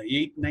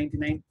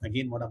 899,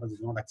 again what happens is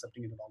not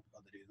accepting it at all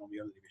because there is no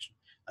real deviation.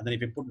 And then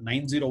if you put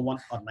 901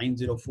 or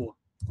 904,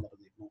 what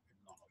happens? No,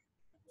 no.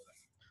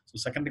 So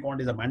secondary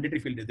quantity is a mandatory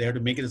field. They have to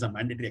make it as a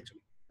mandatory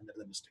actually, and there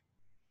is a mistake.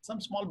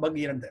 Some small bug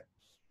here and there.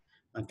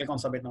 And click on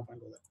submit now, fine,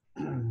 go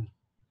there.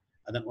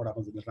 And then what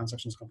happens if the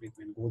transaction is complete?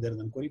 When go there, and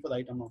then query for the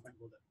item now, fine,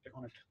 go there. Click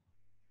on it.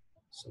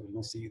 So we'll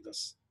now see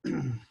this.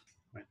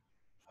 Right.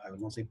 I will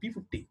now say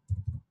P50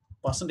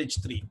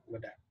 %3. Look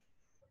at that.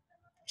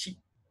 It's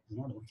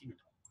not working at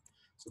all.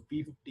 So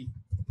P50.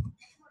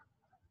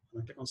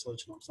 I'm click on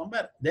search now.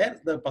 Somewhere there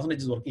the percentage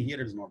is working.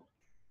 Here it is not.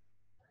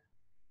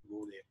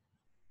 Go there.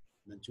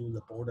 Then choose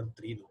the powder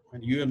 3 now.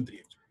 And UM3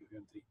 actually.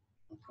 UM3.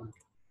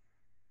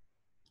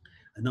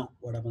 And now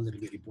what happens? It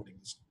will be reporting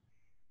this.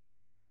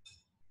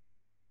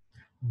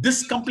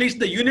 This completes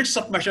the units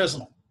of measures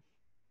now.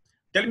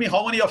 Tell me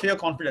how many of you are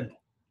confident now?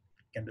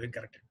 Can do it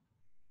correctly.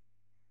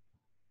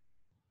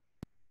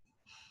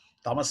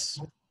 Thomas.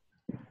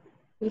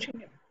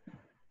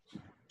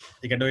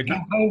 You can do it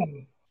now.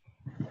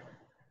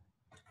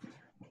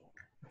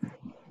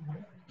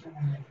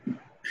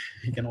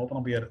 You can open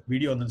up your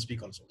video and then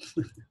speak also.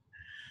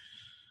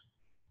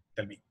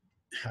 Tell me,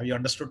 have you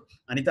understood?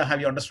 Anita,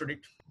 have you understood it?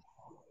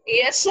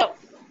 Yes, sir.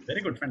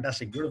 Very good,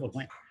 fantastic, beautiful,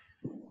 fine.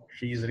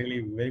 She is really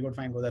very good,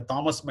 fine.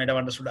 Thomas might have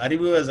understood.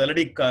 Arivu has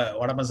already,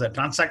 what happens,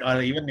 transact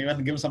or even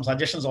give some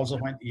suggestions also,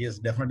 fine. He has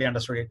definitely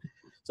understood it.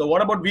 So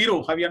what about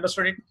Viru? Have you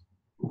understood it?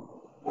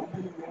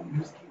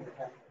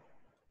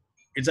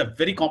 It's a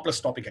very complex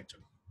topic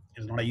actually.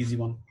 It's not an easy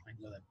one.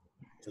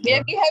 So we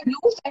have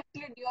used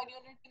actually dual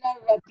unit in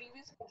our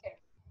previous project.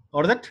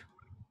 What is that?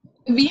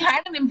 We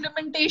had an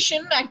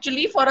implementation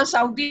actually for a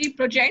Saudi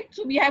project.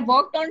 So we have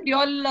worked on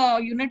dual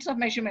units of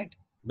measurement.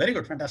 Very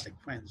good, fantastic,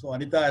 fine. So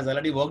Anita has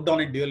already worked on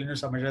it, dual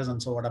units of measures,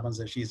 and so what happens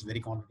is she is very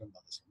confident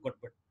on this. Good,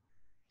 good.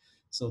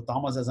 So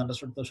Thomas has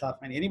understood Tushar,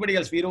 fine. Anybody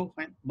else? Viru,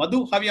 fine.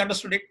 Madhu, have you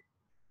understood it?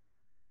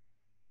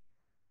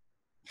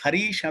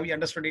 Harish, have you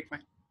understood it?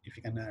 Fine. If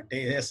you can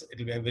yes,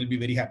 will be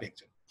very happy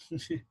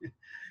actually.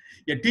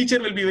 Your teacher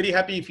will be very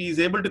happy if he is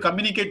able to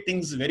communicate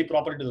things very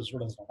properly to the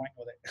students. Fine.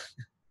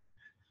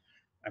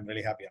 I'm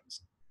really happy on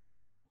this.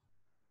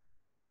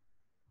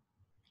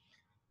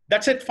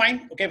 That's it,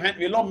 fine. Okay, fine.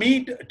 We'll now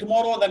meet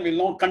tomorrow, then we'll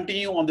now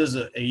continue on this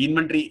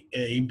inventory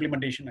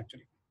implementation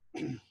actually.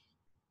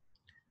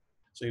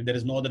 So if there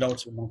is no other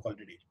doubts, we'll now call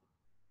it a day.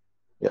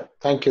 Yeah,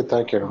 thank you.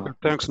 Thank you.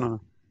 Thanks, Nana.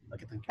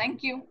 Okay, thank you.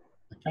 Thank you.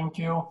 Thank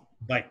you.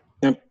 Bye.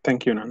 Yep,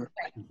 thank you, Nana.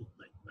 Bye.